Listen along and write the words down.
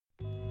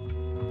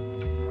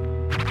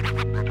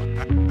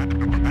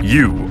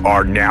You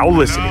are now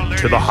listening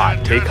to the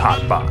Hot Take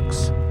Hot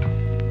Box.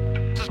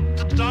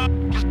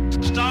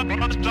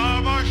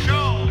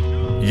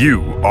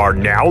 You are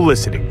now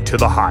listening to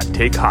the Hot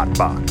Take Hot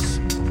Box.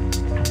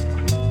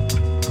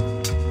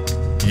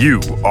 You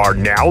are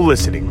now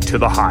listening to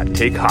the Hot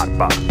Take Hot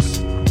Box.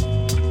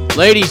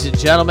 Ladies and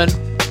gentlemen,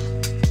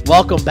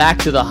 welcome back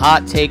to the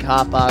Hot Take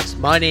Hot Box.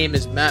 My name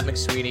is Matt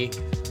McSweeney.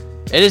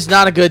 It is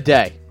not a good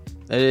day.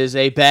 It is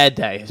a bad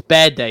day. It's a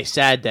bad day,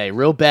 sad day,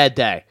 real bad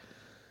day.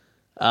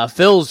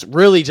 Phil's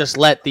really just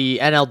let the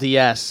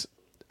NLDS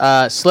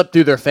slip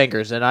through their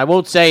fingers, and I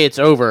won't say it's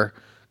over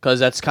because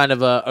that's kind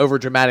of a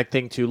overdramatic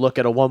thing to look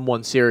at a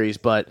 1-1 series.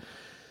 But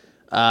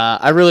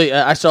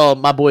I saw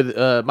my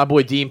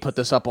boy Dean put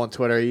this up on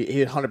Twitter.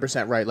 He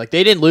 100% right. Like,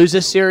 they didn't lose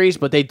this series,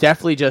 but they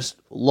definitely just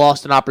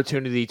lost an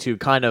opportunity to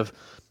kind of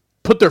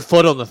put their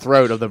foot on the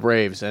throat of the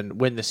Braves and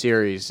win the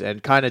series,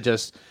 and kind of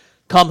just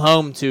come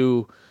home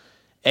to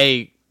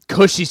a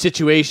cushy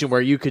situation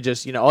where you could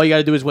just, all you got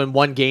to do is win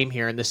one game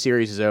here and this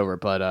series is over.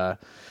 But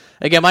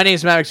again, my name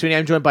is Matt McSweeney.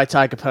 I'm joined by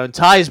Ty Capone.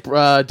 Ty's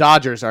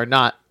Dodgers are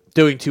not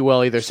doing too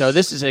well either, so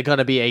this is going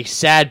to be a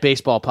sad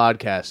baseball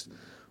podcast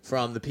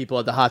from the people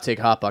at the Hot Take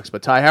Hot Box.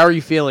 But Ty, how are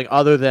you feeling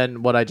other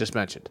than what I just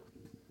mentioned?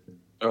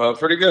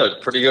 Pretty good.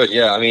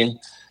 Yeah, I mean,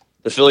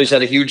 the Phillies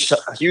had a huge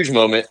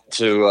moment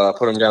to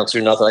put them down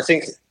 2-0.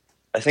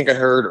 I think I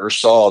heard or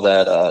saw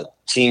that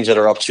teams that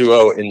are up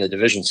 2-0 in the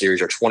division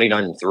series are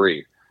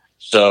 29-3.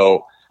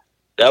 So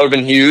that would have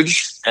been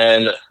huge.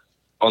 And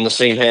on the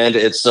same hand,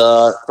 it's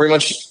pretty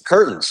much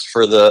curtains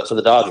for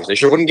the Dodgers. They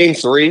should win Game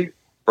 3.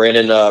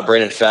 Brandon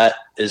Pfaadt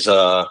is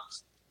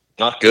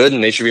not good,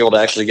 and they should be able to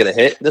actually get a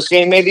hit this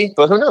game, maybe.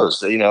 But who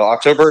knows?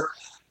 October,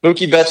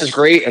 Mookie Betts is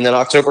great, and then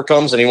October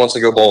comes and he wants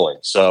to go bowling.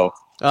 So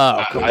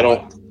I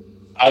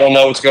don't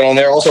know what's going on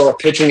there. Also, our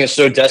pitching is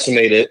so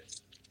decimated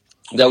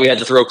that we had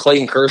to throw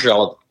Clayton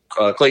Kershaw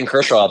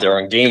out there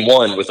on Game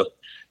 1 with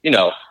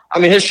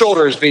his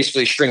shoulder is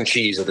basically string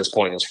cheese at this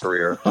point in his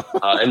career.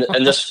 And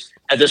at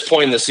this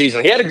point in the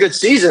season, he had a good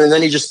season, and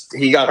then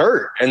he got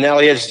hurt, and now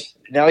he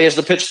has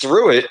to pitch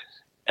through it.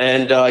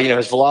 And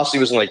his velocity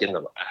was in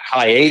the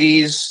high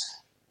 80s.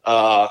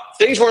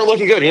 Things weren't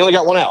looking good. He only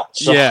got one out.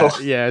 So.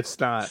 Yeah, it's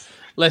not.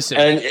 Listen,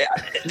 and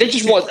they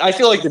just want. I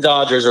feel like the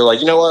Dodgers are like,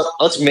 you know what?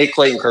 Let's make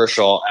Clayton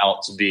Kershaw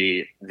out to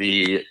be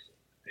the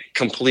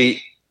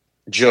complete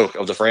joke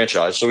of the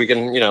franchise, so we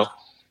can, I don't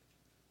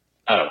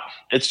know.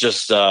 It's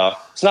just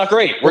it's not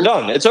great. We're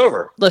done. It's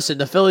over. Listen,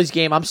 the Phillies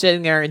game, I'm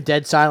sitting there in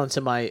dead silence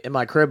in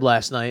my crib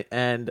last night,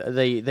 and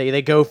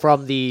they go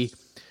from you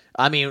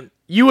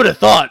would have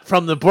thought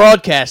from the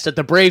broadcast that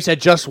the Braves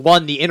had just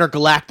won the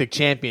Intergalactic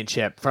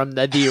Championship from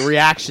the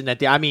reaction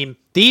that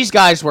these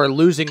guys were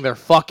losing their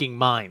fucking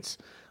minds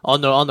on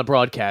the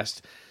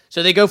broadcast.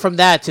 So they go from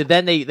that to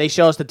then they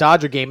show us the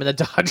Dodger game, and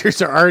the Dodgers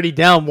are already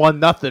down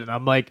 1-0. And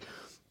I'm like,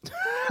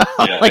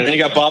 yeah, and then you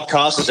got Bob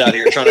Costas out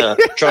here trying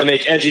to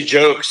make edgy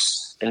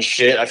jokes and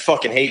shit. I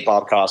fucking hate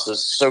Bob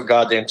Costas. So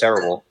goddamn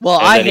terrible. Well,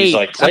 he's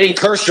like, Clayton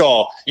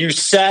Kershaw, you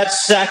sad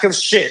sack of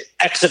shit,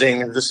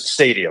 exiting this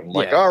stadium. I'm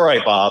like, all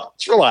right, Bob,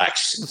 let's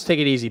relax. Let's take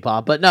it easy,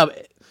 Bob. But no,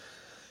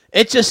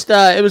 it just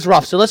it was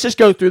rough. So let's just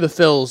go through the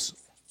Phils,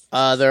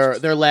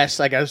 their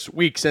last, I guess,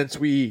 week since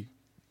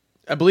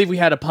I believe we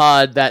had a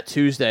pod that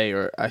Tuesday,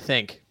 or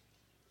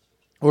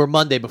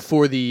Monday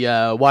before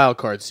the wild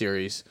card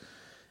series.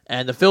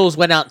 And the Phils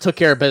went out and took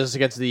care of business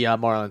against the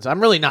Marlins. I'm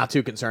really not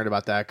too concerned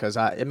about that because,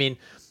 I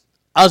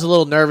was a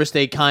little nervous.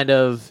 They kind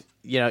of,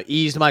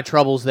 eased my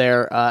troubles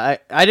there. I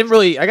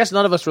guess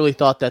none of us really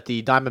thought that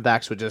the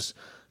Diamondbacks would just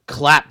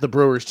clap the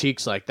Brewers'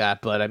 cheeks like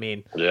that. But,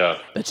 yeah,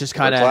 that's just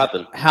kind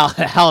of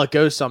how it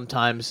goes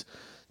sometimes.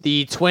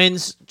 The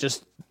Twins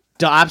just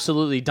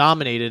absolutely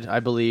dominated, I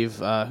believe.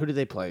 Who did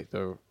they play?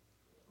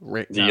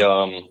 Why can't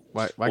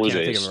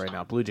I think of it right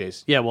now? Blue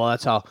Jays. Yeah, well,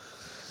 that's how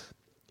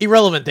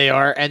irrelevant they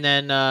are. And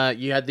then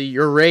you had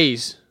your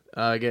Rays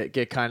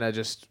get kind of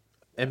just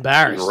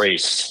embarrassed.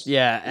 Erased.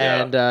 Yeah,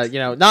 and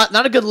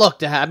not a good look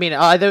to have.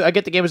 I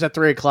get the game was at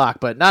 3:00,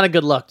 but not a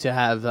good look to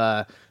have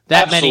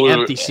that many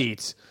empty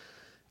seats.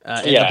 In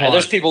the bar. And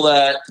there's people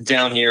that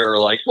down here are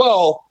like,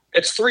 well,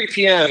 it's 3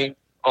 p.m.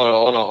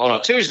 on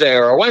a Tuesday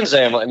or a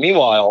Wednesday.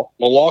 Meanwhile,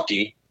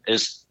 Milwaukee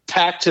is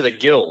packed to the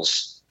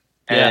gills,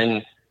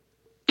 and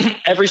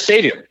every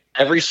stadium,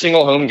 every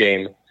single home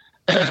game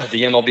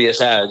the MLB has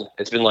had,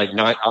 it's been like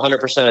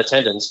 100%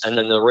 attendance, and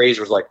then the Rays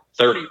was like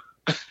 30.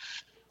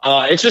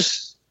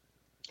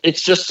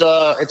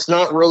 It's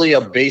not really a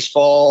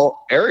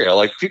baseball area.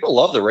 Like, people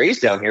love the Rays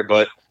down here,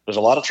 but there's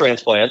a lot of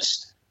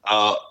transplants.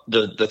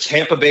 The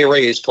Tampa Bay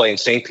Rays play in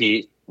St.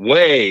 Pete,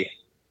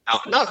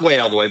 not way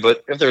out of the way,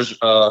 but if there's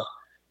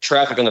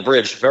traffic on the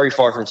bridge, very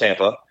far from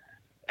Tampa.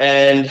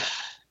 And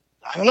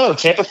I don't know,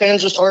 Tampa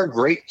fans just aren't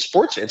great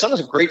sports. It's not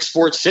a great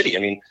sports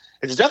city.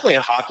 It's definitely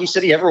a hockey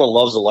city. Everyone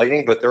loves the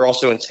Lightning, but they're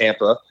also in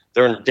Tampa.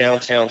 They're in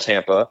downtown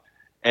Tampa,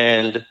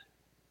 and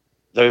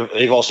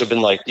they've also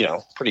been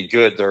pretty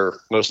good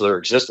most of their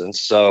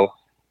existence. So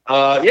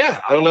I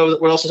don't know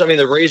what else is.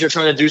 The Rays are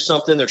trying to do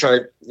something. They're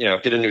trying to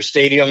get a new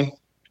stadium.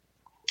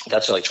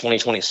 That's like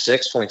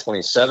 2026,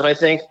 2027, I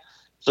think.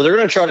 So they're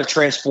going to try to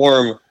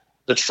transform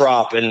the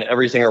Trop and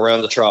everything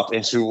around the Trop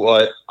into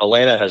what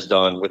Atlanta has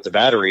done with the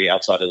Battery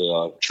outside of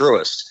the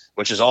Truist,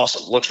 which is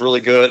awesome. Looks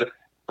really good,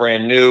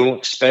 brand new,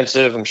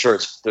 expensive. I'm sure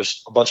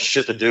there's a bunch of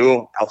shit to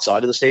do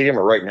outside of the stadium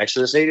or right next to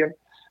the stadium.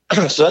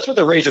 So that's what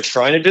the Rays are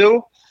trying to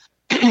do.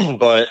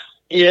 But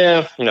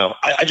yeah,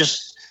 I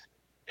just,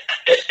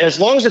 as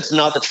long as it's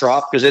not the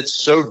Trop, because it's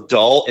so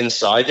dull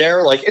inside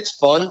there, like it's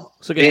fun.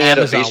 It's like an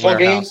Amazon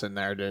warehouse in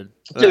there, dude.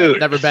 I've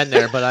never been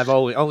there, but I've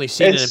only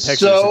seen it in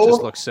pictures. It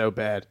just looks so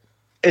bad.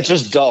 It's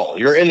just dull.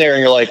 You're in there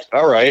and you're like,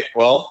 all right,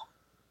 well,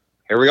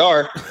 here we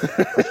are.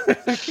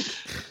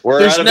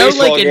 There's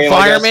no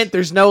environment.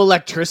 There's no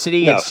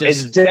electricity. No,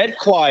 it's dead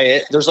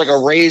quiet. There's like a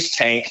Rays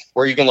tank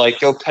where you can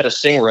go pet a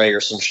stingray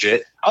or some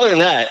shit. Other than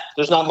that,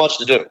 there's not much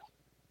to do.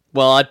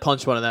 Well, I'd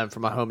punch one of them for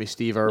my homie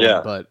Steve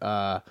Irwin, but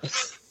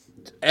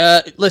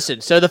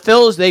listen. So the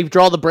Phils, they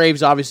draw the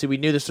Braves. Obviously, we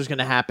knew this was going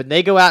to happen.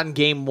 They go out in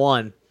Game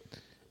 1,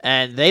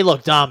 and they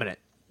look dominant.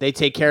 They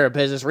take care of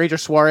business. Ranger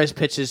Suarez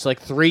pitches 3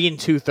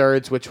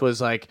 2/3, which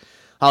was I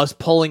was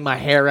pulling my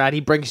hair out. He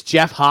brings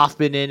Jeff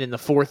Hoffman in the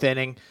 4th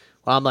inning.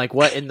 I'm like,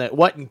 what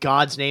in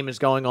God's name is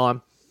going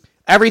on?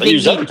 Everything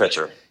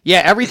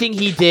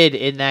he did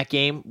in that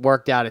game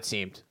worked out. It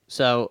seemed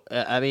so.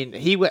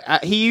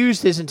 He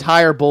used his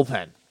entire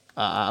bullpen.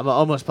 I'm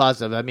almost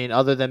positive.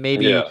 Other than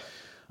maybe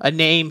a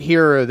name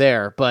here or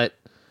there, but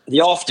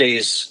the off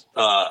days,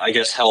 I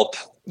guess, help.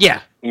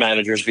 Yeah,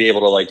 managers be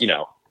able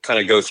to kind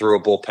of go through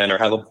a bullpen or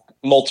have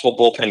multiple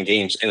bullpen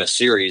games in a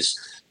series,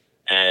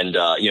 and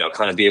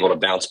kind of be able to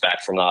bounce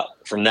back from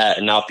that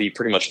and not be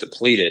pretty much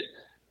depleted.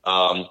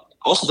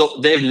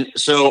 Also,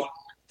 so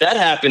that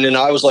happened, and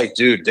I was like,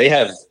 dude, they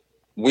have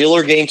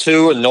Wheeler Game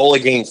 2 and Nola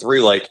Game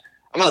 3.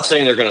 I'm not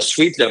saying they're going to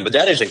sweep them, but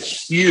that is a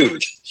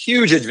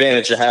huge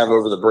advantage to have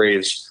over the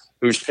Braves,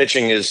 whose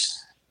pitching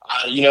is,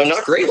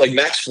 not great.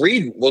 Max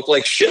Fried looked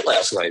like shit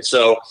last night.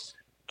 So,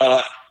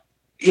 they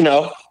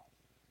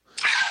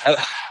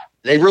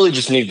really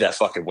just need that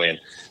fucking win.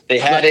 They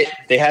had it.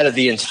 They had it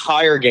the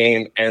entire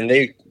game, and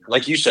they,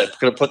 like you said,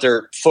 could have put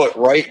their foot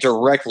right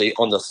directly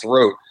on the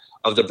throat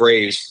of the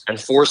Braves and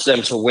force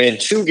them to win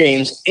 2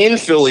 games in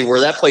Philly,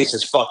 where that place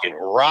is fucking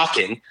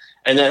rocking,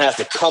 and then have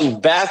to come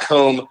back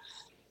home.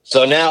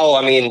 So now,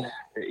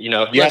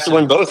 you have to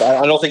win both.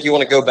 I don't think you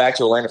want to go back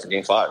to Atlanta for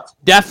Game 5.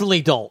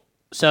 Definitely don't.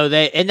 So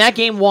in that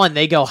Game 1,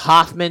 they go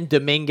Hoffman,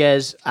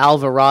 Dominguez,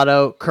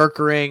 Alvarado,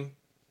 Kerkering,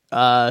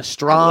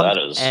 Strom,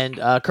 and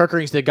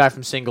Kerkering's the guy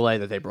from Single A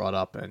that they brought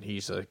up, and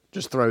he's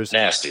just throws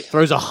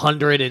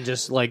 100 and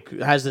just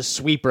has this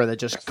sweeper that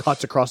just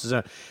cuts across the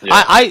zone.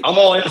 Yeah. I'm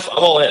all in.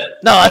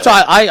 No, that's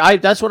why I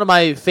that's one of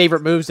my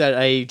favorite moves that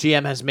a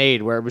GM has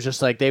made, where it was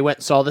just they went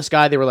and saw this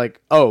guy, they were like,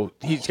 oh,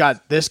 he's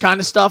got this kind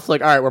of stuff. All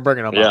right, we're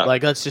bringing him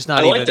up. That's just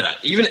not. I like that.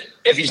 Even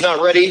if he's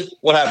not ready,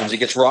 what happens? He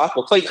gets rocked.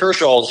 Well, Clayton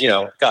Kershaw's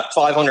got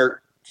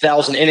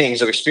 500,000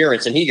 innings of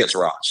experience, and he gets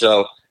rocked.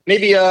 So.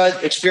 Maybe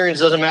experience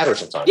doesn't matter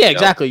sometimes. Yeah,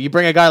 exactly. You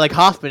bring a guy like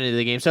Hoffman into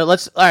the game. So all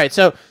right,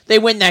 so they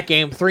win that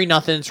game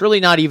 3-0. It's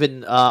really not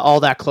even all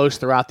that close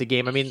throughout the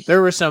game.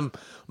 There were some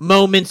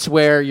moments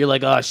where you're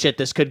like, oh, shit,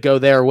 this could go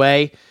their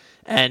way.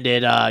 And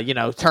it,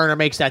 Turner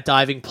makes that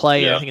diving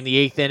play, I think, in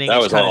the 8th inning.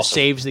 It kind of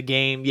saves the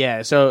game.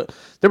 Yeah, so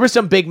there were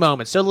some big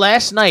moments. So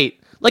last night,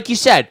 like you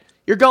said,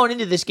 you're going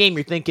into this game,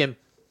 you're thinking,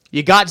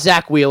 you got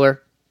Zach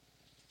Wheeler.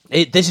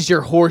 This is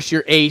your horse,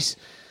 your ace.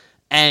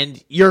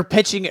 And you're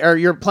pitching, or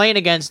you're playing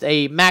against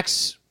a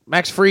Max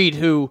Fried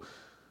who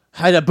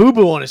had a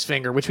boo-boo on his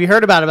finger, which we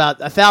heard about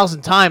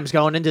 1,000 times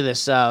going into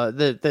this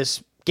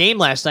this game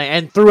last night,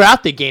 and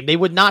throughout the game, they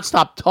would not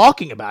stop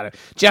talking about it.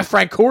 Jeff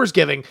Francoeur's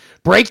giving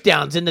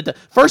breakdowns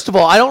First of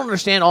all, I don't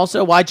understand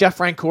also why Jeff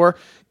Francoeur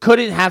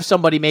couldn't have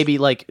somebody maybe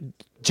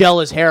gel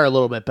his hair a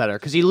little bit better,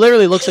 because he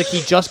literally looks like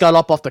he just got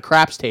up off the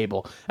craps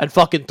table at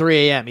fucking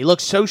 3 a.m. He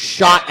looks so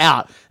shot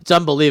out. It's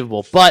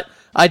unbelievable. But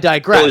I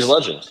digress. Phillies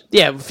legend.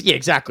 Yeah,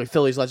 exactly.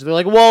 Phillies legend. They're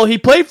like, well, he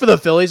played for the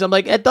Phillies. I'm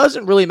like, it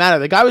doesn't really matter.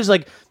 The guy was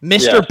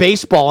Mr.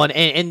 Baseball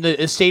in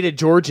the state of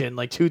Georgia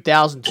in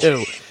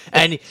 2002.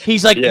 And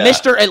he's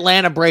Mr.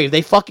 Atlanta Brave.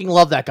 They fucking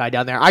love that guy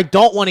down there. I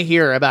don't want to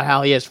hear about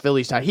how he has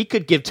Phillies tie. He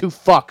could give 2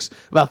 fucks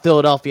about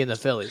Philadelphia and the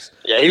Phillies.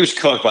 Yeah, he was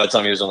cooked by the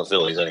time he was on the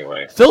Phillies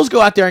anyway. Phils go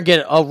out there and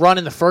get a run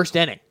in the 1st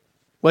inning,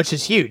 which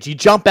is huge. You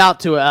jump out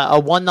to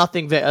a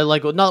 1-0,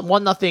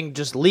 1-0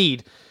 just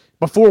lead.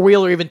 Before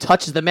Wheeler even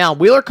touches the mound,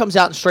 Wheeler comes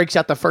out and strikes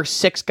out the first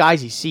 6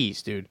 guys he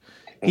sees, dude.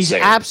 He's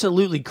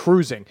absolutely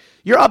cruising.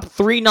 You're up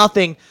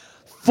 3-0,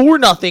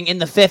 4-0 in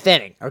the 5th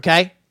inning,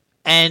 okay?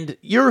 And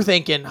you're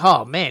thinking,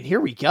 oh, man, here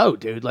we go,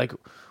 dude.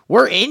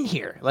 We're in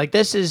here.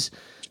 This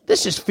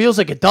just feels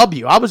like a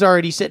W. I was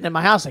already sitting in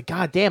my house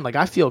God damn,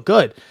 I feel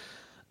good.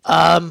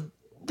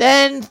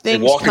 Then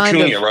things Walker kind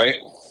Cunha, of... right?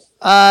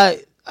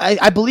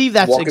 I believe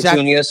that's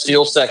exactly... Walker Cunha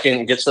steals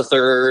 2nd, gets the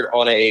 3rd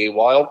on a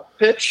wild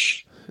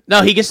pitch.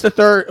 No, he gets the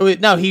 3rd.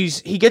 No, he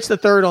gets the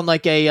 3rd on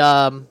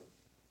a.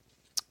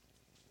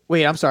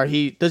 Wait, I'm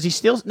sorry. Does he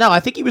steal? No, I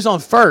think he was on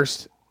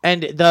 1st.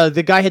 and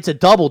the guy hits a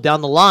double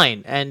down the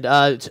line, and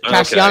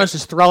Castellanos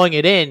is throwing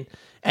it in,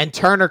 and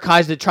Turner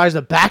tries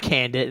to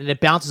backhand it, and it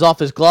bounces off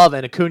his glove,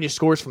 and Acuna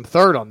scores from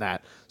third on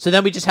that. So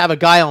then we just have a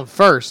guy on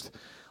first,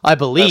 I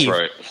believe. That's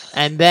right.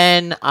 And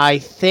then I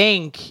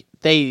think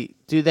they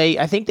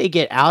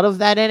get out of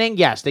that inning.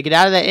 Yes, they get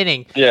out of that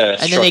inning. Yeah,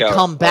 and then they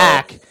come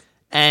back,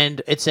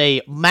 and it's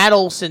a Matt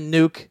Olson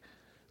nuke,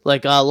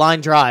 like a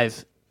line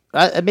drive.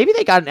 Maybe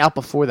they got an out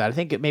before that. I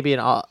think it maybe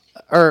no,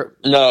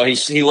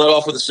 he led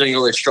off with a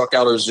single. They struck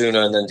out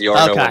Ozuna, and then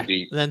D'Arnaud went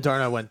deep. Then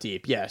D'Arnaud went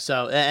deep. Yeah.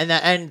 So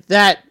and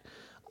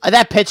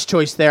that pitch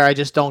choice there, I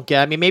just don't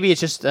get. I mean, maybe it's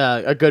just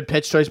a good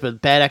pitch choice,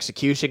 but bad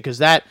execution because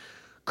that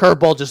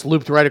curveball just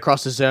looped right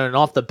across the zone, and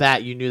off the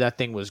bat, you knew that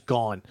thing was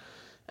gone,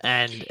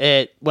 and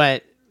it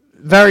went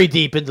very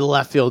deep into the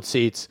left field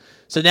seats.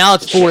 So now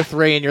it's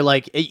 4-3, and you're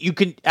like, you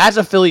can, as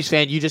a Phillies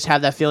fan, you just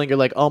have that feeling. You're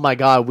like, oh my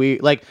god,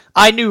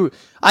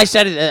 I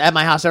said it at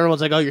my house. Everyone's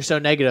like, oh, you're so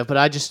negative, but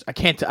I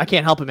can't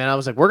help it, man. I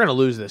was like, we're gonna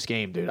lose this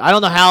game, dude. I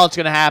don't know how it's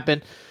gonna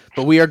happen,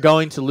 but we are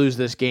going to lose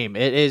this game.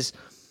 It is.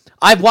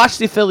 I've watched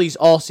the Phillies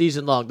all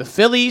season long.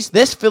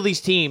 This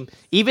Phillies team,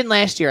 even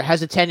last year,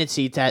 has a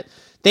tendency that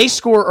they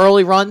score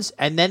early runs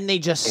and then they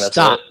just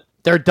stop.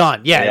 They're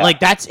done. Yeah, like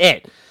that's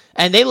it.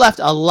 And they left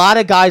a lot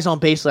of guys on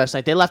base last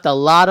night. They left a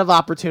lot of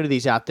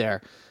opportunities out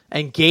there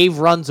and gave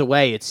runs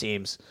away, it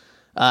seems.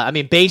 I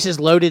mean, bases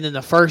loaded in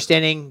the first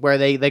inning where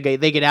they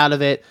get out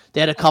of it. They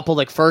had a couple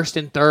like first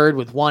and third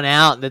with one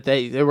out that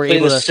they were able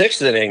to. In the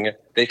sixth inning,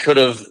 they could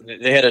have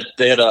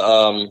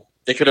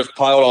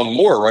piled on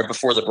more right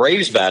before the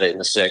Braves batted in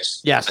the sixth.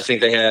 Yes, I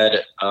think they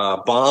had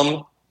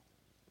Baum.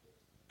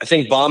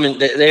 And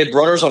they had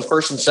runners on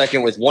first and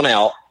second with one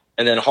out.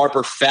 And then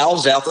Harper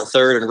fouls out the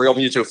third, and Real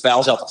Muto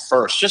fouls out the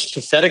first. Just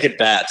pathetic at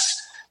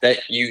bats that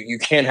you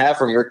can't have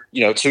from your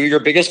two of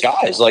your biggest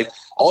guys. Like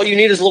all you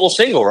need is a little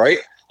single, right?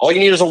 All you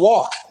need is a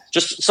walk,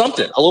 just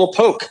something, a little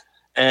poke,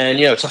 and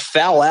to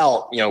foul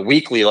out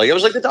weekly. Like it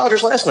was like the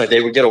Dodgers last night.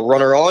 They would get a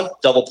runner on,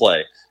 double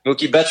play.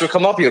 Mookie Betts would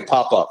come up, he would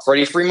pop up.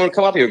 Freddie Freeman would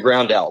come up, he would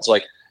ground out. It's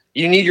like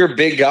you need your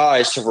big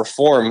guys to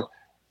perform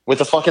with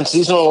the fucking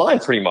season on the line,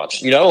 pretty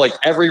much. Like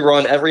every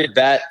run, every at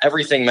bat,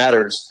 everything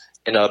matters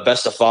in a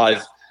best of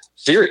 5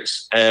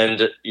 series.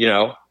 And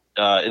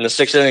in the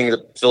sixth inning,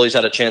 the Phillies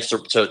had a chance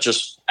to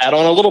just add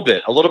on a little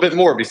bit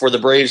more before the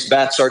Braves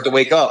bats start to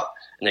wake up,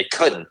 and they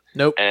couldn't.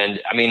 Nope.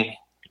 And I mean,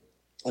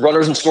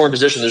 runners in scoring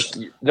position, there's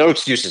no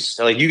excuses.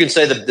 Like you can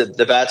say that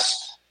the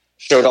bats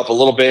showed up a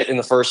little bit in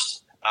the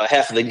first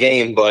half of the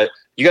game, but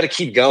you got to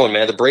keep going,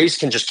 man. The Braves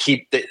can just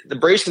the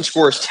Braves can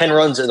score 10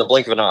 runs in the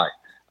blink of an eye,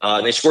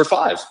 and they scored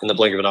 5 in the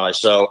blink of an eye.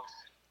 So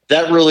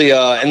that really,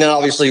 and then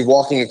obviously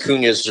walking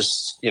Acuna is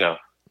just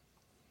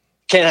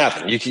can't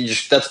happen. You can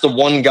that's the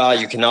one guy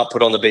you cannot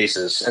put on the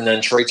bases, and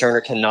then Trey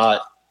Turner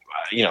cannot.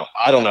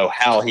 I don't know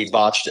how he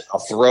botched a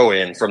throw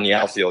in from the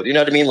outfield. You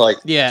know what I mean? Like,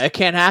 yeah, it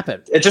can't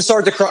happen. It just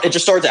started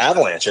to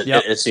avalanche.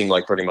 It seemed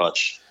like pretty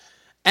much.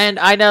 And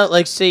I know,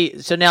 like,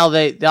 so now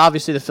they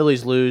obviously the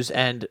Phillies lose,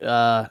 and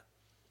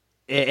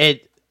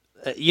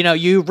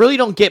you really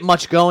don't get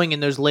much going in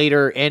those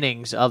later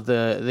innings of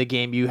the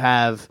game. You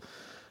have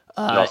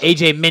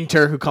AJ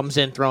Minter who comes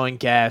in throwing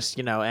gas,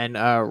 and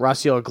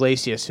Raciel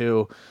Iglesias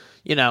who.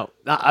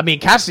 I mean,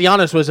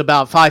 Castellanos was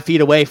about 5 feet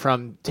away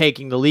from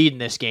taking the lead in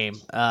this game.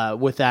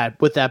 With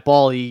that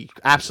ball, he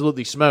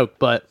absolutely smoked.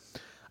 But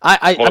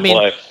I mean,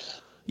 play.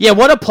 Yeah,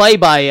 what a play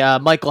by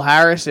Michael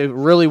Harris! It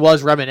really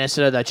was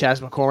reminiscent of that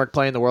Chas McCormick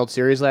play in the World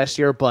Series last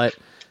year. But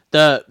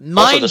the mind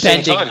bending. At the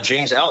same time,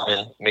 James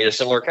Outman made a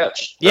similar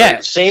catch. Yeah,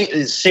 right?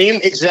 Same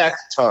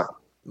exact time.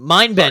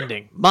 Mind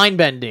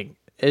bending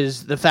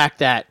is the fact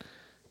that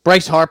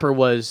Bryce Harper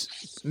was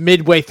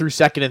midway through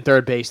second and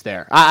third base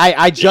there.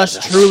 I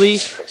just truly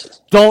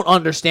don't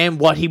understand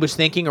what he was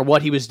thinking or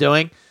what he was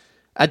doing.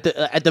 At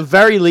the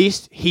very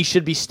least, he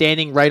should be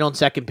standing right on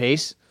second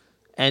base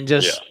and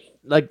just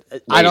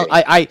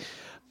I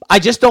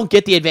just don't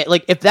get the advantage.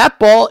 Like if that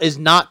ball is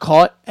not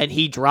caught and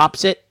he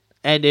drops it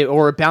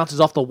or it bounces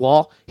off the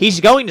wall, he's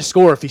going to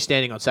score if he's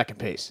standing on second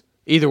base.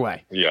 Either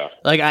way. Yeah.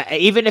 Like,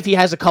 even if he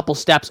has a couple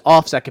steps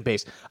off second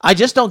base. I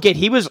just don't get...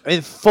 He was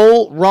in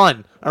full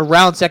run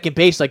around second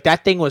base. Like,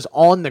 that thing was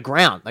on the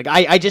ground. Like,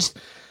 I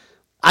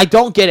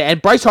don't get it.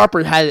 And Bryce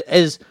Harper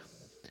is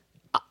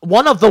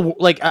one of the...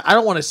 Like, I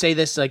don't want to say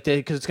this, like,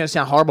 because it's going to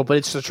sound horrible, but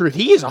it's the truth.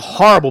 He is a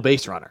horrible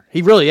base runner.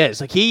 He really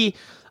is. Like,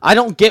 I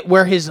don't get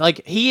where his...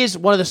 Like, he is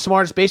one of the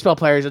smartest baseball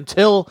players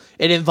until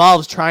it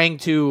involves trying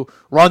to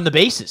run the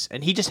bases.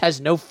 And he just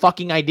has no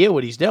fucking idea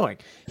what he's doing.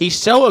 He's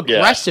so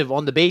aggressive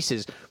on the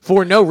bases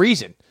for no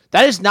reason.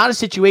 That is not a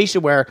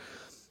situation where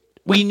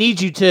we need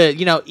you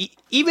to,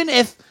 even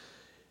if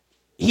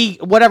he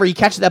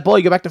catches that ball,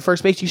 you go back to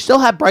first base, you still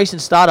have Bryson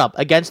Stott up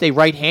against a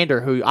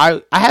right-hander who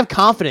I have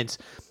confidence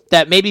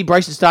that maybe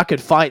Bryson Stott could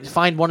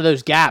find one of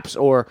those gaps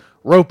or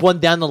rope one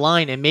down the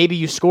line and maybe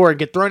you score and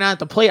get thrown out at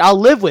the plate. I'll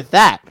live with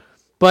that.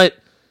 But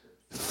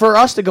for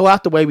us to go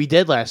out the way we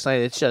did last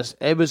night,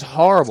 it was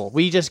horrible.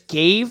 We just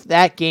gave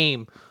that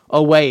game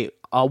away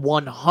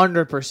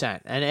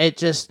 100%. And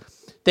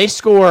They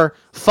score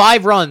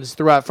 5 runs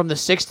throughout from the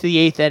 6th to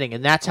the 8th inning,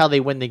 and that's how they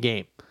win the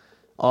game.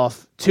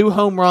 Off 2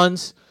 home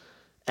runs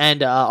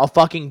and a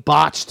fucking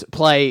botched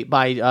play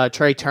by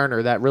Trey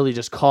Turner that really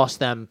just cost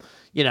them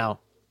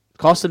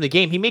the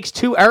game. He makes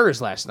 2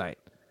 errors last night.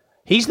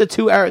 He's the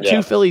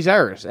 2 Phillies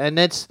errors, and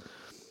it's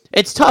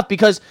tough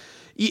because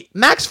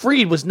Max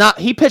Fried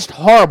he pitched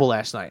horrible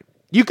last night.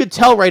 You could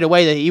tell right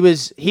away that he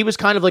was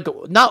kind of like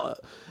not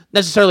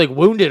necessarily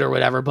wounded or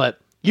whatever, but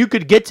you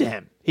could get to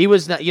him. He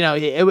was not,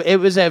 it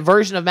was a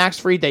version of Max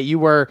Fried that you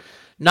were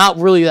not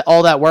really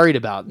all that worried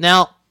about.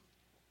 Now,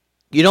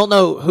 you don't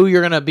know who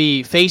you're going to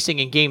be facing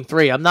in Game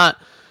 3. I'm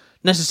not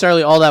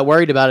necessarily all that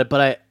worried about it,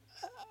 but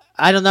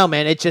I don't know,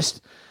 man.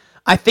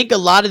 I think a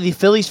lot of the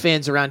Phillies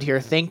fans around here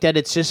think that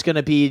it's just going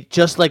to be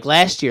just like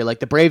last year.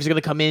 Like the Braves are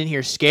going to come in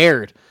here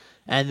scared,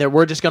 and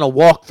we're just going to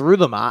walk through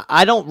them.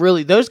 I don't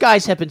really. Those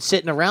guys have been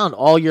sitting around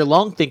all year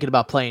long thinking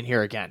about playing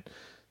here again,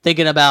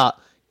 thinking about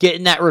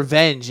getting that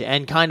revenge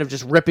and kind of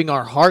just ripping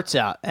our hearts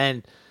out.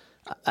 And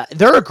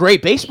they're a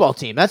great baseball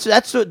team. That's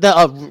what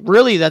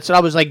I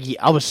was like.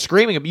 I was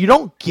screaming. You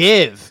don't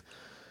give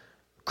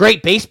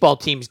great baseball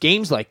teams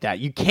games like that.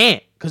 You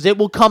can't, because it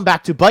will come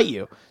back to bite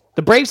you.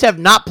 The Braves have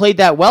not played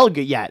that well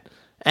yet.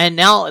 And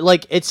now,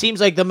 like, it seems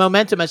like the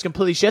momentum has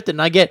completely shifted.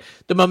 And I get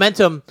the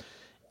momentum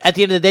at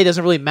the end of the day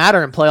doesn't really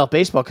matter in playoff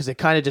baseball because it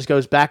kind of just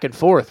goes back and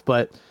forth.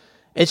 But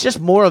it's just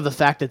more of the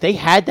fact that they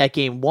had that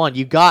game won.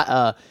 You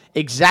got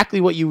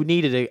exactly what you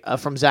needed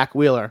from Zach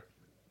Wheeler.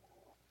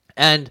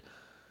 And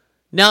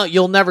now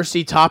you'll never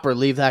see Topper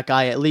leave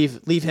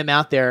him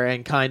out there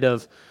and kind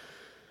of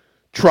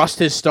trust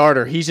his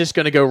starter. He's just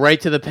going to go right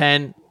to the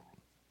pen.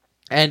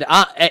 And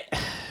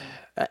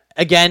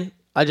again,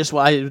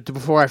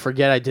 before I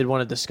forget, I did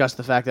want to discuss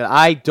the fact that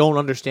I don't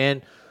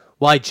understand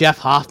why Jeff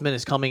Hoffman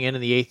is coming in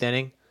the 8th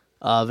inning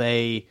of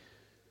a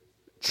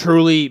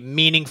truly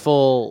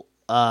meaningful,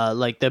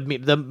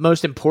 the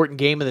most important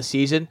game of the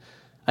season.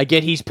 I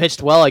get he's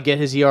pitched well. I get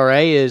his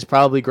ERA is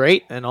probably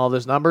great and all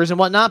those numbers and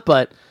whatnot,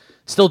 but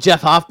still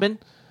Jeff Hoffman.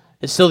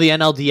 It's still the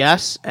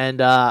NLDS,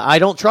 and I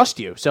don't trust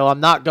you, so I'm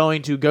not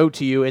going to go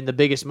to you in the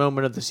biggest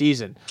moment of the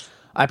season.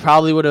 I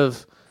probably would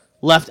have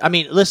left. I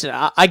mean, listen,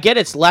 I get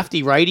it's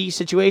lefty-righty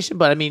situation,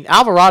 but I mean,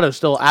 Alvarado's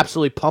still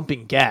absolutely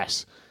pumping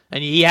gas,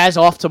 and he has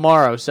off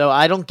tomorrow, so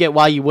I don't get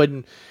why you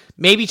wouldn't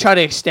maybe try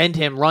to extend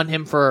him, run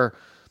him for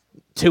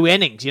 2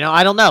 innings.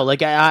 I don't know.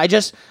 Like, I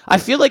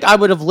feel like I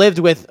would have lived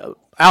with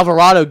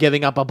Alvarado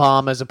giving up a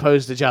bomb as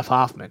opposed to Jeff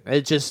Hoffman.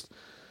 It just,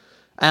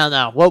 I don't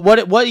know.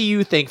 What do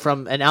you think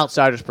from an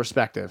outsider's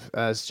perspective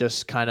as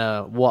just kind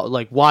of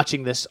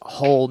watching this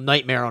whole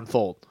nightmare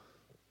unfold?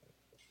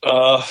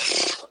 I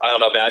don't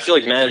know, man. I feel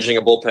like managing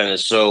a bullpen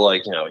is so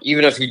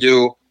even if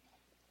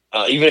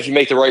you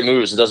make the right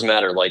moves, it doesn't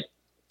matter. Like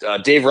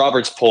Dave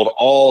Roberts pulled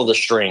all the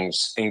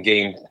strings in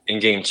game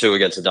 2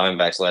 against the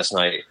Diamondbacks last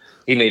night.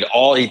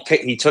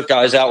 He took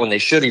guys out when they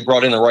should. He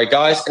brought in the right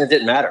guys, and it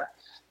didn't matter.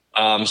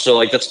 So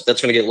that's going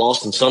to get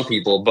lost in some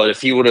people. But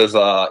if he would have,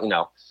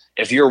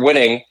 if you're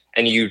winning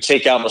and you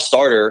take out a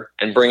starter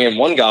and bring in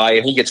one guy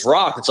and he gets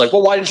rocked, it's like,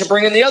 well, why didn't you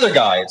bring in the other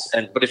guy?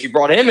 But if you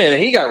brought him in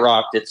and he got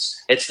rocked,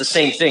 it's the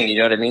same thing. You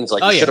know what I mean? It's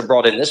like should have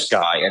brought in this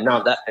guy and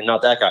not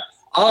that guy.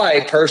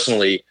 I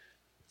personally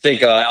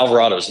think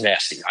Alvarado's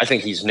nasty. I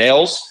think he's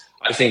nails.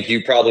 I think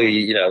you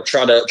probably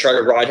try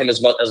to ride him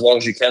as long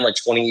as you can, like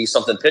 20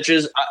 something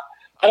pitches.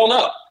 I don't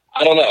know.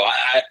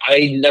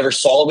 I never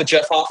saw it with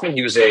Jeff Hoffman.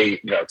 He was a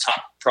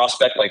top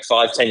prospect like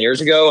 5-10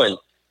 years ago and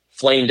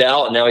flamed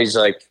out, and now he's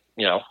like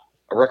a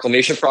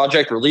reclamation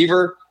project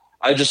reliever.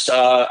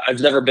 I've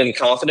never been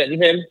confident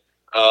in him.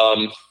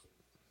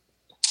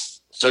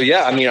 So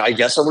yeah, I mean, I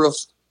guess I would have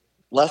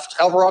left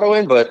Alvarado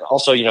in, but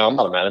also I'm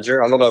not a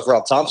manager. I don't know if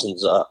Rob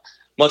Thompson's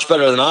much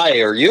better than I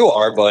or you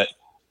are, but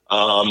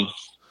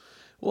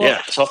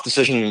yeah, tough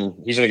decision.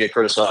 He's going to get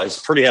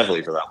criticized pretty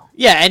heavily for that.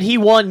 Yeah, and he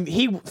won.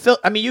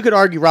 I mean, you could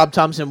argue Rob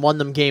Thompson won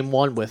them game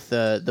 1 with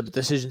the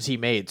decisions he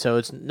made. So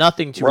it's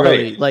nothing to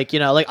really like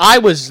I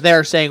was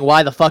there saying,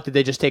 why the fuck did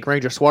they just take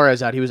Ranger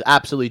Suarez out? He was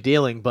absolutely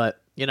dealing,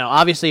 but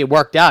obviously it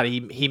worked out.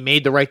 He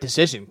made the right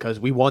decision because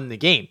we won the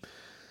game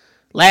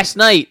last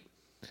night.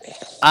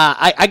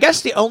 I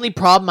guess the only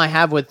problem I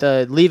have with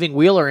leaving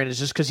Wheeler in is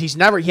just because he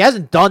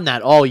hasn't done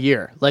that all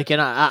year. Like,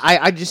 and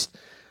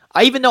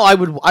even though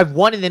I've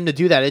wanted him to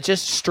do that, it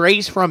just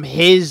strays from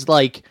his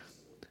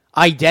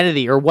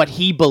identity or what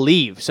he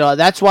believes. So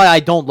that's why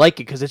I don't like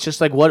it, because it's just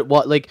like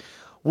what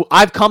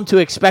I've come to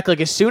expect. Like,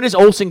 as soon as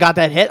Olsen got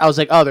that hit, I was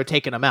like, oh, they're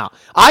taking him out.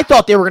 I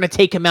thought they were going to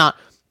take him out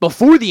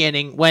before the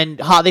inning when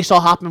they saw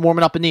Hoffman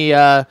warming up in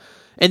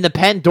the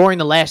pen during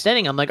the last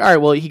inning. I'm like, all right,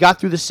 well, he got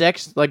through the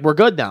 6th. Like, we're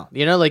good now.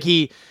 He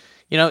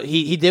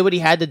did what he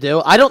had to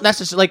do. I don't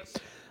necessarily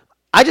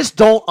I just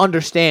don't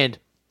understand.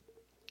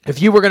 If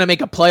you were going to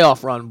make a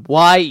playoff run,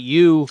 why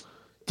you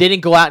didn't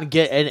go out and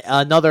get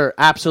another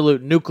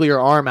absolute nuclear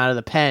arm out of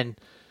the pen?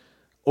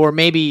 Or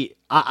maybe,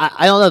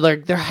 I don't know,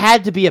 there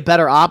had to be a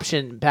better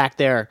option back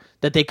there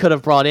that they could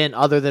have brought in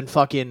other than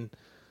fucking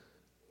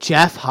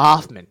Jeff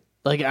Hoffman.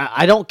 Like,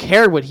 I don't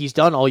care what he's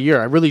done all year.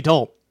 I really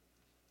don't.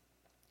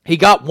 He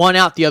got one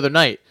out the other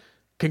night.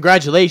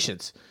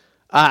 Congratulations.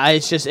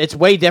 It's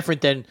way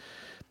different than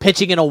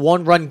pitching in a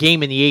 1-run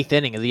game in the 8th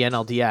inning of the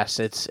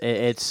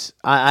NLDS.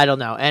 I don't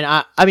know. And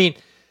I mean,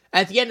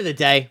 at the end of the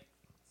day,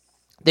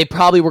 they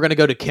probably were going to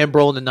go to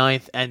Kimbrel in the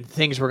 9th, and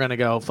things were going to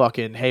go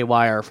fucking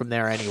haywire from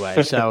there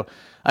anyway. So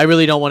I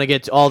really don't want to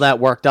get all that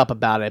worked up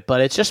about it.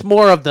 But it's just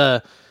more of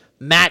the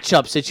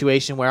matchup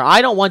situation where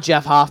I don't want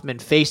Jeff Hoffman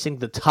facing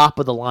the top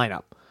of the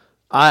lineup.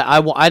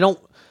 I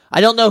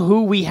don't know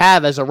who we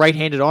have as a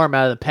right-handed arm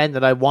out of the pen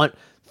that I want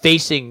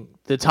facing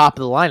the top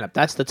of the lineup.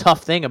 That's the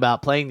tough thing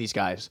about playing these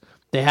guys.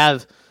 They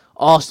have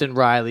Austin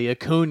Riley,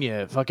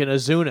 Acuna, fucking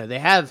Ozuna. They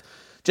have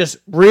just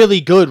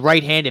really good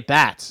right-handed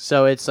bats.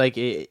 So it's like,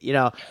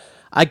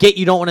 I get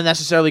you don't want to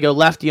necessarily go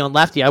lefty on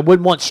lefty. I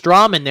wouldn't want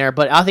Strom in there,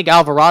 but I think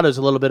Alvarado's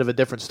a little bit of a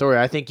different story.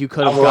 I think you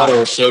could have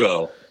Alvarado or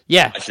Soto.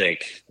 Yeah. I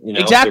think.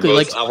 Exactly.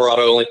 Like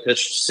Alvarado only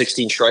pitched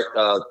 16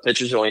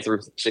 pitches, only threw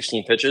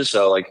 16 pitches.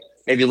 So, like,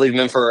 maybe leave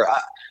him in for,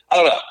 I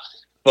don't know.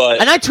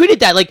 But and I tweeted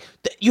that, like,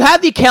 you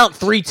have the account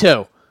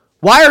 3-2.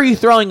 Why are you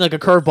throwing, like, a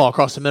curveball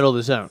across the middle of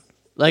the zone?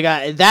 Like,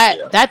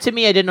 that to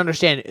me, I didn't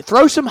understand.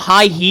 Throw some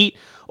high heat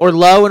or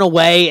low and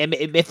away. And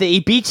if he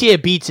beats you,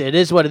 it beats you. It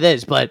is what it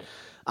is. But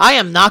I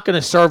am not going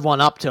to serve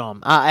one up to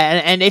him.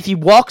 And if he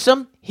walks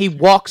him, he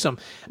walks him.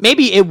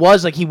 Maybe it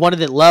was like he wanted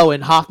it low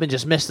and Hoffman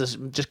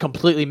just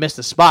completely missed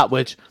the spot,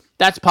 which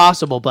that's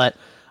possible. But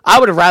I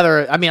would have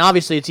rather. I mean,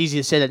 obviously it's easy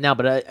to say that now,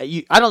 but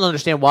I don't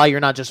understand why you're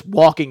not just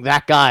walking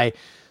that guy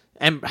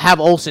and have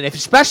Olsen,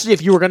 especially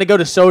if you were going to go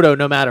to Soto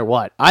no matter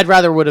what. I'd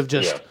rather would have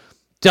just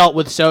dealt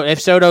with Soto.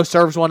 If Soto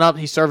serves one up,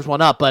 he serves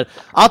one up. But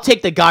I'll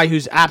take the guy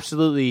who's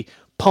absolutely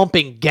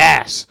pumping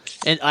gas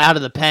out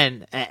of the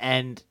pen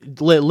and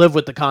live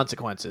with the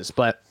consequences.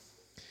 But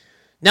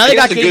now they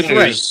got game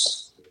 3.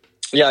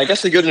 Yeah, I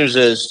guess the good news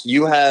is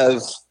you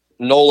have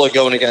Nola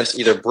going against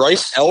either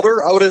Bryce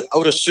Elder. I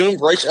would assume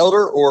Bryce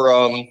Elder or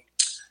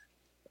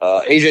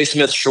AJ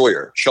Smith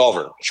Sawyer.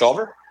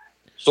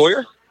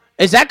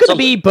 Is that going to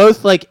be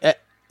both like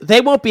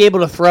they won't be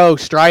able to throw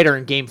Strider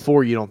in game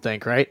 4? You don't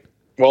think, right?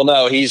 Well,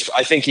 no,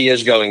 I think he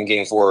is going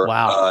game 4.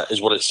 Wow.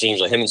 Is what it seems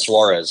like, him and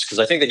Suarez, because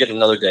I think they get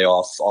another day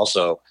off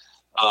also.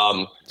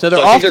 So they're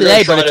off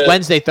today, but it's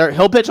Wednesday.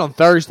 He'll pitch on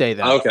Thursday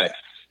then. Okay.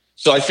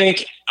 So I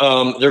think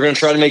they're going to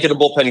try to make it a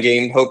bullpen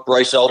game. Hope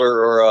Bryce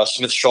Elder or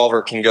Smith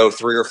Shawver can go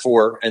 3 or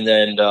 4, and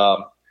then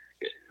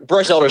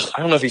Bryce Elder's. I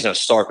don't know if he's going to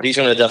start, but he's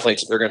going to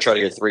definitely. They're going to try to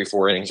get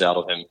 3-4 innings out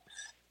of him.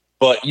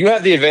 But you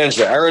have the advantage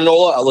there. Aaron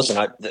Nola,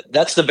 listen,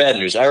 that's the bad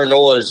news. Aaron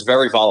Nola is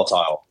very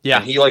volatile. Yeah.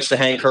 And he likes to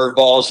hang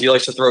curveballs. He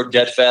likes to throw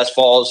dead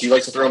fastballs. He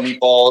likes to throw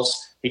meatballs.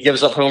 He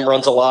gives up home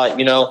runs a lot,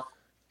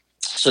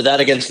 So that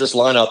against this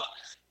lineup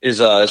is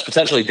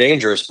potentially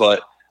dangerous,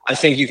 but I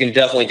think you can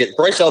definitely get –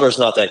 Bryce Elder's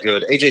not that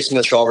good. A.J.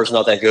 Smith-Shawver's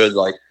not that good.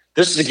 Like,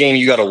 this is a game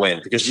you got to win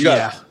because you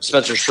got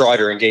Spencer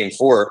Strider in game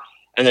 4.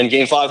 And then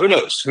game 5, who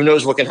knows? Who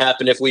knows what can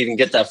happen if we even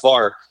get that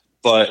far.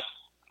 But –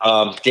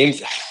 Game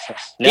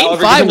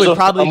 5 would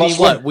probably be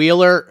what?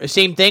 Wheeler,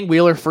 same thing,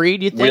 Wheeler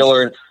Freed, you think?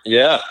 Wheeler,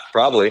 yeah,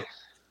 probably.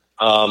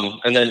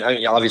 And then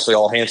obviously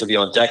all hands will be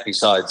on deck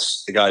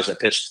besides the guys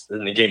that pitched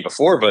in the game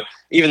before. But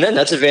even then,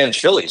 that's advantage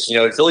Phillies.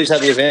 The Phillies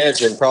have the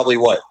advantage in probably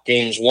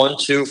games 1,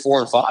 2,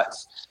 4, and 5.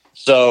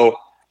 So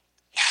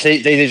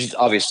they just,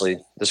 obviously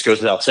this goes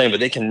without saying, but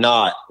they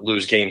cannot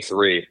lose game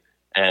 3.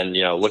 And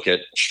look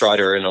at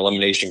Strider in an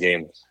elimination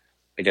game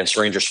against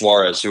Ranger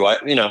Suarez, who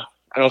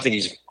I don't think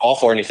he's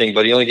awful or anything,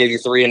 but he only gave you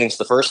 3 innings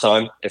the first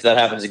time. If that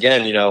happens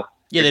again, they don't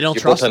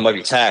trust him. Your bullpen might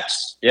be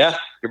taxed. Yeah,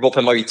 your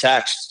bullpen might be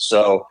taxed.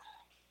 So,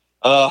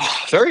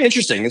 very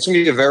interesting. It's going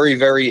to be a very,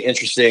 very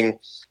interesting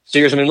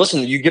series. I mean,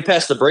 listen, you get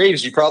past the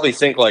Braves, you probably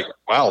think like,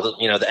 wow, the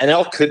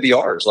NL could be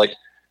ours. Like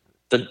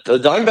the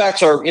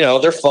Diamondbacks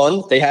are, they're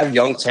fun. They have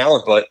young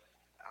talent, but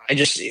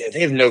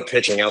they have no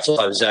pitching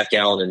outside of Zach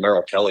Allen and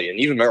Merrill Kelly, and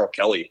even Merrill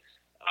Kelly.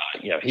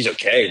 He's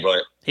okay,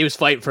 but he was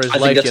fighting for his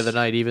life the other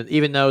night,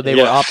 even though they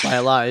were up by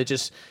a lot.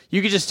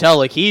 You could just tell,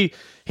 like he's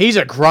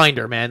a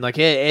grinder, man. Like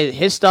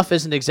his stuff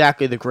isn't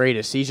exactly the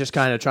greatest. He's just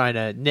kind of trying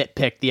to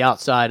nitpick the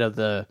outside of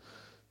the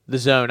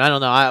zone. I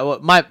don't know.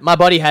 My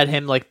buddy had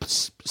him like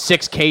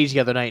 6 Ks the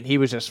other night, and he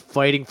was just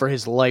fighting for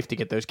his life to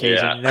get those Ks,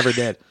 and he never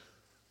did.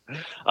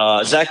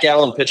 Zach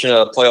Allen pitching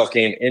a playoff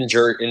game in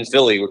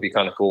Philly would be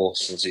kind of cool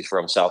since he's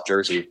from South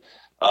Jersey.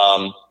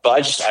 But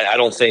I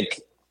don't think.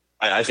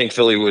 I think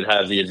Philly would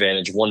have the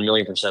advantage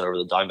 1,000,000% over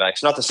the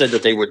Diamondbacks. Not to say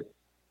that they would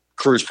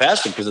cruise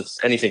past them because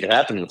anything could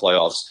happen in the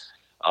playoffs.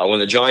 When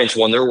the Giants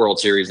won their World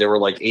Series, they were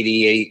like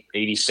 88,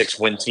 86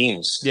 win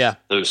teams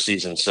those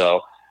seasons. So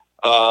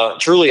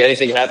truly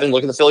anything can happen.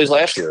 Look at the Phillies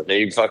last year.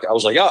 I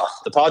was like,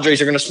 the Padres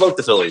are going to smoke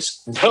the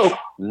Phillies.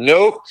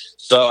 Nope.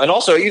 So, and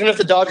also, even if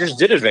the Dodgers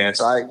did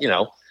advance,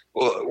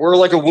 we're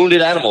like a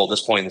wounded animal at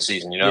this point in the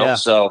season, Yeah.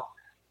 So,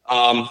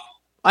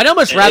 I'd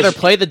almost rather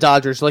play the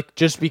Dodgers, like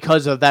just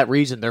because of that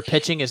reason. Their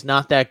pitching is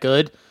not that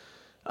good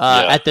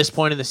at this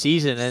point in the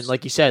season, and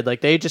like you said, like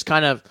they just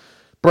kind of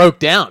broke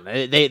down.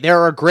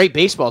 They're a great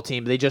baseball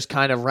team. They just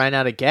kind of ran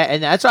out of gas.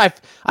 And that's why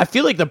I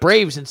feel like the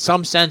Braves, in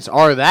some sense,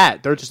 are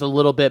that. They're just a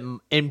little bit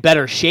in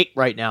better shape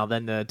right now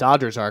than the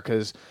Dodgers are.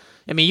 Because,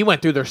 I mean, you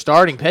went through their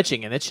starting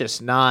pitching, and it's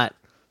just not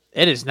 –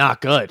 it is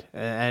not good.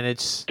 And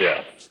it's –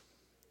 yeah.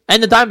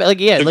 And the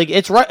Diamondbacks, like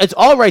it's right. It's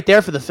all right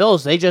there for the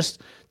Phils. They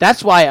just –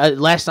 that's why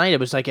last night it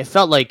was like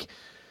 –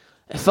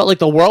 it felt like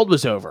the world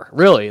was over,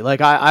 really.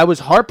 Like, I was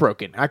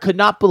heartbroken. I could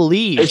not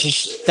believe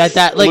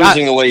that like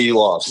losing the way you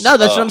lost. No,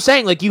 that's what I'm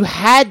saying. Like, you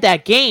had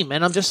that game,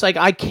 and I'm just like,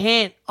 I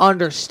can't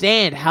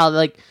understand how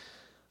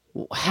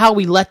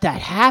we let that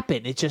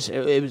happen. It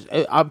was.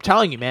 I'm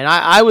telling you, man.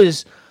 I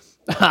was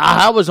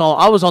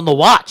on the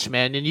watch,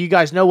 man, and you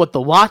guys know what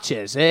the watch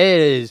is.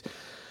 It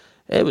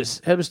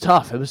was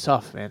tough. It was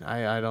tough, man.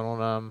 I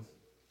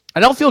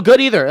don't feel good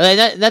either.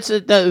 And that's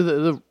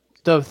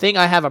the thing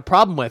I have a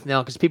problem with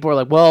now, because people are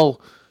like, well,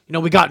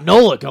 we got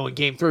Nola going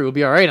game 3. We'll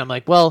be all right. I'm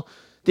like, well,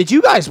 did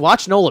you guys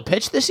watch Nola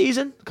pitch this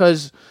season?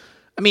 Because,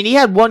 I mean, he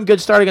had one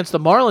good start against the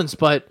Marlins,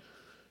 but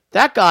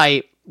that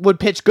guy would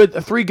pitch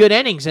 3 good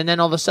innings, and then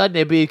all of a sudden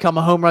it become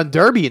a home run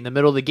derby in the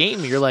middle of the game.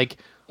 And you're like,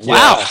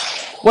 wow. Yeah.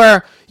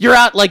 Where you're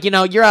out,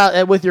 you're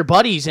out with your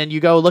buddies, and you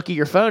go look at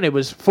your phone. It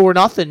was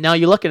 4-0. Now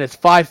you're looking at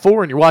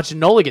 5-4, and you're watching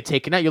Nola get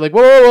taken out. You're like,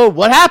 whoa,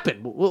 what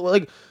happened?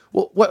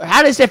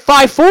 How does it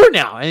 5-4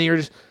 now? And you're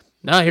just...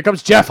 No, here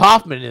comes Jeff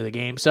Hoffman into the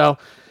game. So,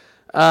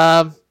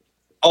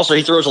 also,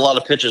 he throws a lot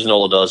of pitches.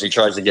 Nola does. He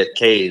tries to get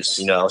Ks.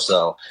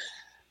 So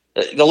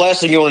the last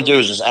thing you want to do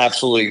is just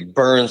absolutely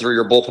burn through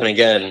your bullpen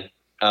again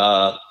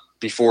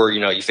before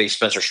you face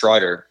Spencer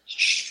Strider.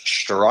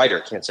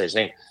 Strider, can't say his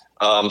name.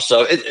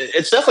 So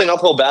it's definitely an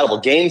uphill battle.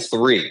 Game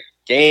 3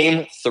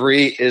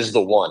 is the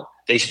one.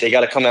 They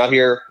got to come out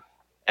here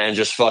and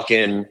just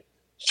fucking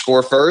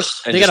score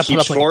first, and they got to put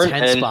up scoring,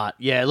 like a 10 spot.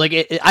 Yeah,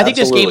 I think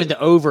this game in the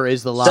over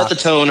is the lock. Set the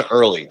tone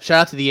early.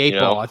 Shout out to the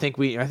 8-ball. I think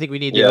we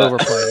need the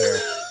overplay here.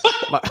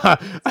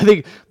 I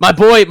think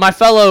my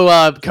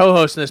fellow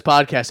co-host in this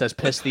podcast has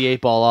pissed the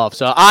 8-ball off.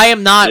 So I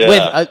am not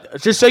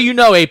with. Just so you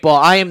know, 8-ball.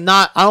 I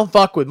don't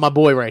fuck with my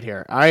boy right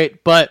here. All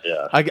right, but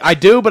I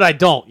do, but I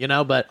don't.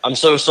 But I'm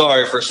so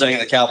sorry for saying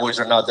the Cowboys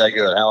are not that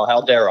good.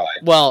 How dare I?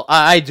 Well,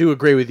 I do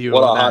agree with you.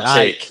 What on a that. hot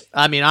take.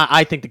 I mean,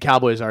 I think the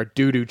Cowboys are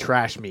doo-doo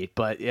trash meat,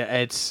 but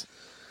it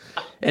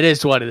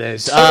is what it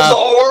is. So does the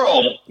whole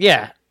world.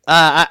 Yeah.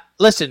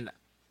 Listen.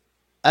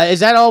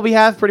 Is that all we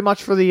have pretty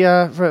much for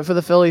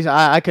the Phillies?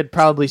 I could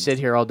probably sit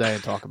here all day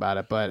and talk about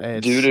it, but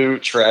it's doo-doo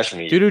trash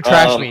meat. Doo-doo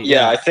trash meat.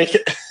 Yeah, I think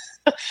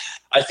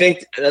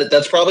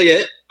that's probably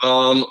it.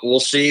 We'll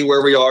see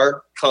where we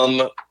are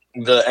come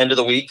the end of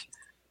the week.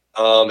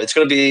 It's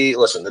going to be,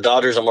 listen, the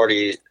Dodgers, I'm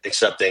already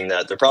accepting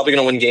that they're probably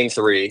going to win game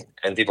 3,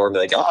 and people are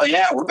going to be like, oh,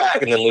 yeah, we're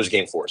back, and then lose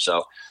game 4.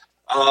 So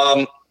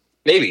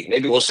maybe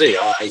we'll see.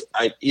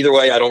 Either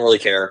way, I don't really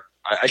care.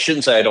 I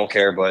shouldn't say I don't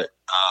care, but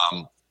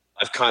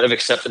I've kind of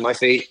accepted my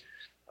fate.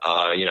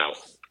 I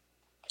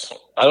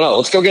don't know.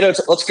 Let's go get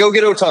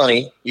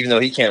Ohtani, even though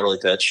he can't really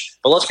pitch.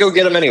 But let's go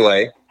get him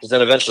anyway, because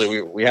then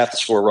eventually we have to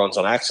score runs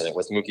on accident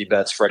with Mookie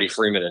Betts, Freddie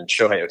Freeman, and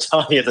Shohei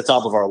Ohtani at the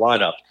top of our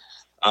lineup.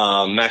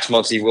 Max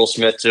Muncy, Will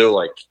Smith too,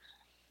 like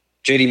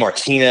JD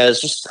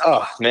Martinez. Just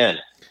man,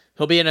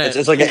 he'll be in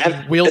it's like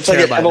a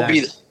wheelchair by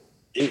MLB.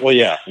 then. Well,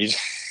 yeah, he's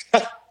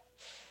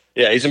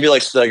he's gonna be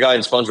like the guy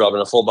in SpongeBob in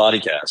a full body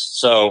cast.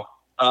 So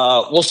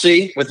we'll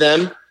see with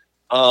them.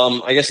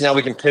 I guess now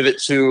we can pivot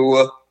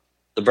to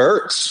the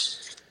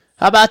Birds.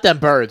 How about them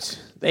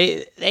Birds?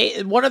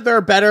 They one of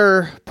their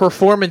better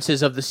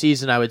performances of the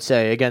season, I would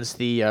say, against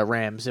the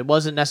Rams. It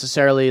wasn't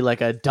necessarily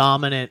like a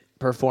dominant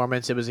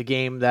performance. It was a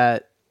game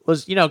that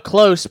was,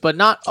 close, but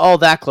not all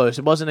that close.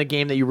 It wasn't a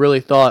game that you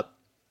really thought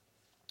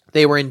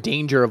they were in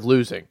danger of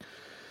losing.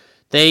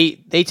 They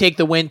take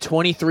the win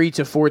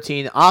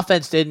 23-14.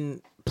 Offense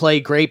didn't play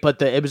great,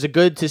 but it was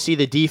good to see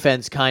the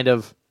defense kind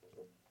of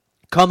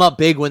come up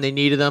big when they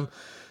needed them.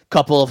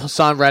 Couple of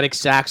Hassan Reddick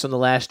sacks on the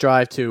last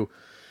drive to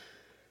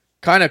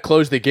kind of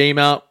close the game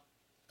out.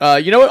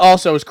 What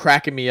also was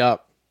cracking me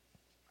up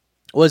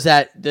was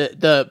that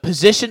the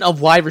position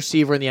of wide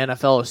receiver in the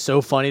NFL is so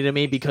funny to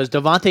me, because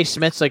Devontae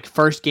Smith's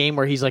first game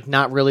where he's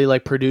not really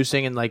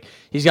producing, and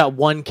he's got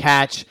one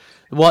catch.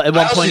 Well, at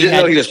one point didn't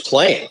know he was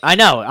playing. I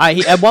know.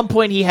 At one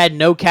point he had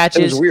no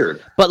catches. It was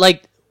weird. But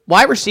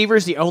wide receiver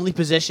is the only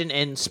position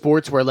in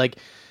sports where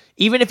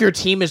even if your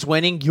team is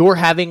winning, you're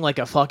having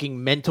a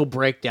fucking mental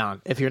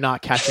breakdown if you're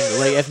not catching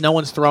if no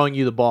one's throwing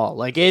you the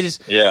ball. It is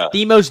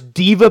the most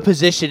diva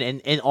position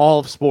in all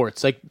of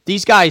sports.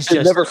 These guys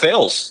It never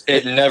fails.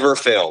 It never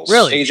fails.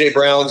 Really? AJ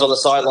Brown's on the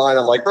sideline.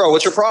 I'm like, bro,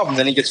 what's your problem?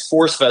 Then he gets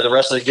force fed the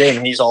rest of the game,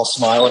 and he's all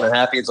smiling and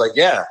happy. It's like,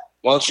 yeah,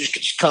 why don't you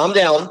just calm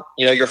down?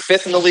 You're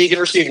 5th in the league in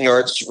receiving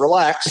yards. Just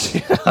relax.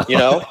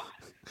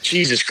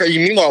 Jesus Christ.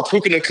 Meanwhile,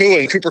 Puka Nacua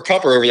and Cooper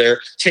Kupp are over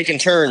there taking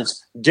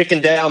turns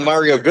dicking down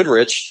Mario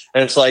Goodrich,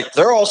 and it's like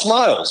they're all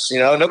smiles.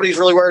 Nobody's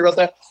really worried about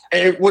that.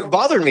 And what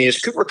bothered me is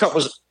Cooper Kupp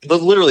was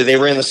literally, they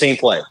ran the same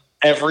play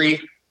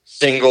every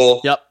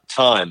single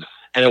time,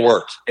 and it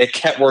worked. It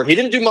kept working. He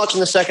didn't do much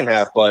in the second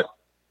half, but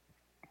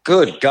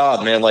good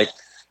God, man.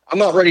 I'm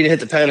not ready to hit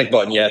the panic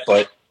button yet,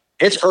 but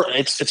it's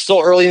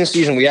still early in the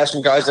season. We have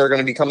some guys that are going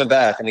to be coming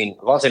back. I mean,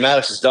 Avonte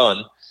Maddox is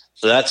done,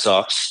 so that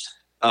sucks.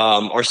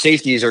 Our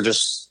safeties are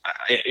just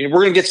we're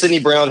going to get Sidney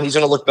Brown. He's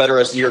going to look better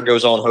as the year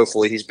goes on,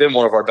 hopefully. He's been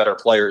one of our better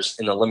players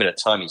in the limited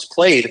time he's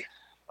played.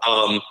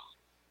 So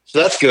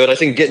that's good. I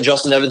think getting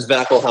Justin Evans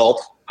back will help.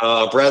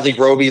 Bradley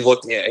Roby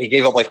he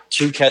gave up like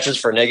 2 catches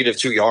for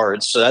 -2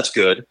 yards, so that's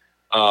good.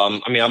 I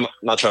mean, I'm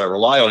not trying to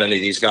rely on any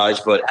of these guys,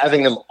 but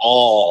having them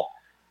all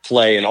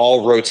play and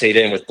all rotate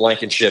in with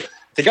Blankenship.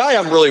 The guy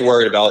I'm really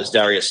worried about is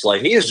Darius Slay.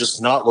 He has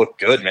just not looked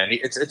good, man.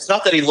 It's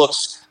not that he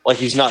looks like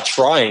he's not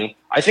trying.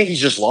 I think he's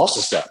just lost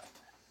a step.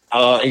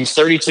 He's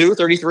 32,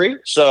 33,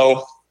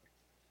 so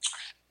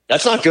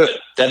that's not good.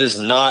 That is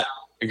not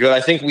good.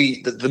 I think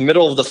the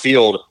middle of the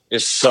field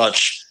is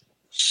such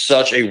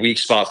a weak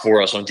spot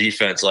for us on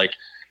defense. Like,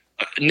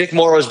 Nick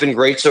Morrow has been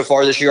great so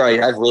far this year. I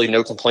have really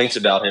no complaints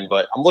about him,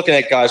 but I'm looking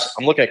at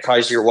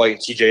Kaiser White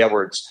and TJ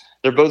Edwards.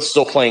 They're both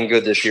still playing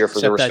good this year for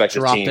their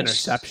respective teams.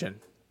 Interception.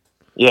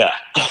 Yeah.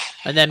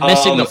 And then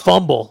missing the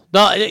fumble.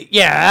 No,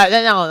 yeah,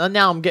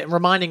 now I'm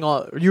reminding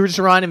you were just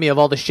reminding me of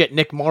all the shit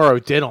Nick Morrow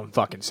did on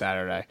fucking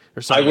Saturday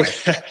or something.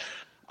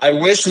 I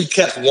wish we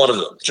kept one of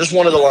them, just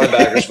one of the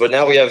linebackers, but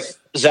now we have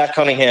Zach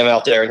Cunningham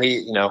out there, and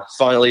he,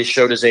 finally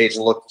showed his age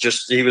and looked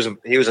he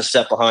was a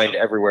step behind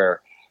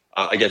everywhere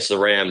against the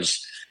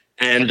Rams.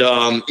 And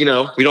we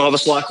don't have a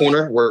slot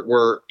corner.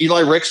 We're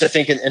Eli Ricks, I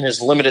think, in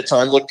his limited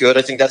time looked good.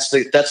 I think that's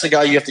the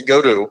guy you have to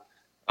go to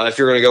if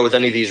you're going to go with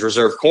any of these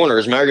reserve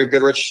corners. Mario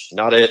Goodrich,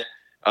 not it.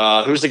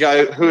 Who's the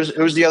guy?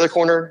 Who's the other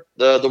corner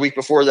the week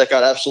before that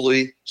got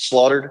absolutely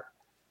slaughtered?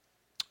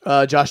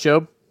 Josh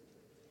Jobe.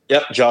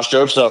 Yep, Josh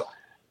Jobe. So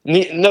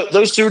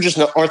those two just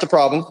aren't the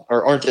problem,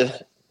 or aren't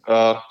the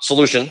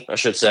solution, I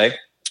should say.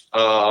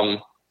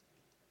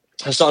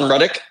 Hassan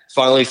Reddick,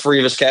 finally free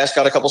of his cast,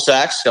 got a couple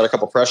sacks, got a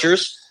couple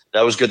pressures.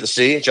 That was good to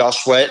see.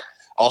 Josh Sweat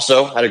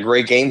also had a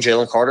great game.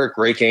 Jalen Carter,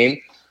 great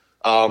game.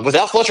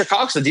 Without Fletcher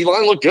Cox, the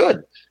D-line looked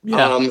good.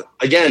 Yeah.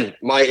 Again,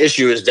 my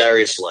issue is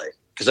Darius Slay,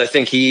 because I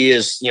think he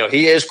is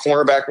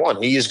cornerback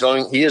one. He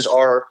is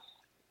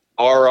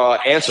our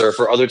answer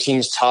for other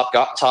teams' top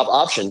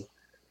option.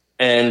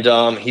 And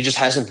he just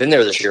hasn't been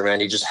there this year,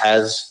 man. He just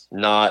has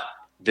not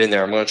been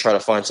there. I'm going to try to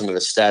find some of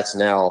his stats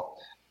now.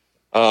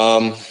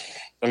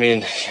 I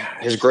mean,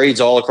 his grades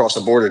all across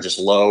the board are just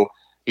low.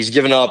 He's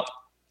given up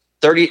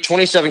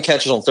 27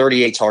 catches on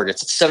 38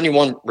 targets. It's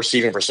 71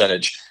 receiving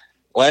percentage.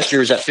 Last year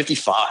was at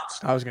 55.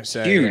 I was going to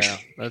say,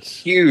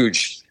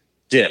 huge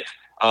dip.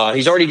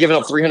 He's already given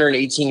up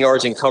 318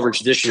 yards in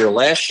coverage this year.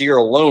 Last year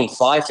alone,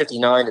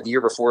 559. The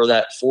year before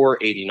that,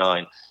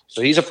 489.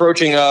 So he's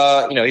approaching,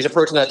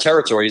 approaching that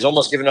territory. He's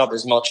almost given up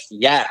as much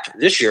yak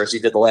this year as he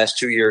did the last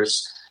 2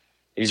 years.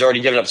 He's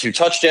already given up 2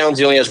 touchdowns.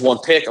 He only has 1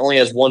 pick, only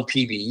has 1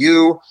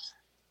 PBU.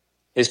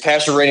 His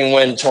passer rating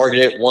when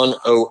targeted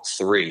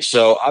 103.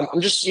 So I'm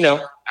just,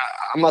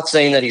 I'm not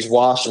saying that he's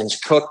washed and he's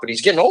cooked, but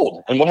he's getting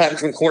old. And what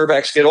happens when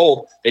cornerbacks get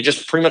old? They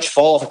just pretty much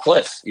fall off a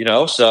cliff,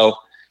 So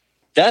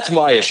that's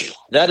my issue.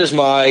 That is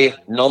my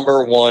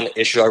number one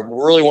issue. I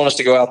really want us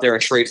to go out there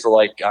and trade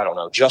for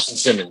Justin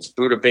Simmons,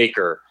 Budda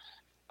Baker.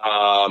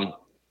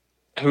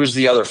 Who's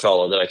the other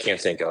fellow that I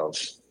can't think of?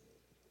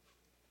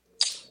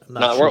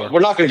 Sure. We're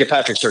not going to get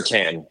Patrick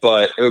Surtain,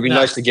 but it would be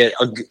nice to get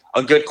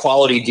a good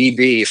quality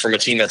DB from a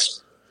team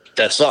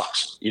that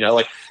sucks.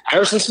 Like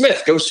Harrison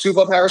Smith. Go scoop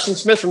up Harrison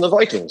Smith from the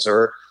Vikings,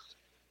 or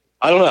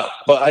I don't know.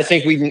 But I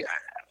think we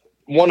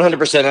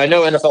 100%. I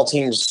know NFL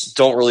teams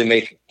don't really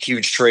make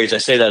huge trades. I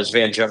say that as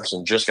Van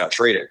Jefferson just got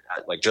traded,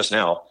 just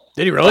now.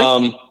 Did he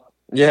really?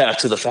 Yeah,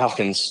 to the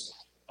Falcons.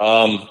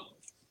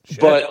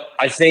 But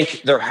I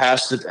think there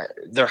has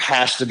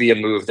to be a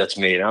move that's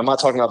made. And I'm not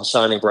talking about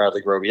signing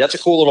Bradley Roby. That's a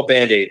cool little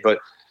Band-Aid. But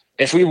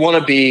if we want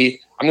to be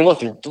 – I mean,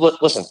 listen,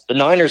 the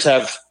Niners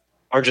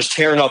are just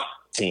tearing up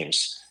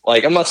teams.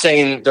 Like, I'm not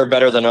saying they're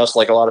better than us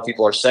like a lot of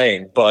people are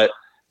saying, but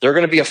they're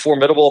going to be a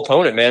formidable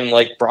opponent, man.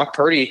 Like Brock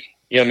Purdy,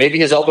 maybe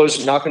his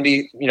elbow's not going to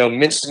be,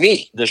 minced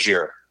meat this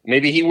year.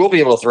 Maybe he will be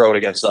able to throw it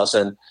against us.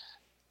 And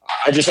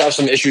I just have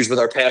some issues with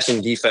our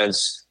passing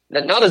defense.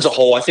 Not as a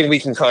whole. I think we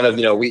can kind of,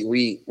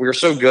 we're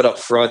so good up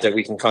front that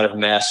we can kind of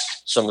mask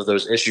some of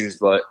those issues.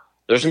 But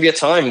there's going to be a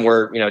time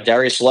where,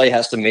 Darius Slay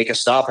has to make a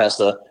stop, has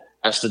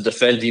to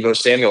defend Deebo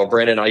Samuel,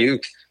 Brandon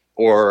Ayuk,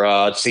 or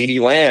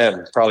CeeDee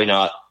Lamb. Probably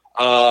not.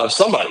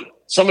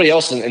 Somebody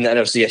else in the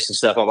NFC has to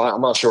step up.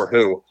 I'm not sure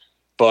who,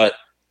 but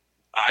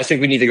I think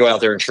we need to go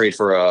out there and trade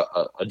for a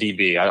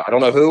DB. I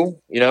don't know who,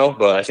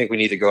 but I think we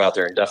need to go out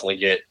there and definitely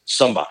get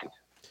somebody.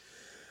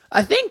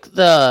 I think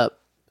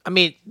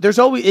there's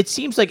always, it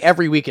seems like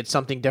every week it's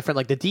something different.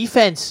 Like the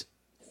defense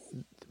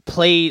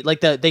played,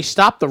 like they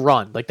stopped the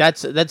run. Like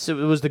it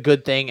was the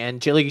good thing.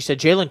 And like you said,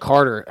 Jalen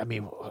Carter,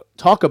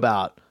 talk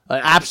about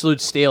an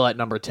absolute steal at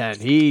number 10.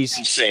 He's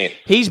insane.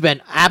 He's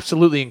been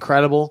absolutely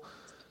incredible.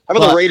 How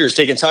about the Raiders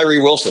taking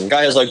Tyree Wilson?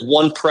 Guy has like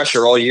one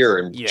pressure all year,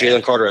 and Yeah.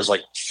 Jalen Carter has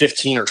like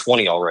 15 or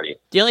 20 already.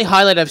 The only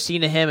highlight I've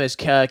seen of him is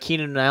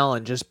Keenan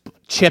Allen just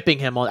chipping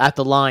him at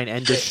the line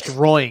and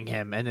destroying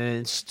him, and then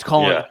it's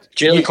calling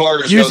Jalen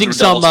Carter using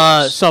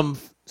some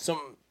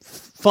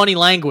funny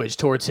language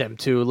towards him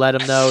to let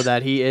him know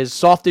that he is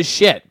soft as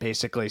shit,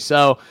 basically.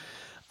 So,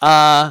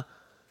 I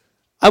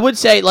would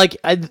say, like,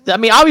 I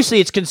mean, obviously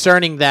it's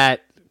concerning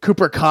that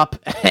Cooper Kupp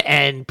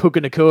and Puka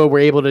Nacua were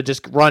able to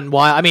just run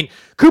wild. I mean,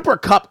 Cooper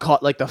Kupp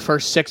caught like the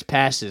first 6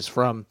 passes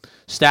from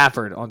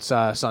Stafford on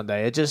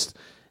Sunday. It just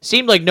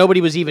seemed like nobody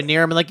was even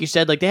near him. And like you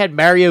said, like they had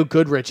Mario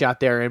Goodrich out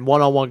there in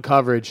one-on-one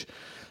coverage.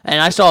 And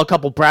I saw a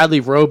couple Bradley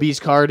Roby's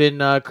card in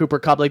Cooper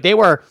Kupp. Like they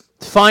were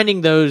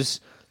finding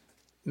those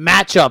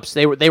matchups.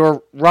 They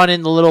were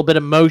running a little bit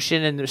of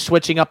motion and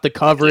switching up the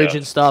coverage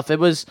and stuff. It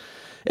was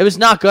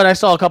not good. I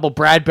saw a couple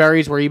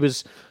Bradburys where he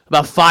was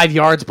about 5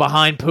 yards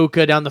behind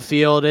Puka down the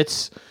field.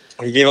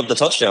 He gave up the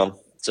touchdown.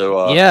 So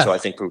I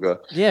think Puka.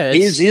 Yeah,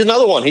 he's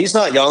another one. He's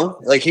not young.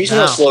 Like he's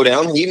going to slow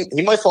down. He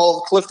might fall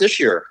off a cliff this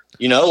year.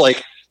 You know,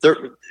 like they're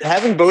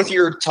having both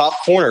your top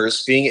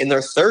corners being in their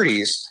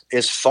 30s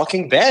is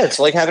fucking bad. It's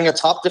like having a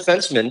top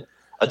defenseman,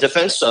 a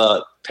defense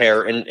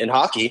pair in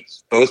hockey,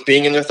 both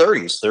being in their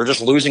 30s. They're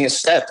just losing a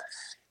step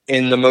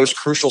in the most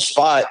crucial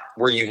spot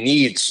where you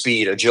need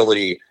speed,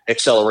 agility,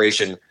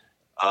 acceleration.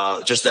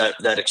 Just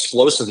that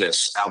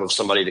explosiveness out of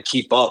somebody to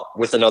keep up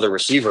with another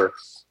receiver.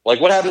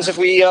 Like what happens if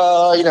we,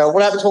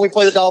 what happens when we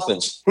play the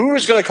Dolphins? Who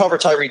is going to cover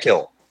Tyreek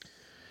Hill?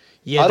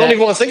 Yeah, I don't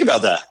even want to think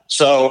about that.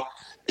 So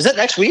is that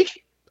next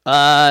week?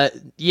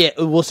 Yeah.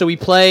 Well, so we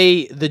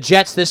play the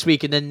Jets this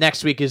week, and then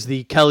next week is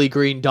the Kelly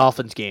Green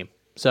Dolphins game.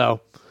 So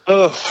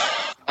I'm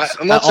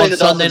not saying on the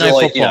Sunday Dolphins Night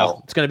are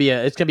Football.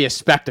 It's gonna be a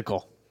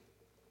spectacle.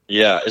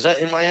 Yeah, is that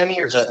in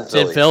Miami or is that in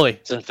Philly? It's in Philly.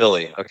 It's in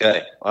Philly.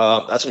 Okay,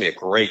 that's gonna be a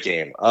great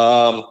game.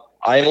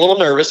 I am a little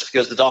nervous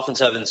because the Dolphins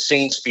have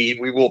insane speed.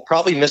 We will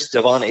probably miss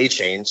Devon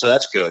Achane, so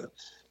that's good.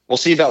 We'll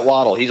see about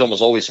Waddle. He's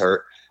almost always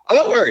hurt. I'm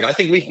not worried. I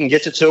think we can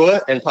get to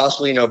Tua and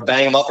possibly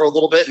bang him up for a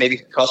little bit, maybe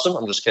concuss him.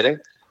 I'm just kidding.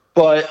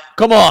 But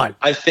come on,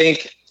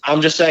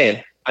 I'm just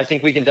saying. I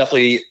think we can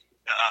definitely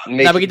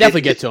we can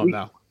definitely get to him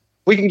though.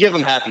 We can give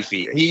him happy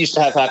feet. He used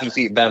to have happy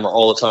feet in Bama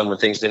all the time when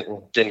things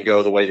didn't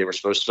go the way they were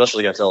supposed to,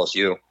 especially against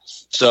LSU.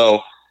 So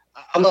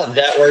I'm not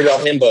that worried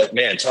about him, but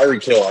man,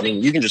 Tyreek Hill, I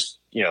mean, you can just,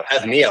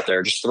 have me out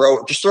there, just throw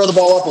the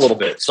ball up a little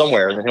bit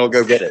somewhere and then he'll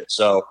go get it.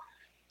 So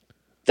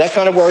that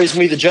kind of worries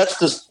me. The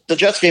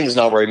Jets game does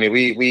not worry me.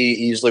 We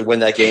easily win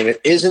that game.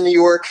 It is in New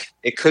York.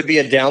 It could be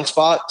a down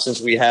spot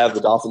since we have the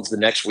Dolphins the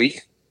next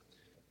week.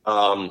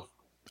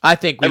 I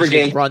think we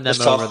should run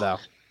them over though.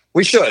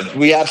 We should.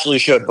 We absolutely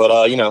should.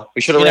 But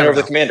we should have ran over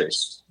the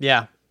Commanders.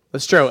 Yeah,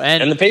 that's true.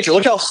 And the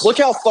Patriots. Look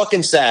how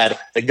fucking sad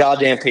the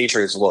goddamn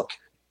Patriots look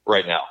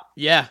right now.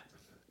 Yeah.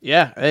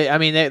 I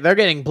mean, they're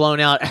getting blown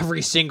out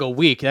every single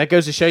week. That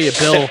goes to show you,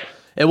 Bill.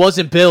 It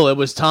wasn't Bill. It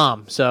was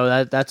Tom.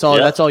 So that's all.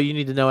 Yep. That's all you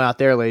need to know out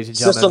there, ladies and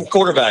gentlemen. System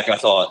quarterback, I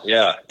thought.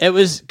 Yeah. It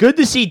was good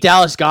to see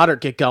Dallas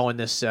Goedert get going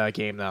this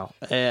game, though.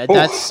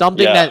 That's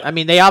something that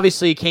they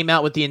obviously came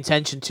out with the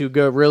intention to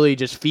go really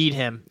just feed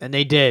him, and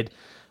they did.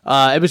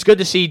 It was good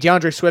to see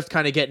DeAndre Swift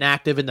kind of getting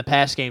active in the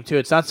pass game, too.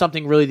 It's not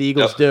something really the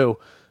Eagles do,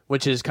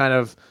 which is kind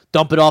of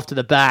dump it off to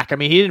the back. I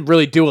mean, he didn't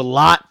really do a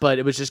lot, but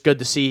it was just good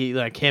to see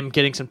like him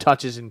getting some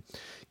touches and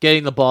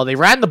getting the ball. They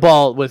ran the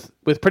ball with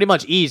pretty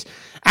much ease.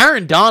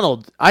 Aaron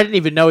Donald, I didn't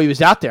even know he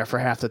was out there for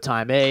half the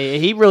time.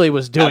 He really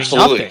was doing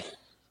nothing.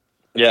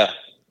 Yeah,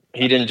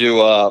 he didn't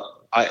do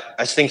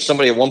I think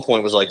somebody at one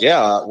point was like,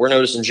 we're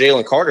noticing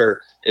Jalen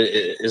Carter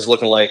is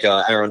looking like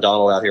Aaron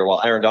Donald out here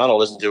while Aaron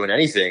Donald isn't doing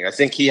anything. I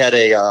think he had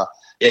a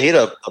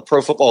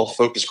Pro Football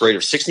Focus grade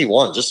of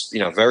 61, just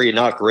very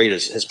not great.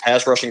 His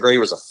pass rushing grade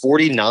was a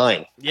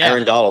 49.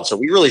 Aaron Donald, so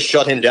we really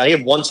shut him down. He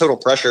had one total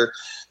pressure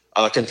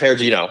compared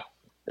to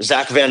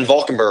Zach Van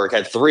Valkenburg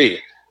had 3,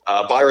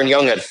 Byron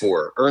Young had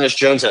 4, Ernest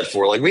Jones had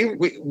 4. Like we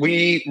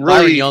really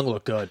Byron Young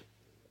looked good.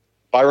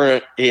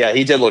 Byron,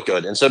 he did look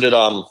good, and so did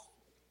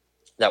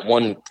that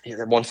one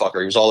fucker.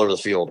 He was all over the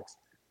field.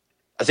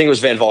 I think it was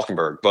Van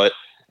Valkenburg, but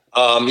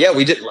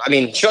we did. I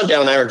mean, shut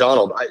down Aaron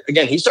Donald.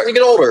 Again, he's starting to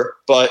get older,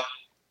 but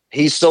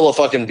he's still a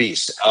fucking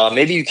beast.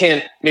 Maybe you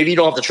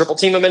don't have to triple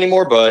team him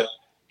anymore, but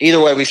either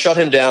way, we shut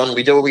him down.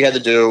 We did what we had to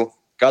do,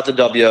 got the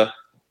W,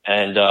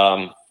 and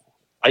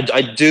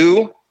I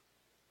do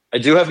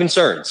have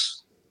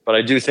concerns, but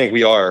I do think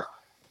we are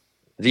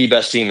the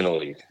best team in the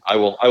league. I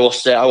will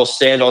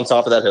stand on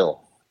top of that hill.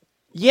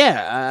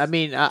 Yeah, I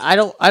mean, I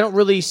don't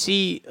really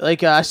see,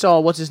 like, I saw,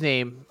 what's his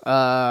name,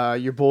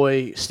 your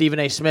boy Stephen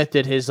A. Smith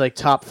did his, like,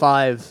 top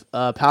 5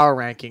 power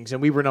rankings,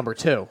 and we were number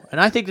 2,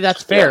 and I think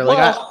that's fair.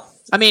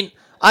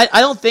 I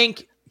don't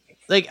think,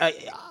 like,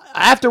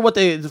 after what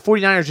the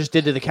 49ers just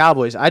did to the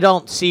Cowboys, I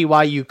don't see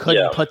why you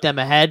couldn't put them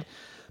ahead,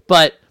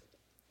 but,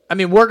 I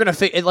mean, we're going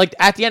to, like,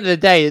 at the end of the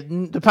day,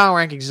 the power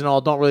rankings and all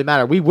don't really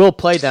matter. We will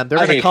play them. They're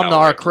going to come to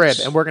our crib,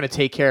 and we're going to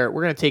take care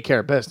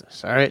of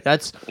business, all right?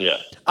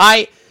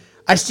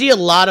 I see a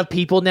lot of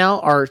people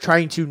now are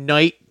trying to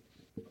knight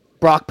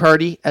Brock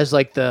Purdy as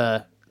like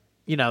the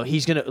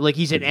he's an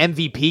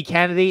MVP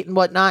candidate and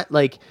whatnot.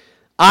 Like,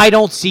 I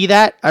don't see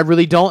that. I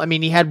really don't. I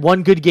mean, he had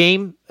one good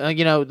game,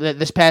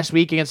 this past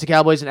week against the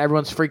Cowboys, and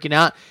everyone's freaking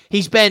out.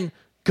 He's been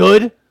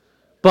good,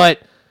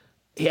 but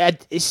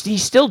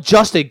he's still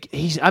just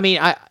he's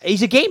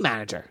a game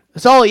manager.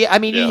 That's all. He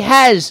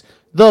has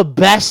the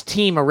best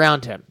team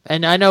around him.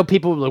 And I know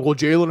people are like, well,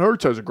 Jalen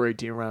Hurts has a great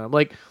team around him.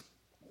 Like,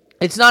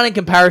 it's not in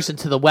comparison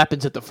to the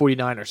weapons that the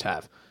 49ers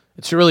have.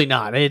 It's really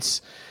not.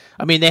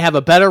 They have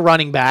a better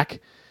running back.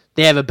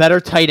 They have a better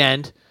tight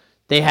end.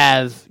 They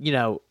have,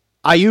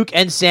 Ayuk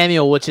and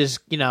Samuel, which is,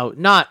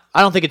 not,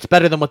 I don't think it's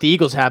better than what the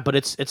Eagles have, but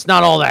it's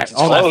not all that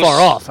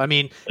far off. I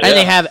mean, and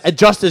they have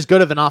just as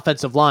good of an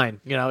offensive line,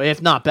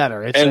 if not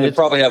better. And we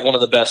probably have one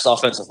of the best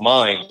offensive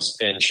minds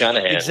in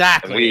Shanahan.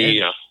 Exactly.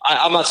 And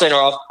I'm not saying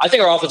I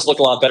think our offense looked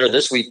a lot better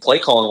this week, play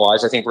calling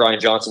wise. I think Brian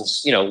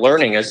Johnson's,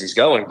 learning as he's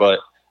going, but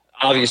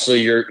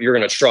obviously you're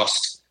going to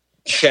trust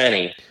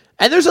Shanny.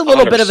 And there's a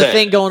little 100%. Bit of a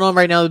thing going on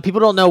right now that people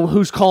don't know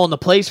who's calling the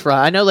plays for.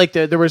 I know, like,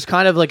 there was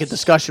kind of like a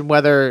discussion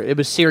whether it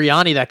was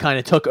Sirianni that kind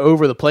of took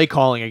over the play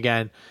calling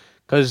again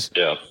because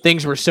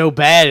things were so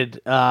bad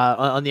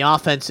on the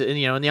offense, in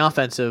the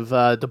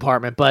offensive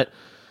department. But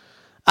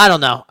I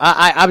don't know.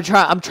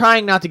 I'm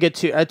trying not to get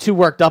too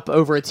worked up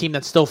over a team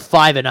that's still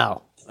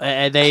 5-0.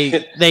 And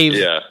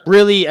they've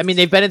really,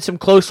 they've been in some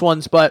close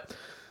ones, but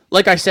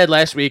like I said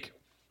last week,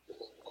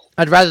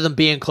 I'd rather them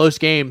be in close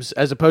games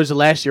as opposed to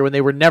last year when they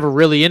were never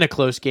really in a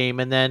close game,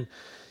 and then,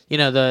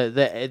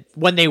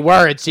 when they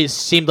were, it just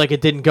seemed like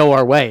it didn't go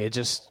our way. It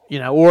just,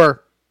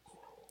 or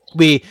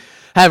we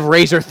have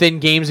razor thin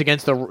games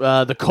against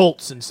the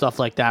Colts and stuff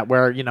like that,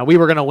 where we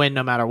were gonna win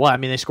no matter what.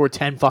 They scored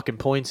 10 fucking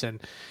points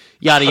and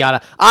yada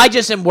yada. I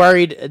just am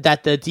worried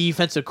that the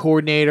defensive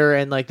coordinator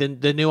and like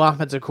the new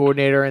offensive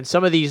coordinator and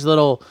some of these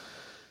little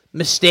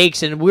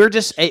mistakes, and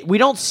we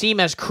don't seem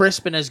as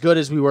crisp and as good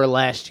as we were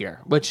last year,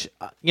 which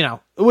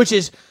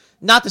is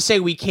not to say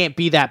we can't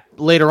be that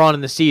later on in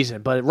the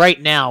season, but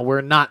right now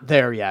we're not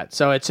there yet.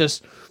 So it's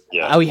just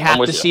we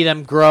have to see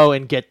them grow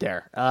and get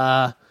there.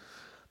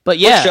 But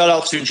yeah, shout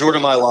out to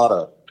Jordan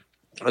Mailata.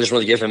 I just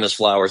want to give him his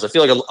flowers. I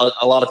feel like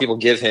a lot of people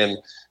give him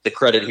the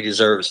credit he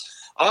deserves.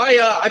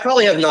 I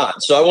probably have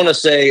not. So I want to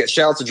say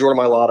shout out to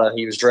Jordan Mailata.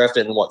 He was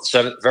drafted in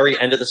very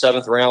end of the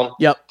 7th round.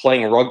 Yep,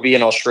 playing rugby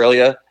in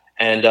Australia.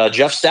 And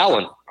Jeff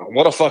Stoutland,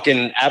 what a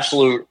fucking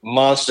absolute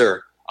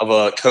monster of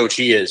a coach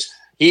he is.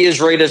 He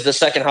is rated as the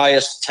second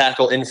highest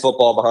tackle in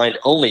football behind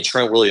only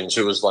Trent Williams,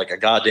 who was like a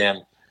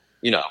goddamn,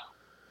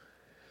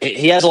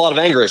 he has a lot of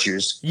anger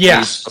issues. Yeah.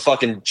 He's a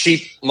fucking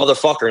cheap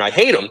motherfucker, and I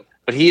hate him,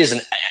 but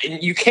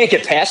you can't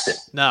get past him.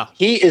 No.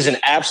 He is an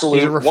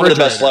absolute one of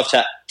the best left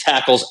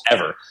tackles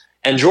ever.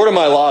 And Jordan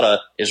Mailata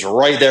is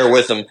right there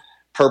with him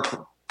per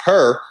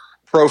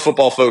Pro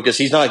Football Focus.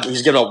 He's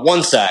given up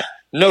 1 sack.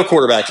 No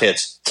quarterback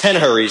hits, 10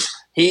 hurries.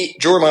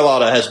 Jordan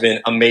Mailata has been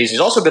amazing.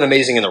 He's also been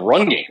amazing in the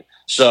run game.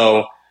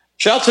 So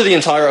shout out to the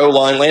entire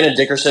O-line. Landon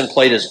Dickerson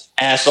played his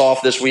ass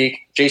off this week.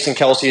 Jason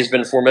Kelsey has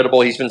been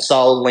formidable. He's been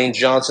solid. Lane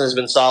Johnson has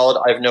been solid.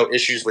 I have no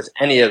issues with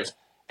any of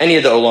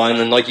the O-line.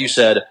 And like you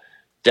said,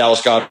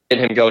 Dallas got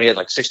him going. He had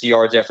like 60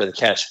 yards after the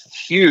catch.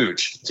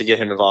 Huge to get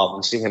him involved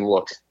and see him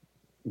look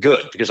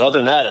good. Because other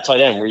than that, at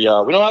tight end, we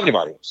don't have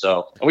anybody.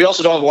 So, and we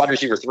also don't have a wide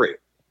receiver 3.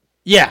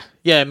 Yeah.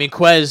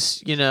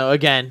 Quez,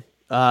 again,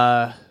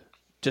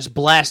 just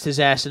blast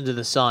his ass into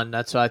the sun.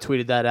 That's why I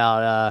tweeted that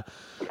out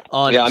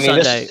on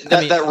Sunday.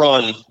 That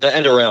run, the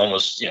end around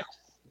was,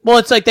 Well,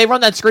 it's like they run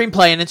that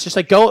screenplay, and it's just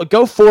like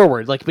go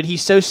forward. Like, but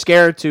he's so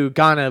scared to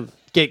kind of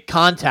get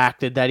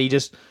contacted that he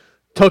just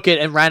took it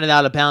and ran it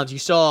out of bounds. You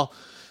saw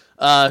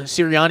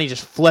Sirianni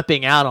just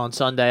flipping out on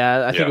Sunday.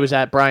 I think it was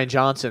at Brian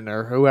Johnson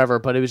or whoever,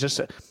 but it was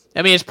just.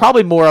 It's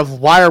probably more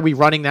of why are we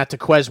running that to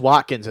Quez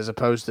Watkins as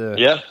opposed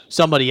to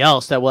somebody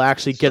else that will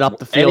actually get up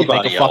the field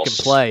and make a fucking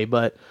play.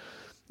 But,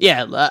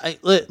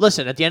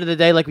 listen, at the end of the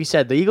day, like we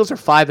said, the Eagles are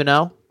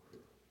 5-0.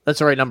 That's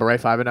the right number, right?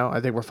 5-0?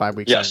 I think we're 5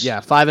 weeks in. Yeah,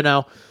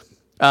 5-0.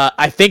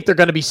 I think they're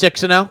going to be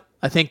 6-0.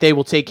 I think they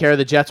will take care of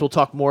the Jets. We'll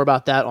talk more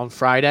about that on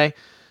Friday.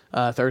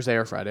 Thursday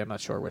or Friday. I'm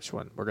not sure which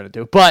one we're going to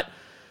do. But,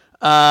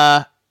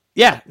 I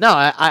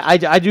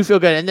do feel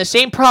good. And the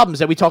same problems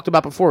that we talked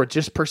about before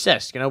just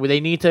persist. They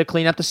need to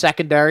clean up the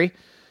secondary,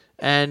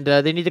 and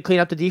they need to clean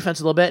up the defense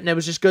a little bit. And it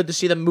was just good to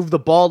see them move the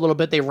ball a little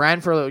bit. They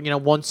ran for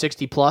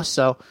 160 plus.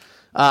 So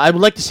I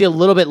would like to see a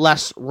little bit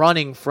less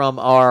running from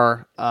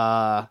our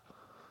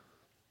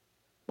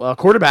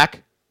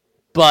quarterback,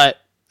 but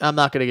I'm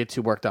not going to get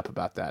too worked up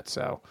about that.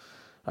 So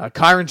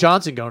Kyron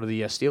Johnson going to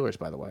the Steelers,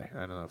 by the way.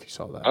 I don't know if you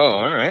saw that. Oh,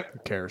 all right. Who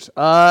cares?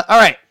 All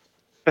right.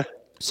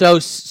 So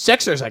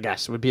Sixers, I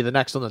guess, would be the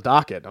next on the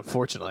docket,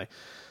 unfortunately.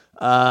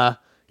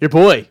 Your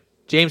boy,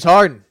 James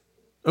Harden,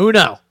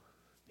 Uno.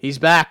 He's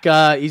back.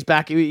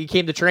 He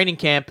came to training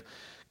camp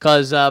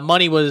because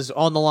money was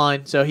on the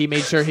line, so he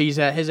made sure his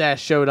ass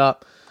showed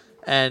up.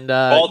 And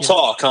all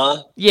talk,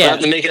 huh? Yeah.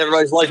 Not to making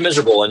everybody's life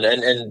miserable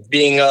and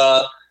being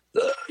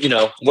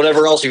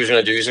whatever else he was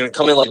going to do. He's going to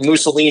come in like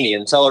Mussolini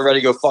and tell everybody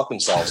to go fuck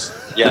themselves.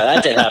 Yeah,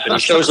 that didn't happen. He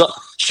shows up,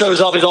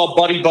 he's all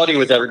buddy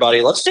with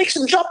everybody. Let's take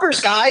some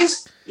jumpers,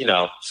 guys.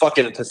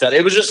 Fucking pathetic.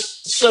 It was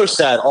just so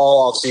sad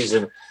all off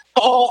season.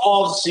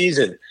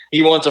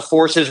 He wanted to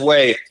force his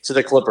way to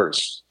the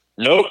Clippers.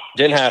 Nope,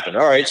 didn't happen.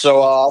 All right,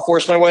 so I'll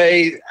force my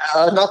way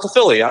not to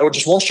Philly. I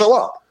just won't show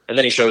up. And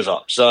then he shows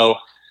up. So,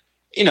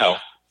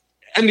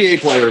 NBA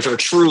players are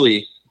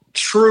truly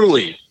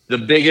the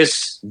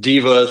biggest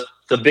divas,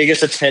 the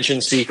biggest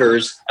attention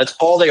seekers. That's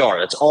all they are.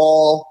 That's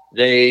all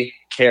they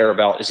care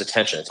about is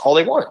attention. It's all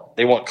they want.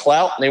 They want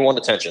clout and they want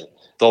attention.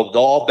 They'll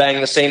all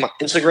bang the same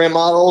Instagram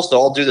models. They'll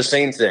all do the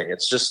same thing.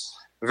 It's just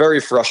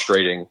very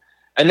frustrating.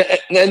 And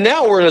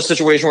now we're in a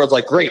situation where it's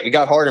like, great, we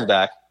got Harden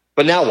back,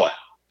 but now what?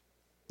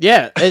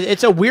 Yeah,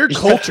 it's a weird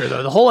culture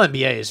though. The whole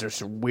NBA is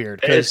just weird.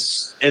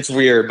 It's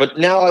weird. But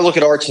now I look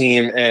at our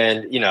team,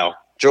 and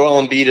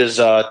Joel Embiid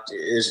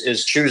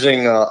is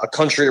choosing a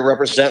country to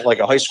represent, like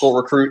a high school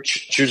recruit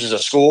chooses a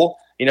school.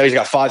 He's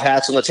got 5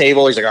 hats on the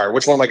table. He's like, all right,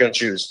 which one am I going to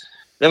choose?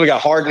 Then we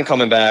got Harden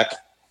coming back.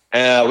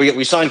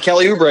 We signed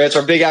Kelly Oubre. It's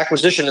our big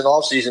acquisition in the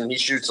offseason. He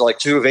shoots like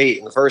 2 of 8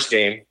 in the first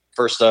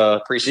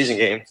preseason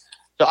game.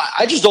 So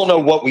I just don't know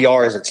what we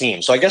are as a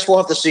team. So I guess we'll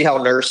have to see how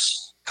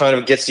Nurse kind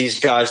of gets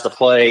these guys to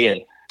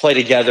play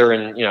together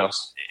and,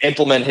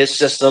 implement his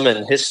system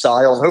and his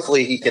style. And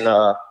hopefully he can,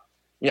 I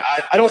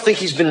don't think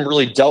he's been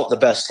really dealt the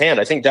best hand.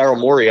 I think Daryl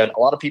Morey, and a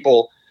lot of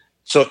people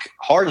took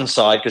Harden's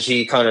side because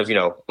he kind of,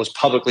 was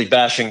publicly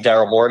bashing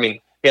Daryl Morey. I mean,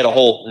 he had a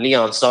whole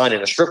neon sign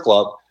in a strip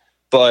club,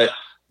 but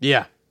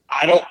yeah,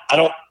 I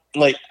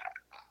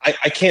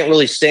can't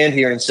really stand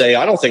here and say,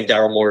 I don't think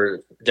Daryl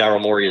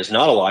Morey is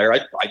not a liar.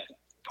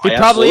 He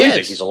probably is.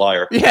 Think he's a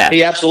liar. Yeah,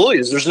 he absolutely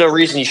is. There's no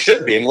reason he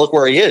should be. I mean, look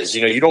where he is.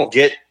 You don't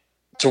get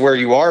to where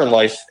you are in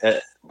life,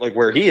 like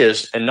where he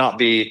is, and not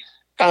be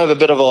kind of a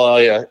bit of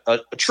a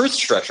truth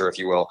stretcher, if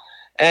you will.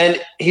 And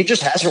he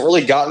just hasn't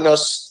really gotten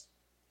us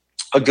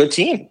a good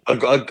team,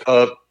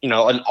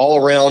 an all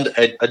around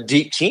a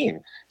deep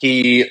team.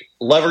 He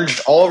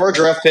leveraged all of our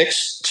draft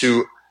picks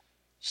to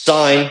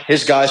sign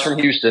his guys from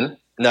Houston,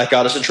 and that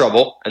got us in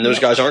trouble. And those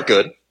guys aren't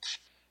good.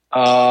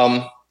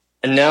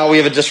 And now we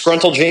have a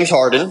disgruntled James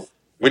Harden.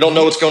 We don't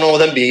know what's going on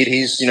with Embiid.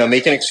 He's,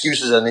 making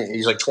excuses, and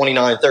he's like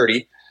 29,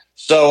 30.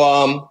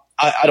 So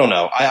I don't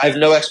know. I have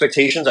no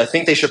expectations. I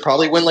think they should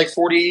probably win like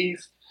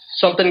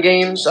 40-something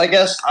games, I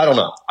guess. I don't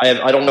know.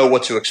 I don't know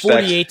what to expect.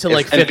 48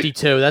 to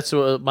 52. That's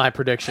what my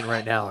prediction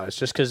right now is.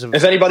 Just because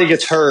if anybody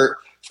gets hurt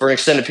for an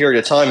extended period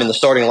of time in the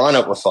starting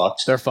lineup, we're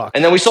fucked. They're fucked.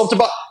 And then we saw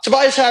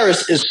Tobias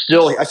Harris is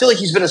still – I feel like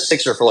he's been a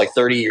Sixer for like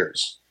 30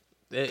 years.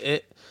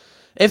 It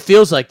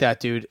feels like that,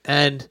 dude.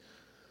 And –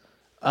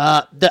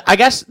 I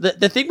guess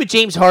the thing with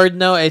James Harden,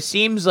 though, it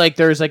seems like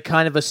there's like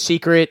kind of a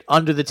secret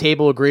under the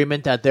table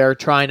agreement that they're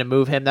trying to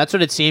move him. That's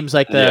what it seems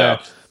like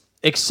the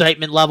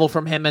excitement level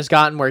from him has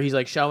gotten, where he's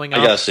like showing up.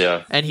 I guess,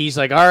 yeah. And he's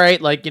like, all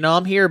right, like,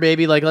 I'm here,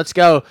 baby. Like, let's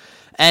go.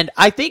 And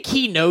I think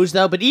he knows,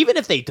 though, but even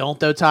if they don't,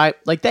 though, Ty,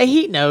 like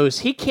he knows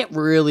he can't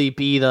really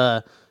be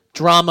the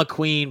drama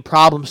queen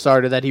problem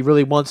starter that he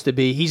really wants to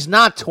be. He's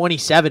not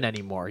 27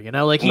 anymore,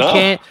 like he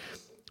can't.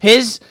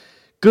 His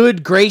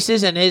good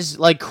graces and his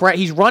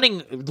he's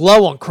running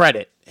low on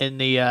credit in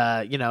the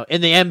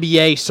in the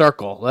NBA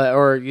circle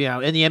or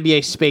in the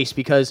NBA space,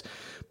 because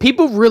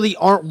people really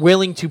aren't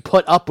willing to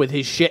put up with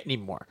his shit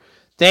anymore.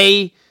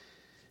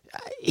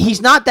 He's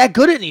not that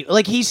good anymore.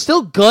 Like, he's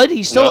still good.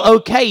 He's still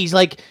okay. He's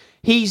like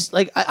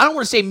I don't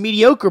want to say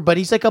mediocre, but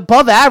he's like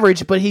above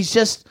average. But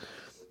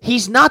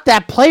he's not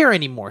that player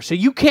anymore. So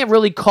you can't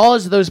really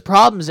cause those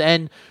problems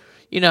and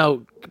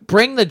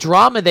bring the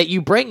drama that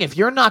you bring if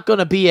you're not going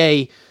to be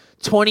a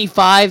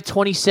 25,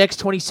 26,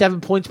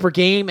 27 points per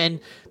game and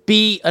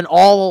be an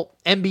all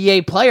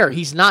NBA player.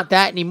 He's not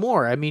that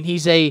anymore. I mean,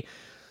 he's he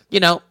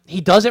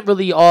doesn't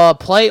really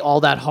play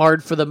all that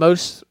hard for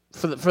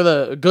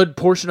the good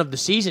portion of the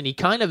season. He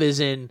kind of is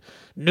in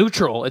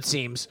neutral, it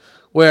seems,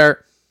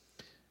 where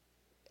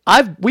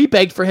we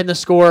begged for him to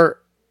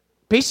score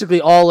basically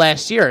all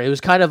last year. It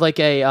was kind of like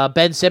a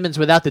Ben Simmons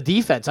without the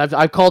defense.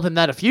 I've called him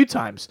that a few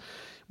times,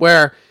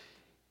 where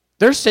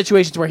there's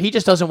situations where he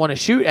just doesn't want to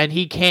shoot, and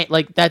he can't,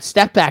 that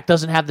step back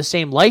doesn't have the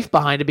same life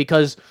behind it,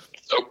 because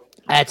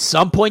at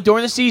some point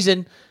during the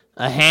season,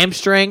 a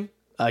hamstring,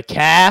 a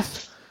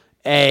calf,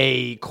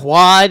 a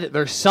quad,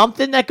 there's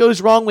something that goes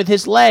wrong with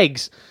his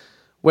legs,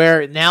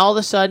 where now all of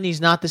a sudden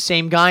he's not the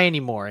same guy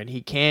anymore, and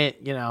he can't,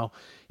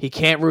 he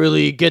can't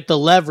really get the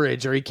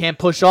leverage, or he can't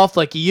push off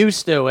like he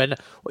used to, and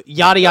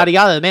yada, yada,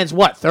 yada. The man's,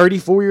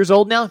 34 years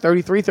old now?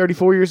 33,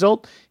 34 years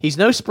old? He's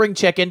no spring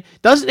chicken.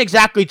 Doesn't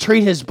exactly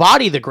treat his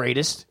body the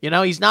greatest.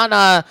 He's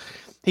not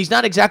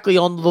exactly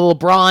on the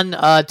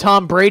LeBron,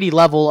 Tom Brady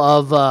level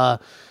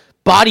of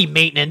body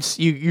maintenance,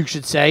 you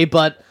should say.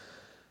 But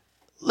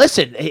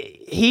listen,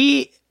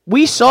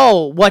 we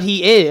saw what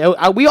he is.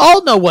 We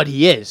all know what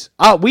he is.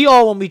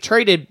 When we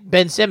traded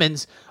Ben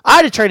Simmons,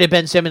 I'd have traded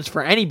Ben Simmons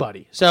for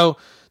anybody. So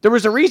there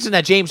was a reason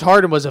that James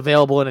Harden was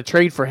available in a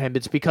trade for him.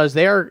 It's because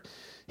they're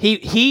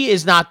he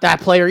is not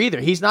that player either.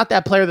 He's not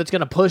that player that's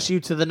going to push you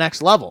to the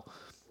next level.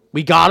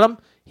 We got him.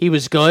 He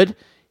was good.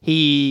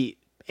 He,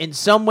 in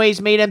some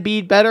ways, made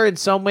Embiid better. In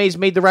some ways,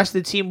 made the rest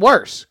of the team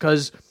worse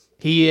because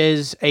he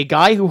is a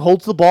guy who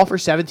holds the ball for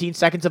 17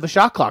 seconds of a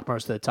shot clock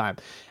most of the time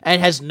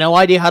and has no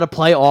idea how to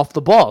play off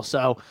the ball.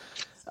 So,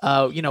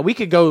 we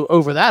could go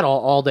over that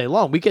all day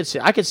long.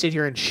 I could sit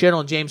here and shit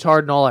on James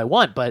Harden all I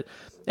want, but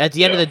at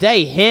the end of the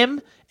day,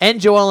 him and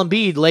Joel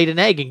Embiid laid an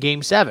egg in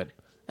Game 7,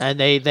 and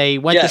they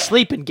went to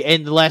sleep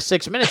in the last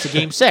 6 minutes of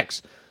Game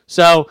 6.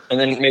 So and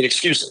then made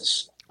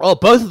excuses. Oh,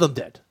 both of them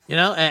did.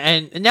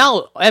 And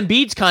now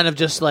Embiid's kind of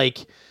just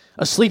like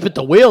asleep at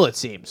the wheel. It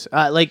seems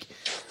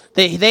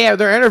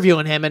they're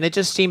interviewing him, and it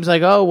just seems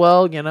like, oh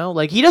well,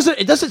 like he doesn't.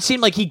 It doesn't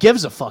seem like he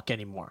gives a fuck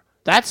anymore.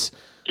 That's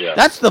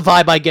the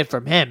vibe I get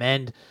from him,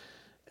 and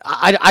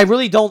I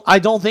really don't. I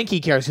don't think he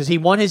cares because he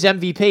won his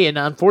MVP, and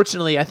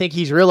unfortunately, I think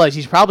he's realized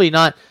he's probably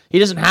not. He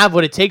doesn't have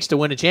what it takes to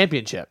win a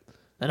championship,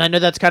 and I know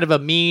that's kind of a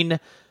mean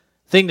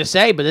thing to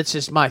say, but it's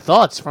just my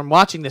thoughts from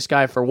watching this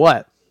guy for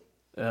what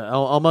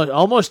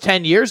almost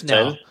 10 years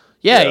now. 10?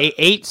 Yeah,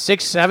 8,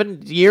 6,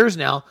 7 years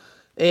now.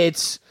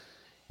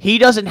 He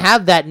doesn't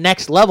have that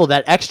next level,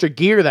 that extra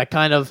gear, that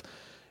kind of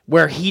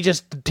where he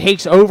just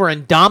takes over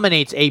and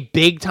dominates a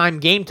big-time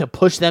game to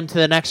push them to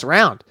the next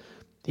round.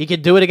 He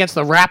could do it against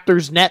the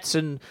Raptors, Nets,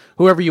 and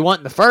whoever you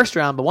want in the first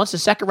round, but once the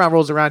second round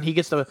rolls around, he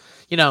gets got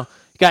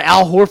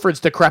Al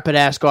Horford's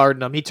decrepit-ass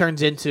guarding him. He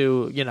turns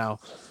into,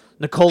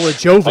 Nikola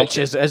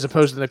Jovic as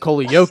opposed to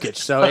Nikola Jokic.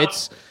 So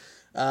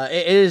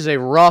it is a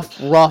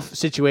rough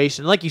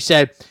situation. Like you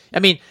said, I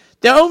mean,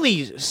 the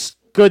only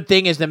good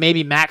thing is that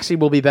maybe Maxey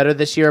will be better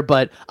this year,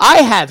 but I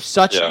have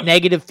such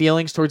negative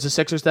feelings towards the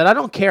Sixers that I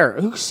don't care.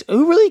 Who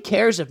really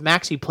cares if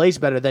Maxey plays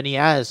better than he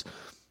has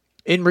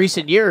in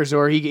recent years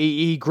or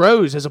he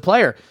grows as a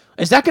player?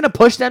 Is that going to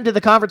push them to the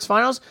conference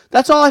finals?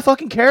 That's all I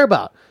fucking care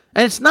about,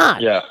 and it's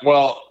not. Yeah,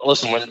 well,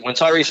 listen, when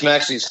Tyrese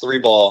Maxey's three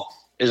ball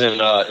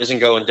isn't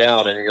going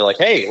down and you're like,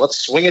 hey, let's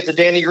swing it to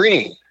Danny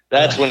Green,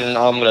 that's when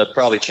I'm going to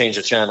probably change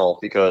the channel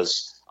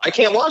because I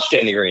can't watch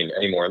Danny Green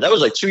anymore. That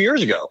was like 2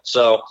 years ago.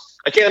 So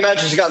I can't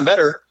imagine he's gotten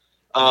better.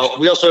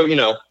 We also,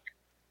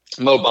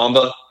 Mo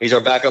Bamba, he's our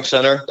backup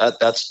center.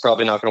 That's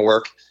probably not going to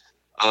work.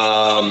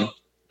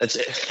 That's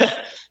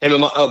him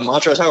and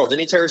Montrezl Harrell. Didn't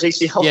he tear his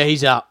ACL? Yeah,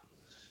 he's out.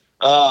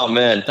 Oh,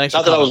 man. Thanks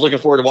not that I was looking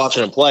forward to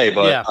watching him play,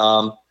 but,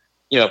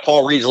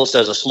 Paul Reed's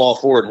listed as a small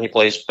forward, and he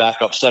plays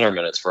backup center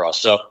minutes for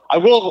us. So I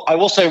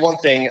will say one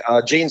thing.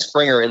 Jaden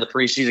Springer in the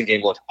preseason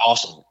game looked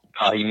awesome.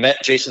 He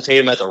met Jason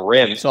Tatum at the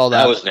rim. Saw that.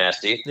 That was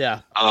nasty.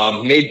 Yeah.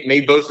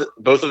 Made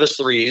both of his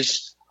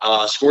threes.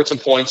 Scored some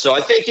points. So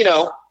I think,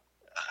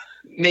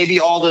 maybe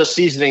all the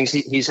seasonings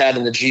he's had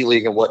in the G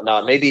League and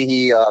whatnot, maybe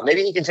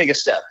he can take a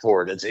step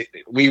forward.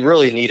 We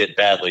really need it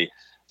badly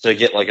to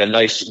get like a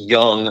nice,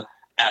 young,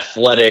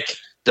 athletic,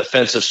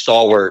 defensive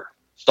stalwart.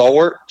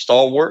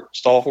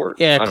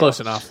 Yeah,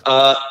 close enough.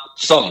 A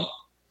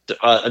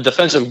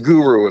defensive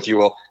guru, if you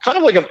will. Kind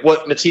of like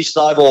what Matisse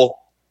Thybulle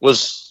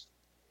was,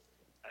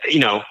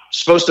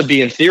 supposed to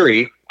be in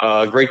theory.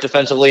 Great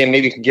defensively, and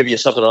maybe can give you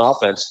something on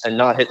offense and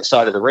not hit the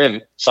side of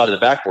the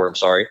backboard. I'm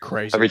sorry.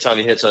 Crazy. Every time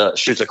he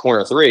shoots a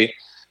corner three.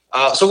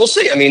 So we'll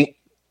see. I mean,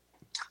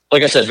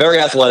 like I said, very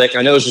athletic.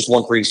 I know it's just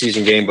one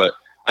preseason game, but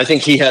I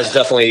think he has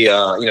definitely,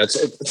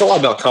 it's a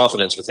lot about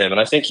confidence with him, and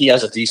I think he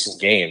has a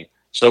decent game.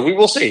 So we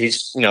will see.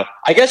 He's,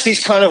 I guess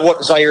he's kind of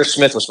what Zaire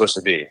Smith was supposed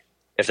to be,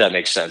 if that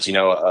makes sense.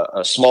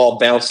 A small,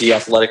 bouncy,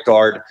 athletic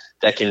guard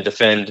that can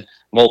defend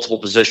multiple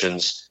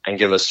positions and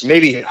give us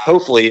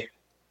hopefully,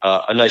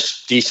 a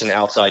nice, decent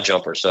outside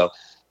jumper. So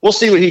we'll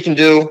see what he can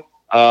do.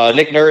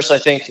 Nick Nurse, I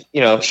think,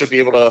 should be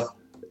able to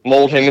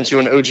mold him into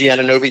an OG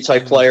Anunoby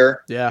type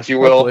player, if you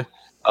will.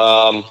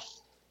 Other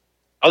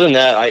than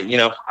that,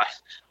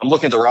 I'm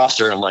looking at the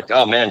roster and I'm like,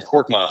 oh man,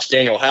 Korkmaz,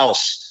 Daniel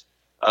House,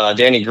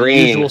 Danny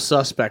Green. Usual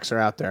suspects are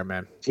out there,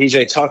 man.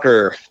 PJ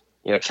Tucker,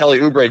 Kelly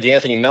Oubre,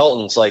 DeAnthony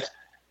Melton. It's like,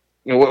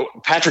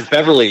 Patrick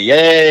Beverly.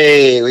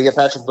 Yay, we get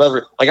Patrick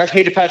Beverly. Like, I've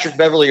hated Patrick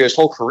Beverly his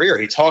whole career.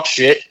 He talks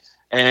shit.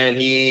 And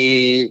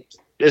he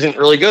isn't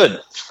really good.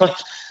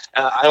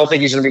 I don't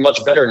think he's going to be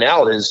much better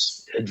now at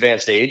his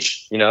advanced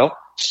age,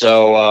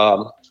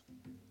 So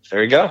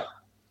there you go.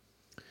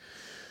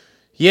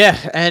 Yeah,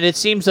 and it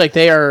seems like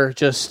they are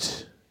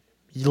just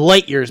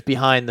light years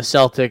behind the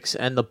Celtics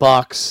and the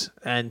Bucks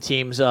and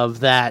teams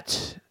of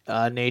that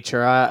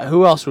nature.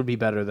 Who else would be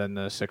better than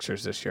the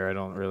Sixers this year? I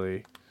don't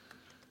really.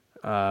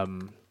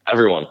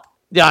 Everyone.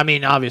 Yeah, I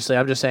mean, obviously,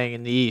 I'm just saying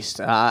in the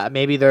East.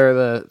 Maybe they're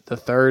the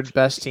third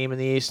best team in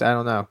the East. I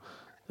don't know.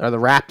 Are the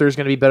Raptors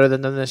going to be better than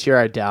them this year?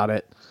 I doubt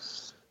it.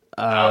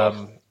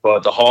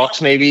 But the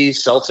Hawks, maybe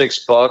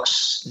Celtics,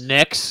 Bucks,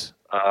 Knicks,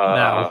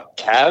 no,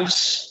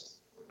 Cavs.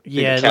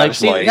 Yeah,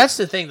 Cavs that's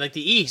the thing. Like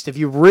the East, if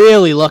you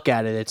really look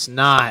at it, it's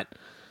not.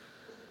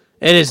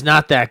 It is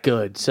not that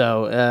good.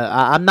 So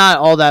I'm not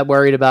all that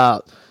worried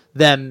about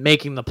them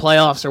making the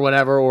playoffs or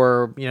whatever,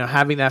 or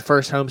having that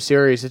first home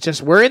series. It's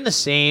just we're in the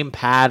same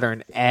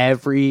pattern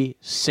every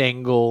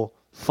single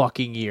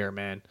fucking year,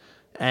 man.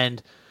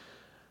 And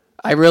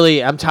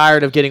I'm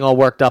tired of getting all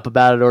worked up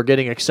about it or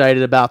getting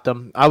excited about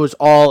them. I was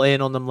all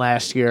in on them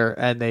last year,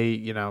 and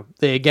they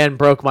again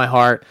broke my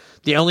heart.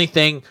 The only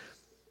thing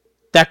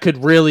that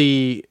could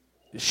really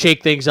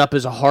shake things up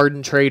is a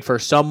Harden trade for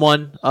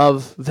someone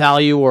of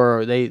value,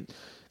 or they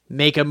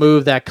make a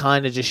move that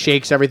kind of just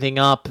shakes everything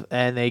up,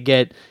 and they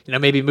get,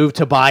 maybe move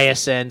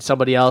Tobias and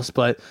somebody else.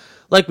 But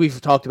like we've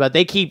talked about,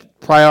 they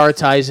keep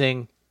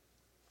prioritizing,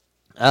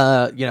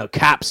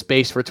 cap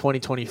space for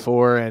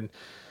 2024, and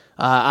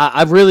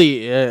I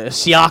really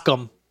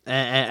Siakam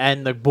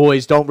and the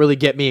boys don't really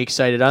get me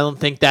excited. I don't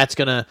think that's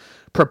gonna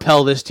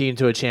propel this team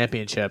to a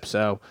championship.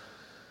 So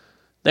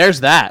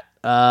there's that.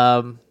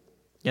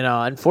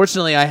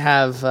 Unfortunately, I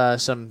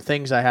have some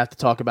things I have to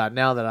talk about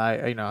now that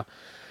I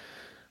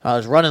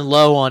was running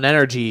low on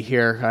energy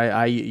here.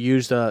 I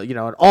used an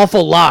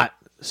awful lot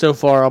so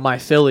far on my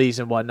Phillies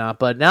and whatnot,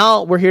 but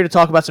now we're here to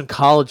talk about some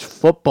college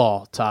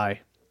football,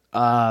 Ty.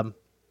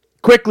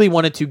 Quickly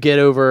wanted to get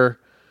over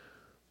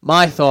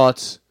my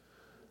thoughts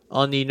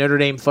on the Notre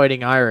Dame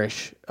Fighting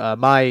Irish,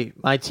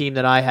 my team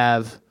that I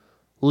have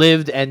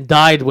lived and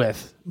died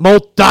with,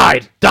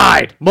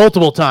 died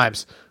multiple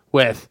times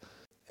with.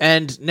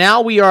 And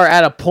now we are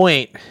at a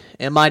point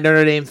in my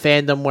Notre Dame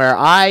fandom where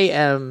I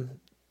am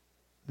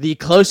the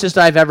closest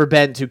I've ever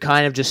been to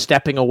kind of just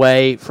stepping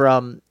away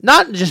from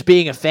not just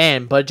being a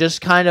fan, but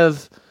just kind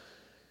of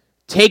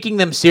taking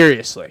them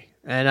seriously.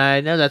 And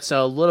I know that's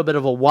a little bit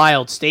of a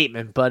wild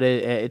statement, but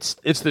it's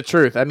the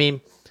truth. I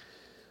mean,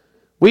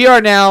 we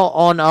are now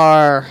on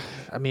our,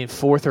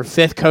 fourth or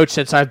fifth coach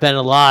since I've been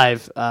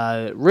alive.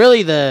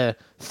 Really the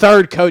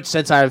third coach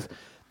since I've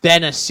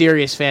been a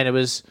serious fan. It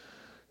was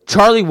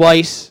Charlie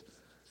Weiss,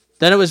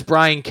 then it was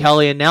Brian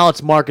Kelly, and now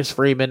it's Marcus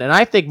Freeman. And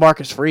I think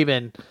Marcus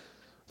Freeman,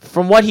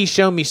 from what he's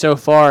shown me so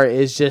far,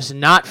 is just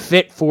not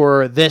fit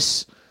for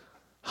this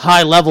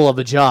high level of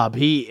a job.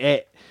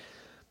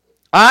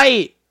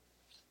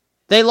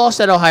 They lost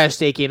that Ohio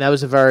State game. That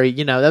was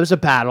that was a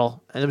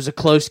battle, and it was a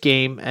close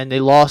game, and they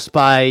lost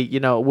by,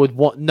 with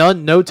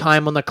no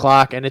time on the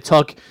clock, and it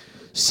took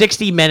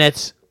 60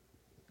 minutes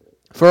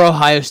for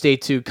Ohio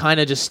State to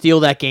kind of just steal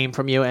that game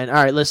from you. And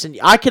all right, listen,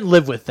 I can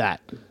live with that.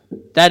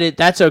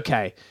 That's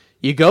okay.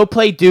 You go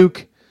play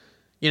Duke.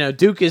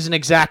 Duke isn't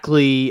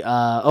exactly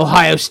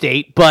Ohio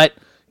State, but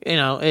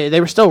they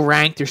were still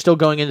ranked. They're still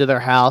going into their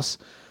house.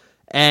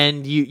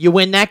 And you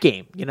win that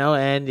game,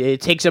 and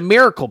it takes a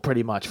miracle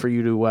pretty much for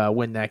you to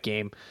win that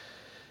game.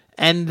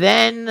 And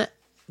then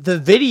the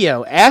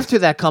video after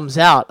that comes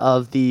out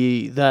of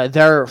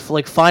their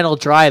final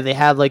drive, they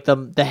have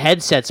the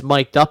headsets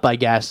mic'd up, I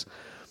guess,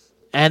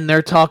 and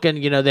they're talking.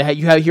 You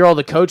hear all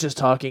the coaches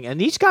talking, and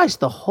these guys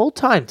the whole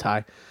time,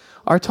 Ty,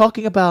 are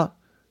talking about,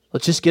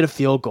 let's just get a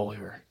field goal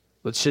here.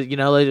 Let's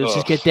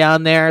just get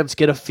down there. Let's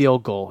get a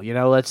field goal.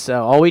 Let's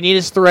all we need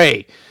is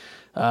 3.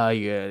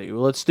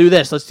 Let's do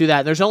this, let's do that.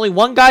 And there's only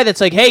one guy that's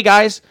like, hey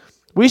guys,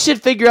 we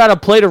should figure out a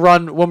play to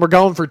run when we're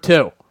going for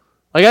 2.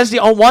 That's the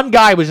only one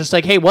guy was just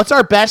like, hey, what's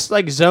our best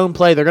zone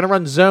play? They're gonna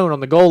run zone on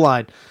the goal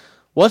line.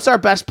 What's our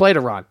best play to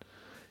run?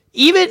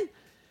 Even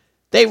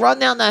they run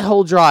down that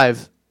whole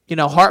drive.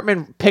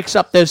 Hartman picks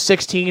up those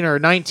 16 or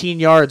 19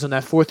 yards on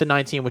that 4th and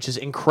 19, which is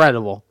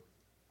incredible.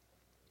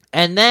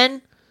 And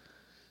then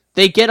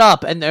they get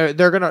up and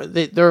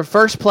their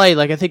first play,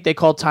 I think they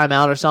called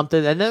timeout or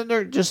something, and then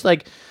they're just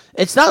like,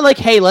 it's not like,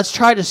 hey, let's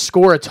try to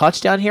score a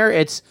touchdown here.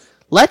 It's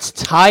let's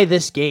tie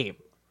this game,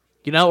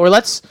 or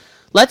let's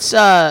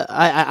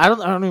I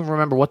don't even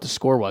remember what the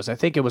score was. I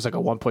think it was a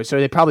 1 point. So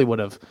they probably would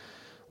have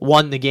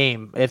won the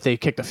game if they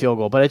kicked a field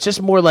goal. But it's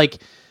just more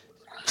like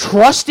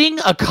trusting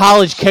a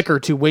college kicker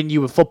to win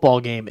you a football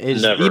game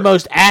is the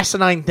most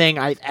asinine thing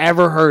I've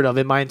ever heard of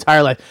in my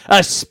entire life,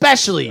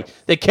 especially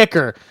the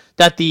kicker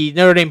that the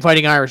Notre Dame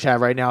Fighting Irish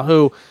have right now,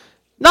 who,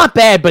 not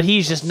bad, but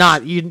he's just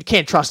not, you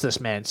can't trust this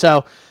man.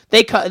 So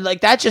they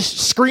that just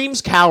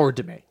screams coward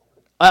to me.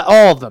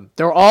 All of them.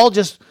 They're all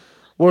just,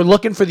 we're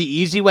looking for the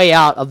easy way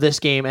out of this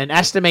game, and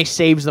Estime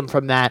saves them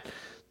from that.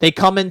 They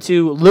come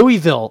into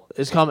Louisville,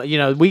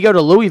 we go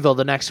to Louisville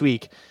the next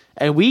week,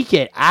 and we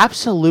get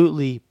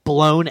absolutely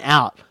blown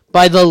out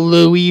by the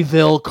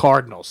Louisville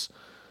Cardinals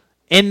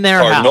in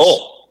their house.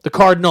 The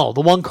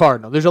one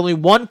Cardinal. There's only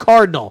one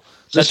Cardinal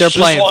that they're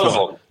playing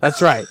for.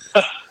 That's right.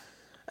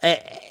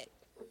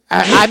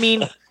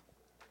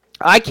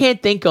 I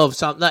can't think of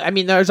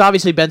something. There's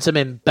obviously been some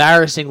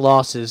embarrassing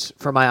losses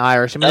for my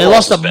Irish. They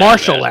lost to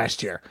Marshall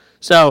last year.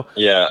 So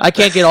yeah. I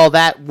can't get all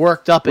that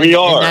worked up in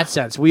that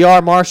sense. We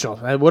are Marshall.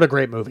 What a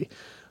great movie.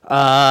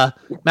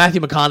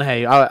 Matthew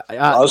McConaughey.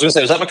 I was going to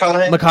say, was that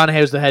McConaughey? McConaughey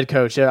was the head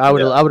coach. I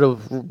would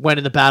have went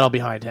in the battle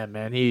behind him,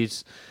 man.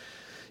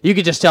 You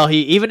could just tell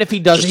even if he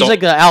does, he's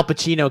like an Al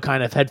Pacino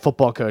kind of head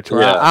football coach.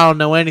 Where I don't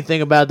know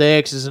anything about the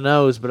X's and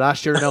O's, but I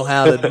sure know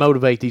how to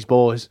motivate these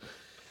boys.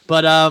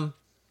 But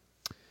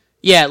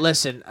yeah,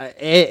 listen,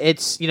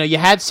 it's you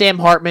had Sam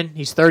Hartman.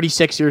 He's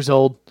 36 years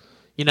old.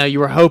 You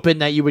were hoping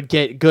that you would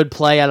get good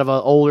play out of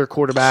an older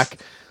quarterback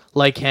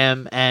like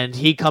him, and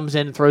he comes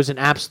in and throws an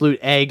absolute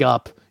egg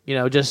up.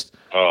 Just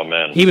Oh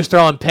man, he was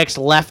throwing picks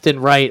left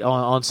and right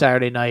on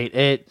Saturday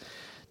night.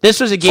 This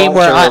was a game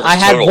where I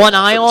had one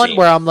eye on,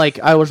 where I'm like,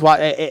 I was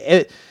watching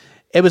it.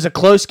 It was a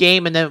close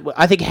game, and then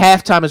I think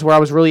halftime is where I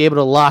was really able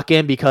to lock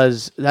in,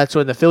 because that's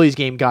when the Phillies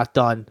game got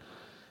done.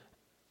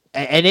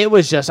 And it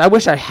was just, I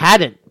wish I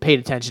hadn't paid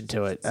attention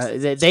to it.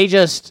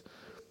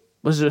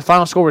 The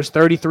final score was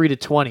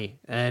 33-20,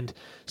 and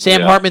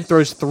Sam Hartman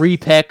throws 3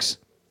 picks.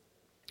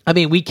 I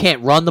mean, we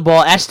can't run the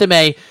ball.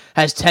 Estime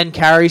has 10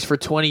 carries for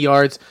 20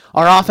 yards.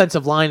 Our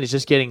offensive line is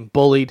just getting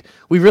bullied.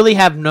 We really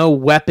have no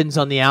weapons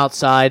on the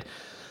outside.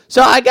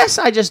 So I guess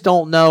I just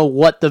don't know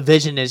what the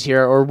vision is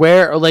here, or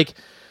where, or like,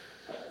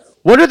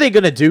 what are they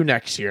going to do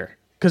next year?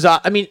 Because,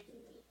 I mean,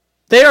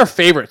 they are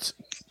favorites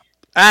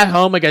at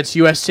home against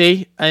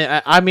USC.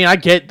 I mean, I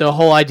get the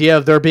whole idea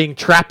of there being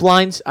trap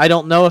lines. I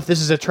don't know if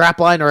this is a trap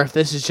line or if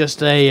this is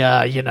just a,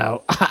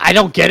 I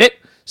don't get it.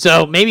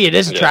 So maybe it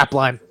is a trap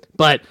line.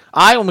 But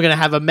I am going to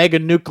have a mega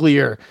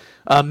nuclear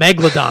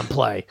megalodon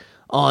play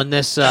on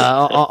this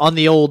on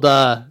the old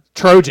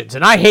Trojans.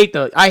 And I hate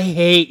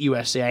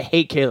USC. I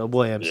hate Caleb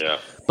Williams. Yeah.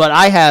 But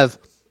I have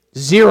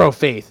zero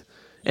faith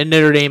in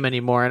Notre Dame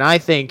anymore. And I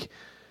think,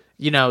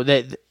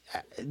 that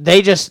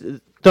they just,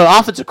 the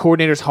offensive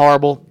coordinator is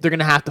horrible. They're going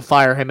to have to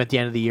fire him at the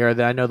end of the year.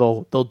 That I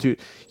know they'll do.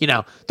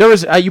 There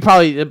was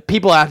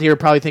people out here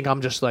probably think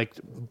I'm just like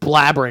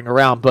blabbering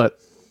around, but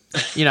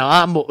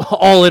I'm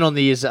all in on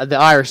the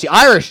Irish. The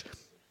Irish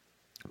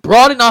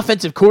brought an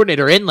offensive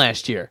coordinator in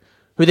last year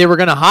who they were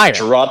going to hire.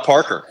 Gerard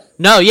Parker.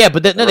 No, yeah,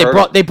 but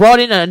they brought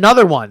in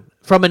another one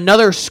from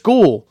another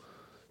school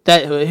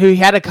who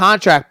had a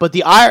contract. But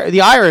the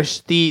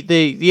Irish,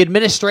 the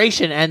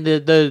administration and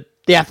the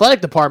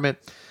athletic department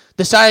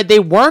decided they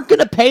weren't going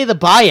to pay the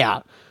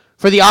buyout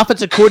for the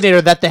offensive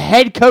coordinator that the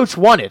head coach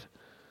wanted.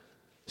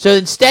 So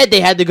instead, they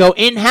had to go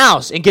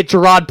in-house and get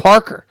Gerard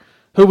Parker,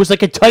 who was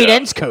like a tight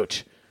ends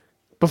coach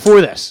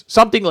before this.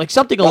 Something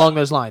along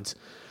those lines.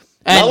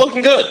 And not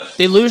looking good.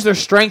 They lose their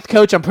strength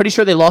coach. I'm pretty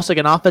sure they lost like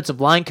an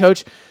offensive line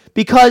coach,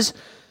 because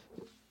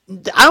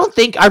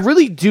I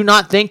really do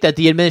not think that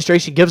the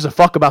administration gives a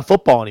fuck about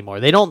football anymore.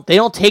 They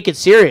don't take it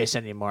serious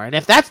anymore. And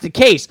if that's the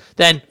case,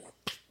 then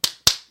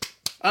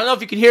I don't know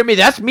if you can hear me.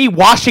 That's me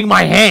washing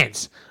my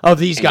hands of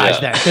these guys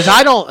then, because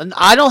I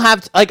don't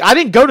have to, I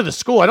didn't go to the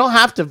school. I don't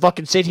have to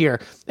fucking sit here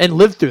and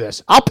live through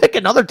this. I'll pick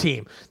another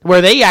team where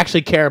they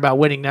actually care about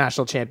winning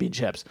national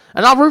championships,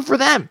 and I'll root for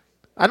them.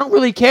 I don't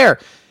really care.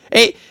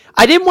 I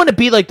didn't want to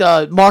be like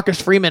the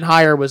Marcus Freeman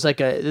hire was like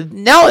a.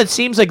 Now it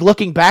seems like,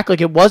 looking back,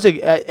 like it was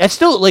it's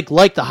still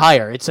like the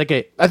hire. It's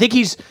like I think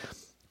he's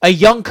a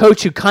young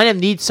coach who kind of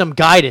needs some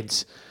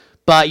guidance.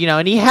 But,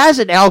 and he has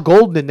an Al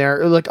Golden in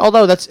there. Like,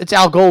 although it's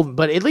Al Golden,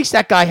 but at least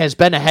that guy has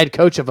been a head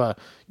coach of a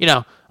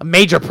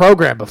major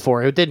program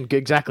before. It didn't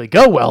exactly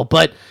go well,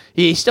 but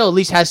he still at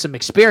least has some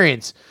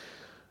experience.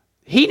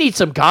 He needs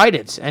some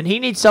guidance, and he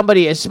needs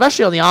somebody,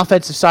 especially on the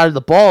offensive side of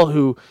the ball,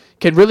 who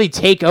can really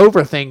take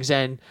over things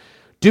and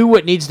do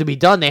what needs to be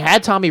done. They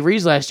had Tommy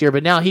Rees last year,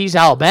 but now he's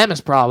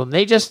Alabama's problem.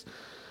 There's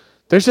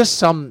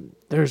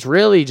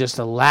really just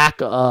a lack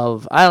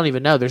of, I don't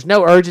even know. There's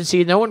no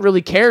urgency. No one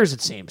really cares,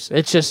 it seems.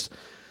 It's just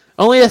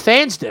only the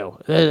fans do.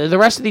 The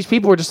rest of these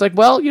people are just like,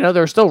 well,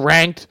 they're still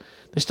ranked.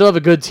 They still have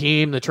a good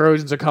team. The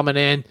Trojans are coming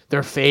in.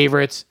 They're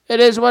favorites. It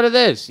is what it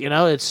is.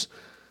 It's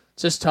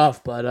just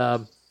tough.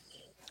 But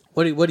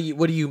what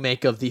do you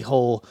make of the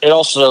whole?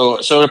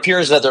 It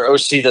appears that their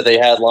OC that they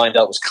had lined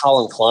up was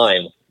Colin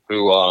Klein,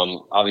 who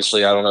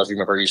obviously, I don't know if you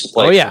remember, he used to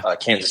play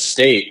Kansas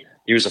State.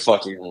 He was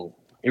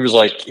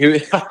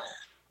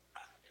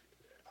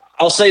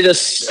I'll say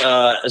this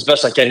as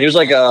best I can. He was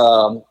like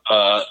a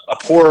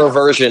poorer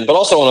version, but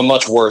also on a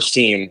much worse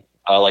team,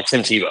 like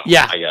Tim Tebow.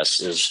 Yeah, I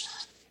guess is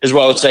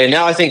what I would say. And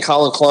now I think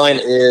Colin Klein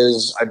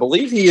is. I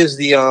believe he is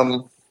the. I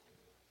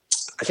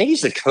think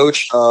he's the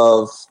coach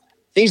of.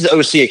 I think he's the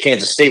OC at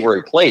Kansas State where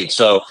he played.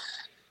 So,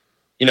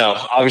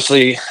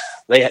 obviously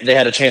they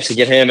had a chance to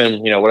get him,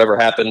 and whatever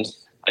happened,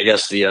 I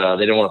guess they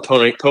didn't want to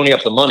pony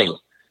up the money.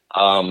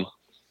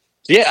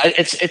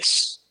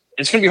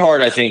 It's going to be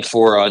hard, I think,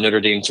 for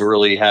Notre Dame to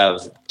really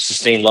have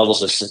sustained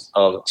levels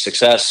of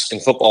success in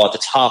football at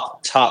the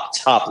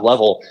top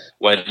level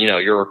when,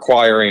 you're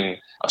requiring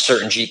a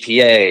certain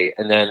GPA,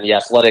 and then the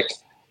athletic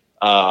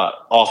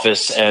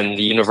office and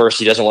the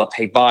university doesn't want to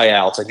pay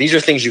buyouts. Like, these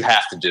are things you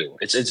have to do.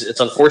 It's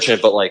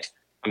unfortunate, but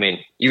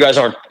you guys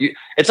aren't.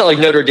 It's not like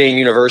Notre Dame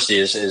University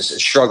is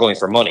struggling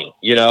for money,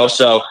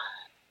 So.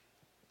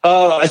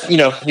 You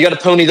got to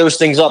pony those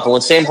things up. And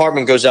when Sam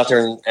Hartman goes out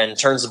there and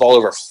turns the ball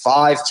over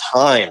 5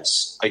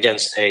 times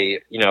against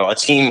a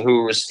team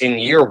who was in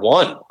year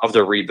 1 of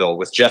their rebuild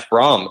with Jeff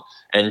Brom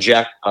and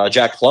Jack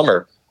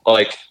Plummer,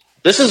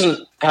 this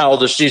isn't how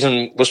the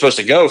season was supposed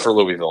to go for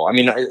Louisville. I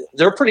mean,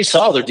 they're pretty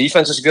solid. Their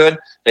defense is good.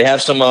 They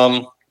have some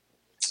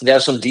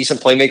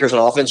decent playmakers on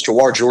offense.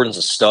 Jawar Jordan's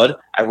a stud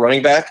at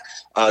running back.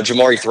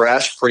 Jamari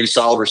Thrash, pretty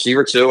solid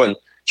receiver too. And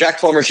Jack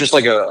Plummer's just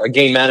like a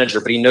game manager,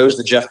 but he knows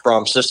the Jeff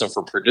Brom system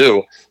for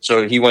Purdue.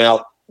 So he went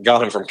out,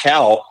 got him from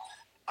Cal.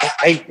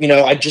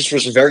 I just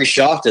was very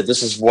shocked that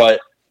this is what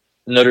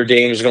Notre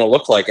Dame is going to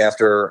look like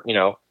after,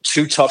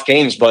 2 tough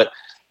games. But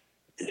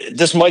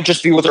this might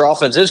just be what their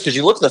offense is, because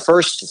you look at the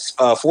first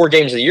 4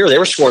 games of the year, they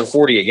were scoring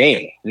 40 a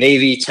game.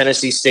 Navy,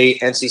 Tennessee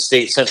State, NC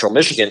State, Central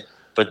Michigan.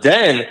 But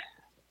then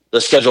the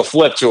schedule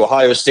flipped to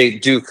Ohio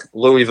State, Duke,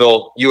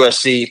 Louisville,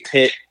 USC,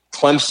 Pitt,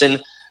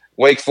 Clemson,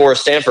 Wake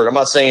Forest, Stanford. I'm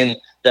not saying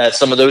that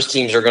some of those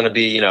teams are going to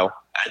be,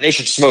 they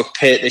should smoke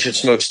Pitt, they should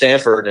smoke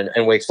Stanford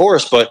and Wake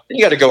Forest, but then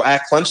you got to go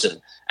at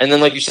Clemson. And then,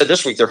 like you said,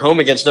 this week, they're home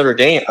against Notre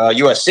Dame,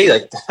 USC.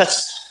 Like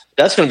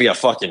that's going to be a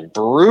fucking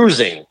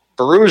bruising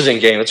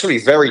game. It's going to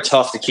be very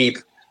tough to keep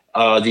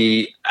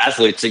the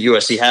athletes that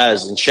USC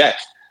has in check.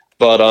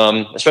 But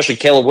especially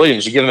Caleb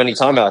Williams, you give him any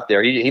time out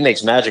there, he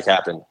makes magic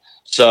happen.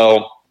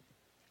 So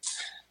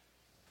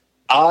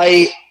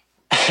I'm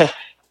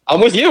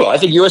with you. I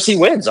think USC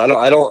wins. I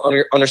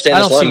don't understand. I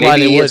don't this see line. why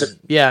they wouldn't.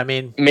 Yeah, I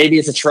mean, maybe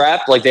it's a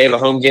trap. Like they have a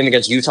home game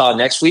against Utah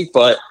next week,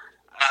 but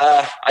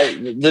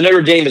the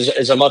Notre Dame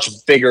is a much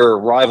bigger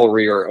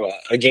rivalry, or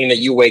a game that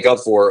you wake up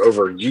for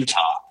over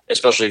Utah,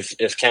 especially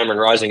if Cameron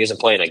Rising isn't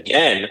playing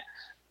again.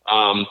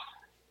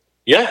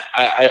 Yeah,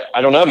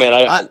 I don't know, man.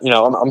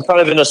 I'm kind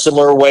of in a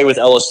similar way with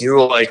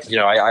LSU. Like,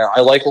 I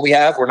like what we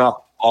have. We're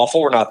not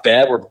awful. We're not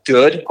bad. We're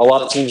good. A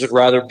lot of teams would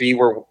rather be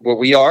where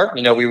we are.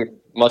 We would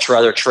much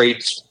rather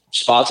trade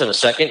spots in a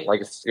second.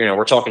 Like, if,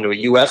 we're talking to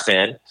a UF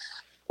fan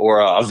or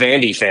a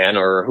Vandy fan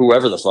or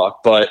whoever the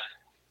fuck. But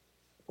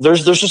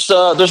there's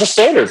a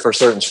standard for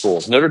certain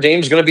schools. Notre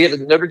Dame's one of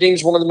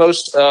the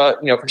most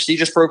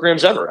prestigious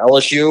programs ever.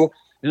 LSU,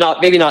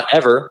 maybe not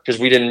ever, because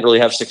we didn't really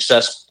have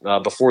success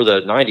before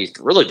the 90s,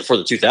 really before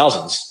the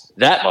 2000s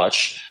that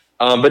much.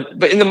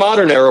 But in the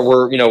modern era,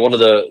 we're one of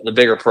the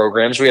bigger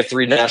programs. We have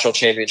 3 national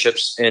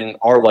championships in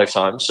our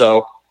lifetime.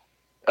 So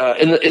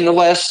in the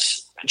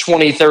last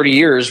 20, 30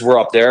 years, we're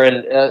up there,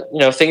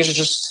 and things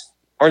just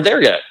aren't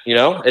there yet.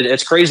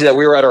 It's crazy that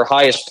we were at our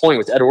highest point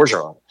with Ed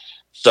Orgeron.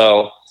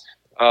 So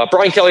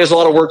Brian Kelly has a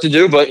lot of work to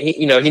do, but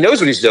he knows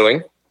what he's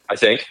doing, I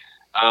think.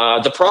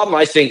 The problem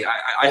I think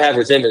I have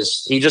with him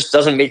is he just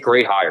doesn't make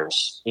great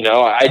hires.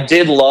 I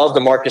did love the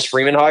Marcus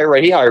Freeman hire,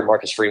 right? He hired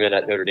Marcus Freeman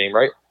at Notre Dame,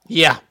 right?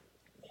 Yeah.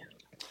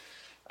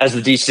 As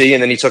the DC,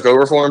 and then he took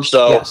over for him.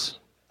 So yes.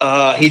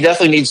 He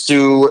definitely needs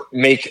to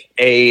make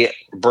a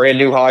brand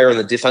new hire on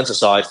the defensive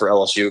side for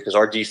LSU, because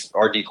our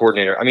D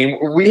coordinator, I mean,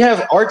 we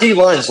have our D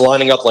lines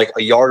lining up like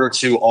a yard or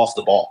 2 off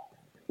the ball.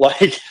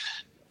 Like,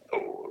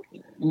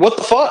 what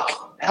the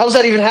fuck? How does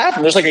that even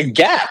happen? There's like a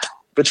gap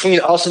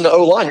between us and the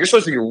O-line. You're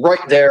supposed to be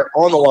right there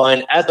on the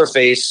line at their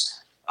face.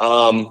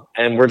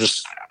 And we're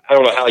just – I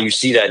don't know how you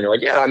see that. And you're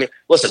like, yeah, I mean,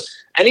 listen,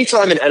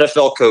 anytime an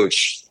NFL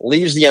coach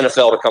leaves the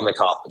NFL to come to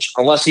college,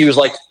 unless he was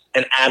like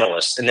an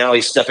analyst and now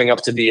he's stepping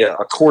up to be a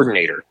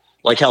coordinator,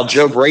 like how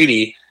Joe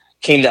Brady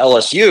came to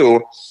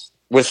LSU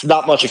with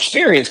not much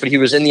experience, but he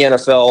was in the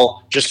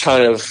NFL just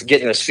kind of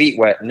getting his feet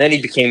wet, and then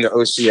he became the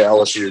OC at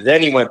LSU.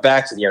 Then he went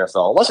back to the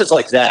NFL. Unless it's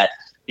like that,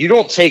 you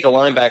don't take a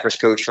linebackers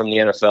coach from the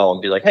NFL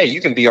and be like, hey,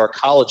 you can be our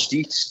college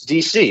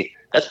DC.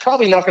 That's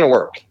probably not going to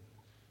work.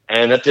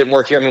 And that didn't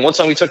work here. I mean, one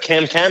time we took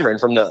Cam Cameron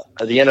from the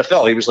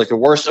NFL. He was like the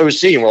worst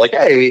OC, and we're like,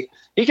 hey,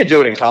 he could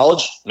do it in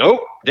college.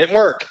 Nope, didn't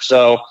work.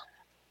 So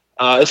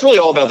it's really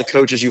all about the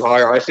coaches you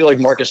hire. I feel like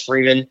Marcus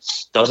Freeman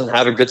doesn't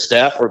have a good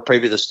staff, or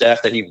maybe the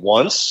staff that he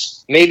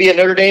wants, maybe at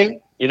Notre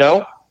Dame,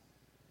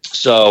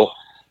 So,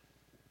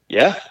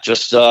 yeah,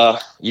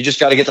 you just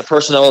got to get the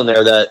personnel in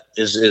there that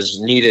is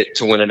needed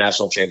to win a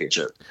national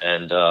championship.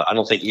 And I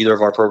don't think either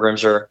of our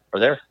programs are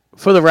there.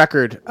 For the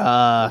record,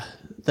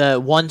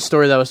 the one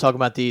story that I was talking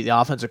about, the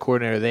offensive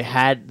coordinator,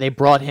 they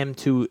brought him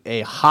to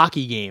a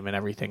hockey game and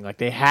everything. Like,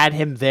 they had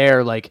him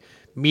there, like,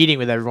 meeting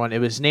with everyone.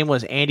 His name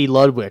was Andy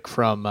Ludwig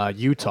from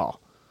Utah.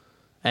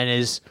 And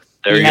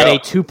he had a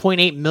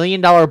 $2.8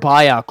 million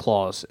buyout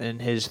clause in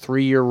his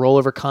 3-year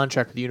rollover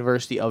contract with the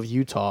University of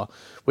Utah,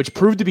 which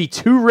proved to be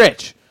too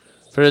rich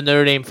for the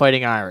Notre Dame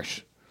Fighting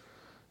Irish.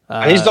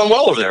 He's done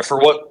well over there for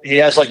what he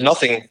has, like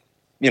nothing,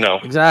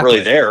 exactly.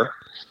 really there.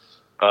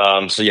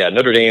 So yeah,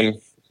 Notre Dame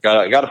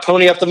got to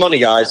pony up the money,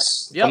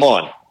 guys. Yep. Come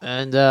on.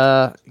 And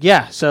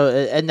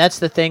and that's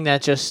the thing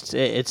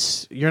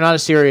that you're not a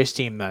serious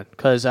team then,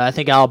 because I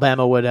think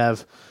Alabama would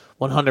have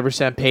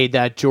 100% paid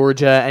that.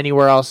 Georgia,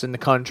 anywhere else in the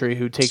country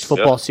who takes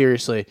football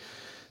seriously,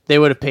 they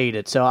would have paid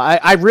it. So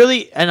I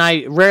really, and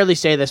I rarely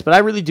say this, but I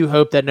really do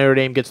hope that Notre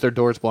Dame gets their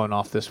doors blown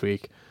off this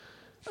week.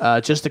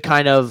 Just to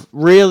kind of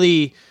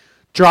really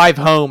drive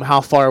home how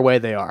far away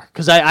they are.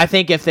 Because I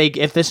think if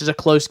this is a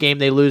close game,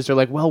 they lose, they're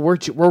like, well, we're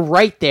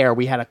right there.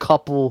 We had a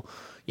couple,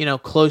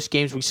 close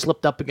games. We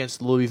slipped up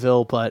against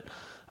Louisville, but,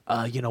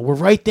 we're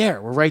right there.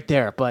 We're right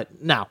there.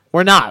 But no,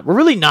 we're not. We're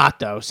really not,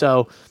 though.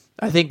 So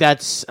I think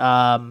that's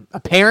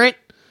apparent,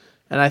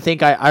 and I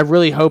think I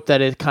really hope that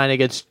it kind of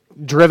gets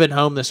driven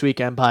home this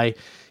weekend by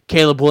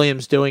Caleb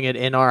Williams doing it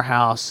in our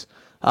house.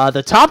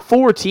 The top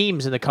 4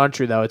 teams in the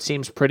country, though, it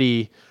seems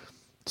pretty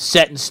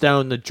set in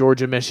stone: the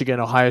Georgia, Michigan,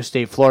 Ohio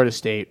State, Florida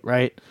State,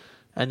 right?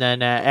 And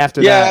then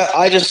after that... Yeah,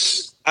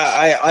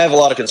 I have a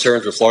lot of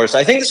concerns with Florida State.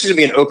 I think this is going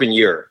to be an open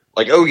year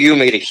Like OU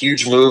made a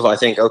huge move. I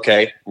think,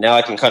 okay, now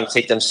I can kind of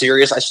take them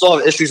serious. I still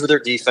have issues with their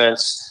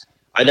defense.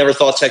 I never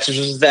thought Texas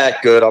was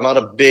that good. I'm not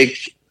a big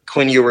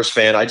Quinn Ewers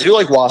fan. I do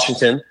like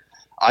Washington.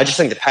 I just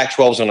think the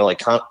Pac-12 is going to like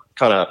kind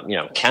of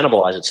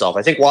cannibalize itself.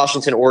 I think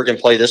Washington, Oregon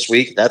play this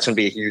week. That's going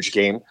to be a huge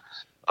game.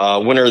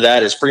 Winner of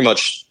that is pretty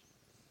much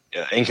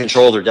in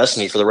control of their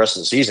destiny for the rest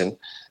of the season.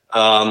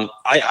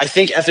 I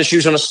think FSU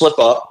is going to slip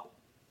up.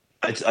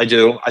 I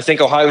do. I think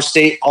Ohio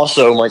State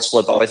also might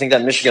slip up. I think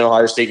that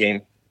Michigan-Ohio State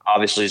game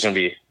obviously is going to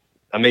be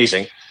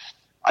amazing.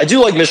 I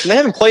do like Michigan. They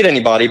haven't played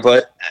anybody,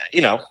 but,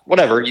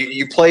 whatever.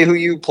 You play who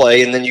you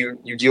play, and then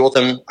you deal with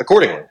them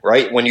accordingly,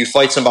 right? When you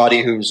fight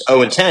somebody who's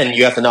 0-10,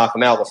 you have to knock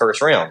them out in the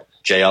first round.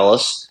 Jay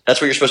Ellis.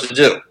 That's what you're supposed to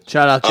do.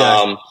 Shout out,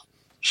 Jay.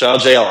 Shout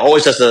out Jay Ellis.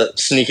 Always has to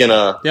sneak in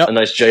a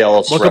nice Jay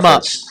Ellis Look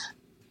reference.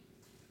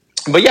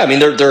 But yeah, I mean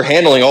they're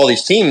handling all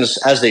these teams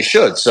as they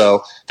should.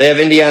 So they have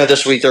Indiana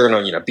this week. They're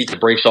going to beat the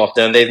brakes off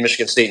them. They have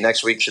Michigan State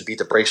next week. Should beat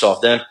the brakes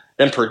off them.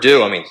 Then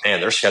Purdue. I mean, man,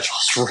 their schedule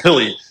is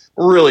really,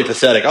 really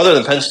pathetic. Other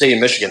than Penn State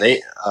and Michigan,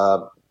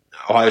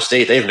 Ohio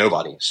State, they have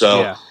nobody.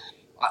 So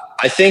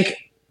I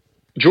think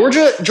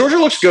Georgia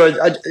looks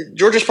good.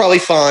 Georgia's probably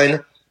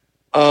fine.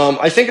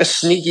 I think a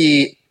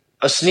sneaky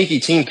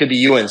team could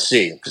be UNC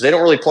because they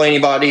don't really play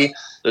anybody.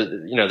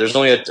 There's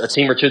only a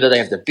team or two that they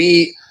have to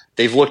beat.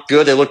 They've looked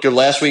good. They looked good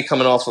last week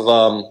coming off of,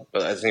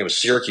 I think it was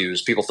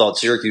Syracuse. People thought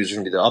Syracuse was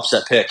going to be the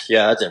upset pick.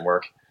 Yeah, that didn't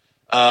work.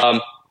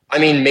 I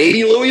mean,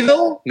 maybe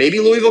Louisville. Maybe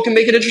Louisville can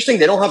make it interesting.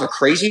 They don't have a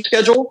crazy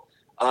schedule.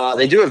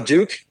 They do have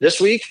Duke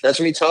this week. That's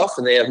going to be tough.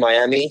 And they have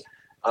Miami,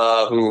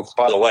 who,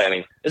 by the way, I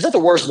mean, is that the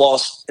worst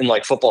loss in,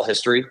 football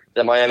history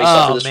that Miami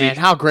suffered this week? Oh, man,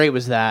 how great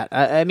was that?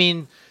 I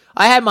mean,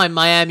 I had my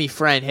Miami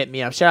friend hit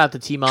me up. Shout out to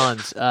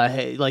T-Mons.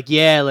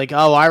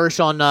 Irish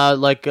on,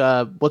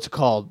 what's it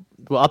called?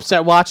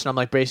 Upset watch, and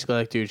I'm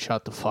basically dude,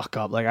 shut the fuck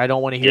up. I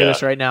don't want to hear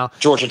this right now.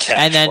 Georgia Tech.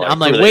 And then I'm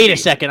wait a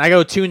second. I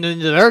go tune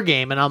into their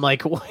game, and I'm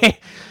wait,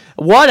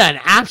 what an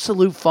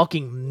absolute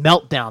fucking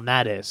meltdown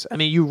that is. I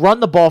mean, you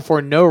run the ball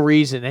for no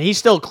reason, and he's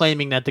still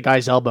claiming that the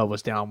guy's elbow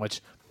was down, which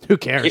who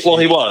cares?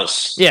 He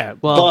was. Yeah,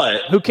 well,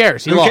 but who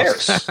cares? He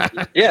lost.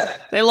 Cares? Yeah.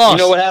 They lost.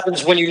 You know what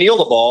happens when you kneel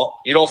the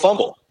ball? You don't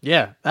fumble.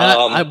 Yeah.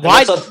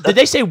 Why did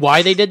they say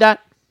why they did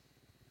that?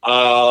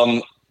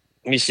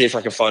 Let me see if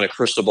I can find a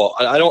crystal ball.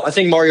 I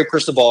think Mario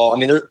Cristobal. I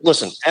mean,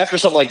 listen. After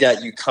something like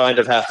that, you kind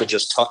of have to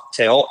just tuck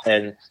tail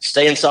and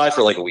stay inside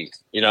for a week.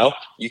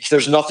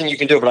 There's nothing you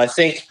can do. But I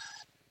think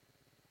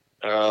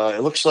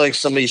it looks like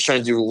somebody's trying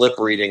to do lip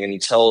reading, and he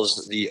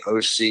tells the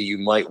OC you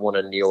might want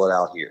to kneel it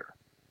out here.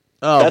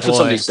 Oh, that's what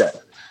somebody said.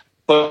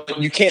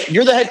 But you can't.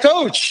 You're the head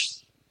coach.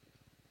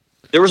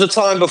 There was a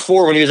time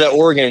before when he was at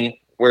Oregon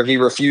where he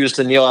refused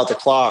to kneel out the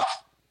clock,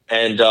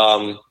 and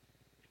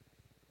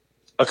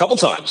a couple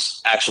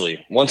times,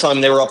 actually. One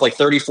time they were up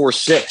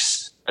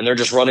 34-6, and they're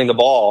just running the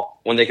ball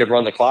when they could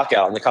run the clock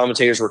out, and the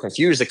commentators were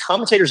confused. The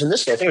commentators in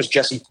this game, I think it was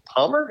Jesse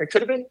Palmer, it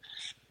could have been,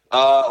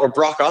 or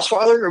Brock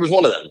Osweiler. It was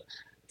one of them.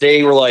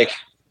 They were like,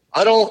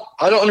 I don't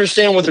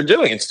understand what they're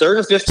doing. It's 3rd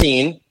and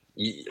 15.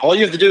 All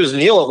you have to do is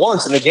kneel at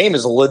once, and the game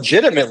is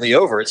legitimately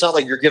over. It's not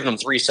like you're giving them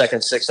 3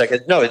 seconds, 6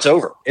 seconds. No, it's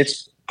over.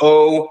 It's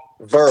over.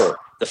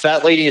 The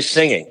fat lady is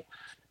singing.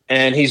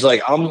 And he's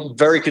like, I'm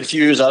very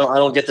confused. I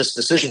don't get this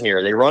decision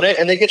here. They run it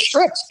and they get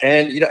stripped.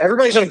 And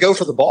everybody's going to go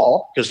for the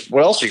ball because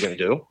what else are you going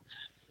to do?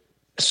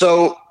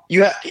 So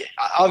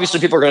obviously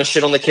people are going to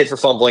shit on the kid for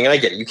fumbling, and I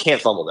get it. You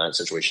can't fumble that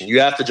situation.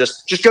 You have to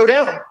just go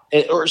down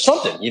or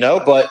something,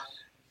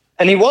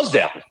 and he was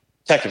down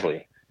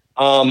technically.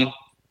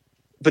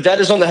 But that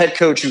is on the head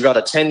coach who got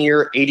a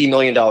 10-year, $80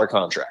 million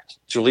contract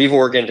to leave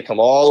Oregon to come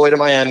all the way to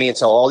Miami and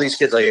tell all these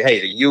kids, hey,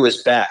 the U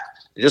is back.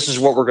 This is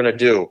what we're going to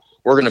do.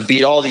 We're going to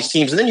beat all these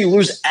teams. And then you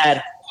lose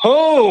at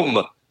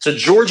home to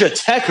Georgia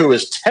Tech, who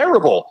is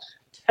terrible.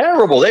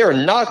 Terrible. They are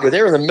not good.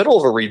 They're in the middle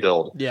of a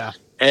rebuild. Yeah.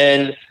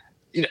 And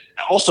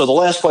also the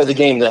last play of the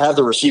game, to have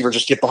the receiver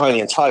just get behind the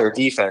entire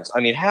defense.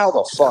 I mean, how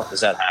the fuck does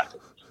that happen?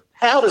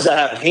 How does that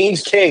happen?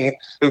 Haynes King,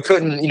 who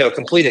couldn't,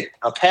 complete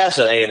a pass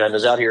at A&M,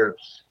 is out here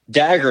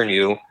daggering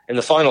you in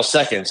the final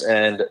seconds.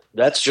 And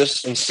that's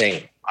just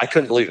insane. I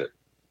couldn't believe it.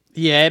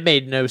 Yeah, it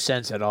made no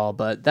sense at all,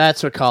 but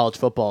that's what college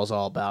football is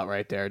all about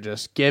right there.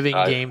 Just giving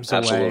games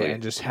away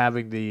and just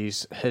having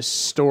these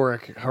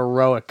historic,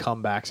 heroic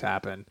comebacks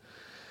happen.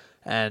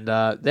 And,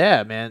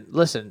 man,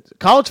 listen,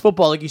 college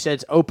football, like you said,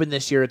 it's open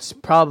this year. It's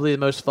probably the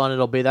most fun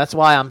it'll be. That's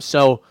why I'm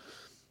so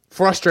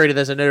frustrated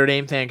as a Notre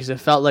Dame fan, because it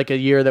felt like a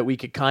year that we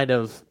could kind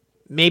of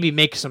maybe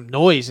make some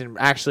noise and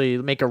actually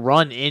make a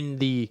run in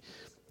the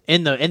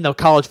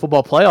college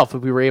football playoff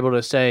if we were able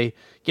to say,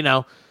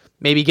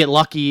 maybe get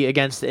lucky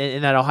against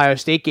in that Ohio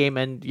State game,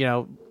 and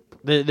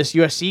this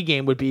USC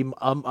game would be.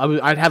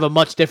 I'd have a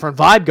much different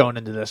vibe going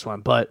into this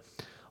one, but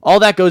all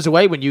that goes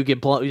away when you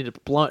get blown.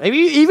 I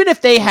mean, even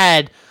if they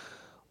had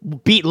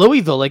beat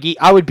Louisville,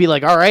 I would be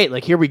like, all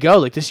right, here we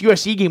go. This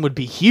USC game would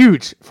be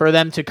huge for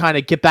them to kind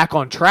of get back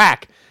on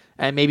track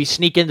and maybe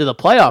sneak into the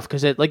playoff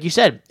because like you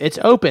said, it's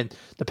open.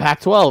 The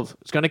Pac-12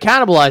 is going to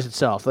cannibalize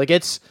itself.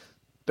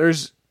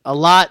 a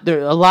lot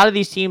of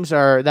these teams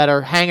that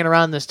are hanging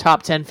around this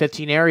top 10,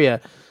 15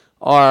 area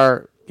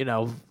are,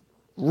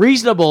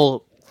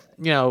 reasonable,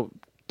 in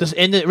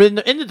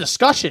the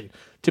discussion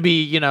to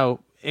be,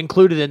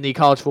 included in the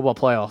college football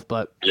playoff.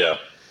 But yeah,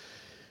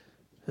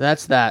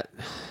 that's that.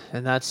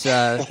 And that's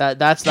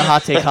that's the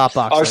hot take hot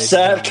box. Our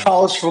sad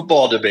college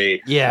football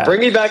debate. Yeah, bring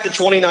me back to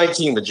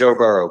 2019 with Joe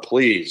Burrow,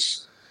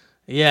 please.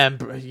 Yeah,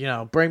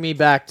 bring me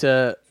back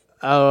to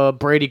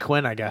Brady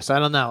Quinn, I guess. I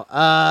don't know.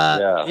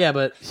 Yeah,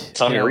 but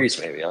Tommy Reese,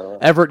 maybe. I don't know.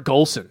 Everett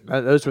Golson.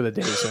 Those were the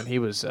days when he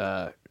was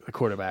the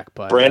quarterback.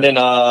 But Brandon.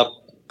 What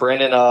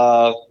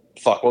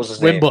was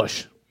his name?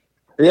 Wimbush.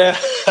 Yeah.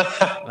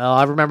 Well,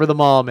 I remember them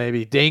all.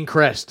 Maybe Dane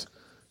Christ.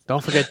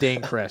 Don't forget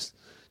Dane Christ.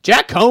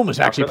 Jack Combe was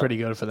actually pretty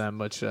good for them,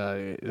 which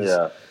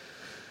yeah.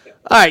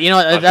 All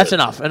right, that's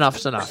enough.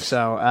 Enough's enough.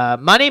 So,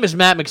 my name is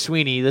Matt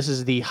McSweeney. This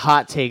is the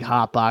Hot Take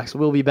Hot Box.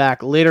 We'll be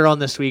back later on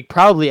this week,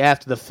 probably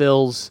after the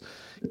Phils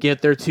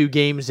get their 2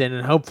 games in,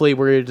 and hopefully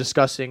we're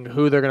discussing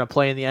who they're going to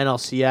play in the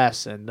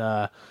NLCS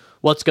and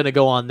what's going to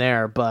go on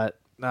there. But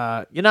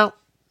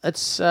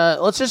let's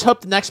just hope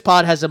the next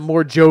pod has a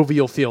more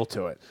jovial feel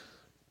to it.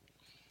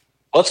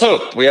 Let's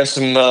hope. We have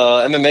some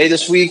MMA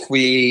this week.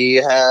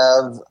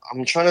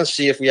 I'm trying to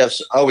see if we have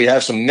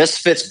some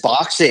Misfits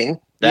boxing.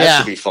 That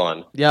should be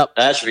fun. Yep.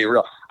 That should be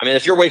real. I mean,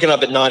 if you're waking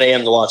up at 9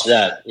 a.m. to watch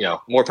that,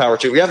 more power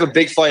to you. We have a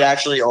big fight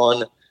actually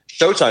on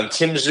Showtime.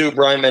 Tim Tszyu,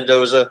 Brian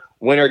Mendoza.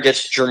 Winner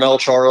gets Jermell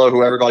Charlo,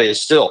 who everybody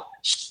is still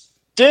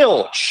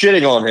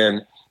shitting on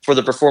him for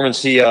the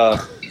performance he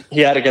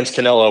had against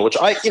Canelo, which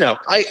I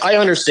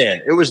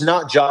understand. It was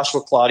not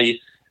Joshua Clottey,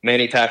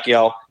 Manny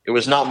Pacquiao. It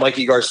was not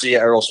Mikey Garcia,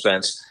 Errol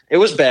Spence. It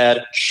was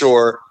bad,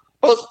 sure.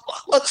 But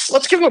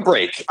let's give him a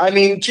break. I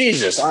mean,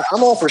 Jesus,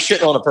 I'm all for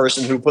shitting on a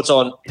person who puts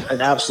on an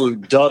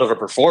absolute dud of a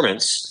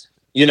performance,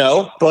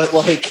 But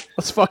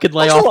let's fucking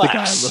lay off the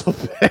guy a little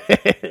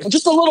bit,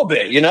 just a little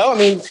bit, I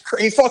mean,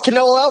 he fought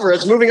Canelo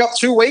Alvarez, moving up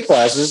 2 weight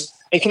classes,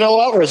 and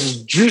Canelo Alvarez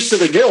is juiced to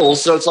the gills.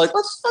 So it's like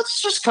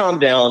let's just calm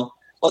down.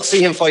 Let's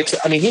see him fight.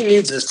 I mean, he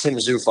needs this Tim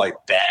Tszyu fight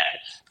bad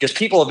because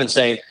people have been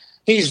saying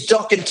he's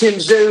ducking Tim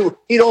Tszyu.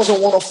 He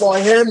doesn't want to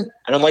fight him,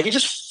 and I'm like, he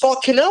just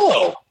fought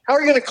Canelo. How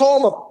are you going to call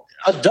him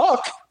a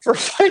duck for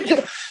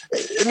fighting?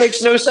 It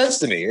makes no sense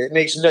to me.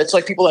 It's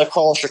like people that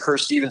call Shakur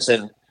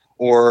Stevenson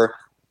or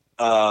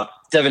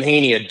Devin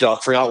Haney a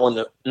duck for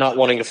not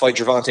wanting to fight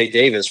Gervonta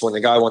Davis when the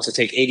guy wants to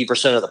take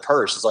 80% of the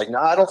purse. It's like,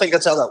 I don't think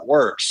that's how that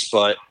works.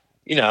 But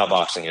you know how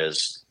boxing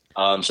is.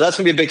 So that's going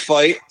to be a big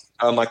fight.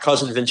 My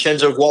cousin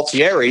Vincenzo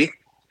Gualtieri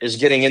is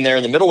getting in there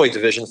in the middleweight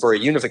division for a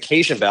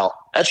unification bout.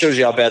 That shows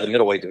you how bad the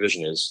middleweight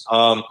division is.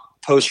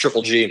 Post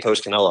Triple G and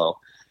post Canelo.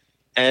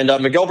 And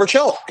Miguel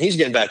Burchell, he's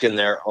getting back in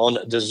there on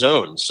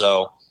DAZN.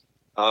 So,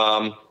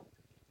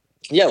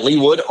 Lee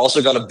Wood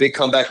also got a big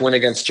comeback win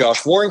against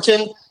Josh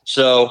Warrington.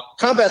 So,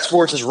 combat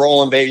sports is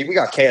rolling, baby. We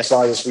got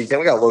KSI this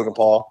weekend. We got Logan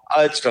Paul.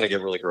 It's going to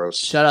get really gross.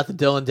 Shout out to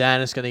Dylan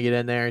Dennis, going to get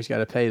in there. He's got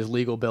to pay his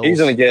legal bills. He's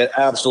going to get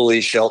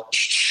absolutely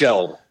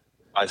shelled,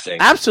 I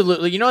think.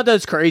 Absolutely. You know what?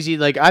 That's crazy.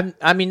 Like,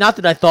 I mean, not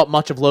that I thought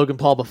much of Logan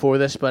Paul before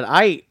this, but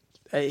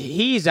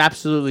he's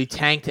absolutely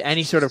tanked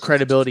any sort of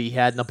credibility he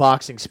had in the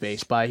boxing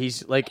space by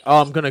he's like,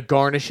 I'm going to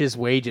garnish his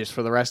wages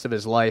for the rest of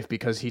his life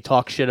because he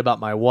talks shit about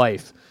my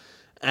wife,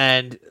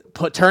 and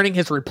turning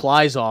his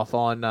replies off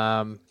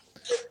on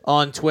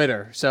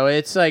Twitter. So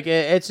it's like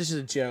it's just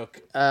a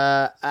joke.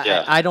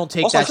 I don't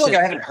take also, that. I feel shit.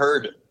 like I haven't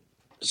heard.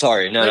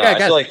 Sorry, no.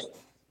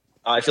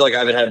 I feel like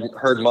I haven't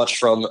heard much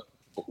from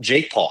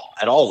Jake Paul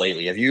at all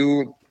lately. Have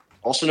you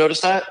also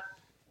noticed that?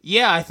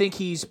 Yeah, I think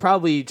he's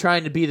probably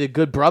trying to be the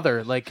good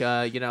brother. Like,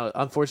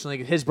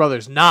 unfortunately, his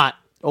brother's not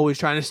always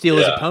trying to steal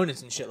his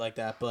opponents and shit like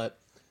that. But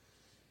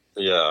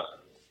yeah,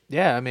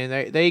 I mean,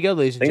 there you go,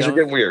 ladies and gentlemen. Things are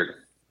getting weird.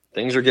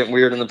 Things are getting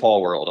weird in the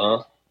Paul world,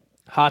 huh?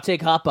 Hot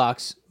Take Hot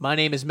Box. My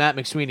name is Matt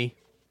McSweeney.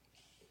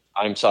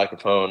 I'm Ty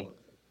Capone.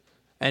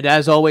 And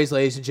as always,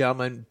 ladies and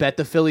gentlemen, bet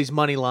the Phillies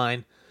money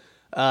line,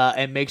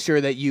 and make sure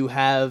that you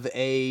have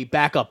a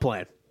backup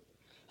plan.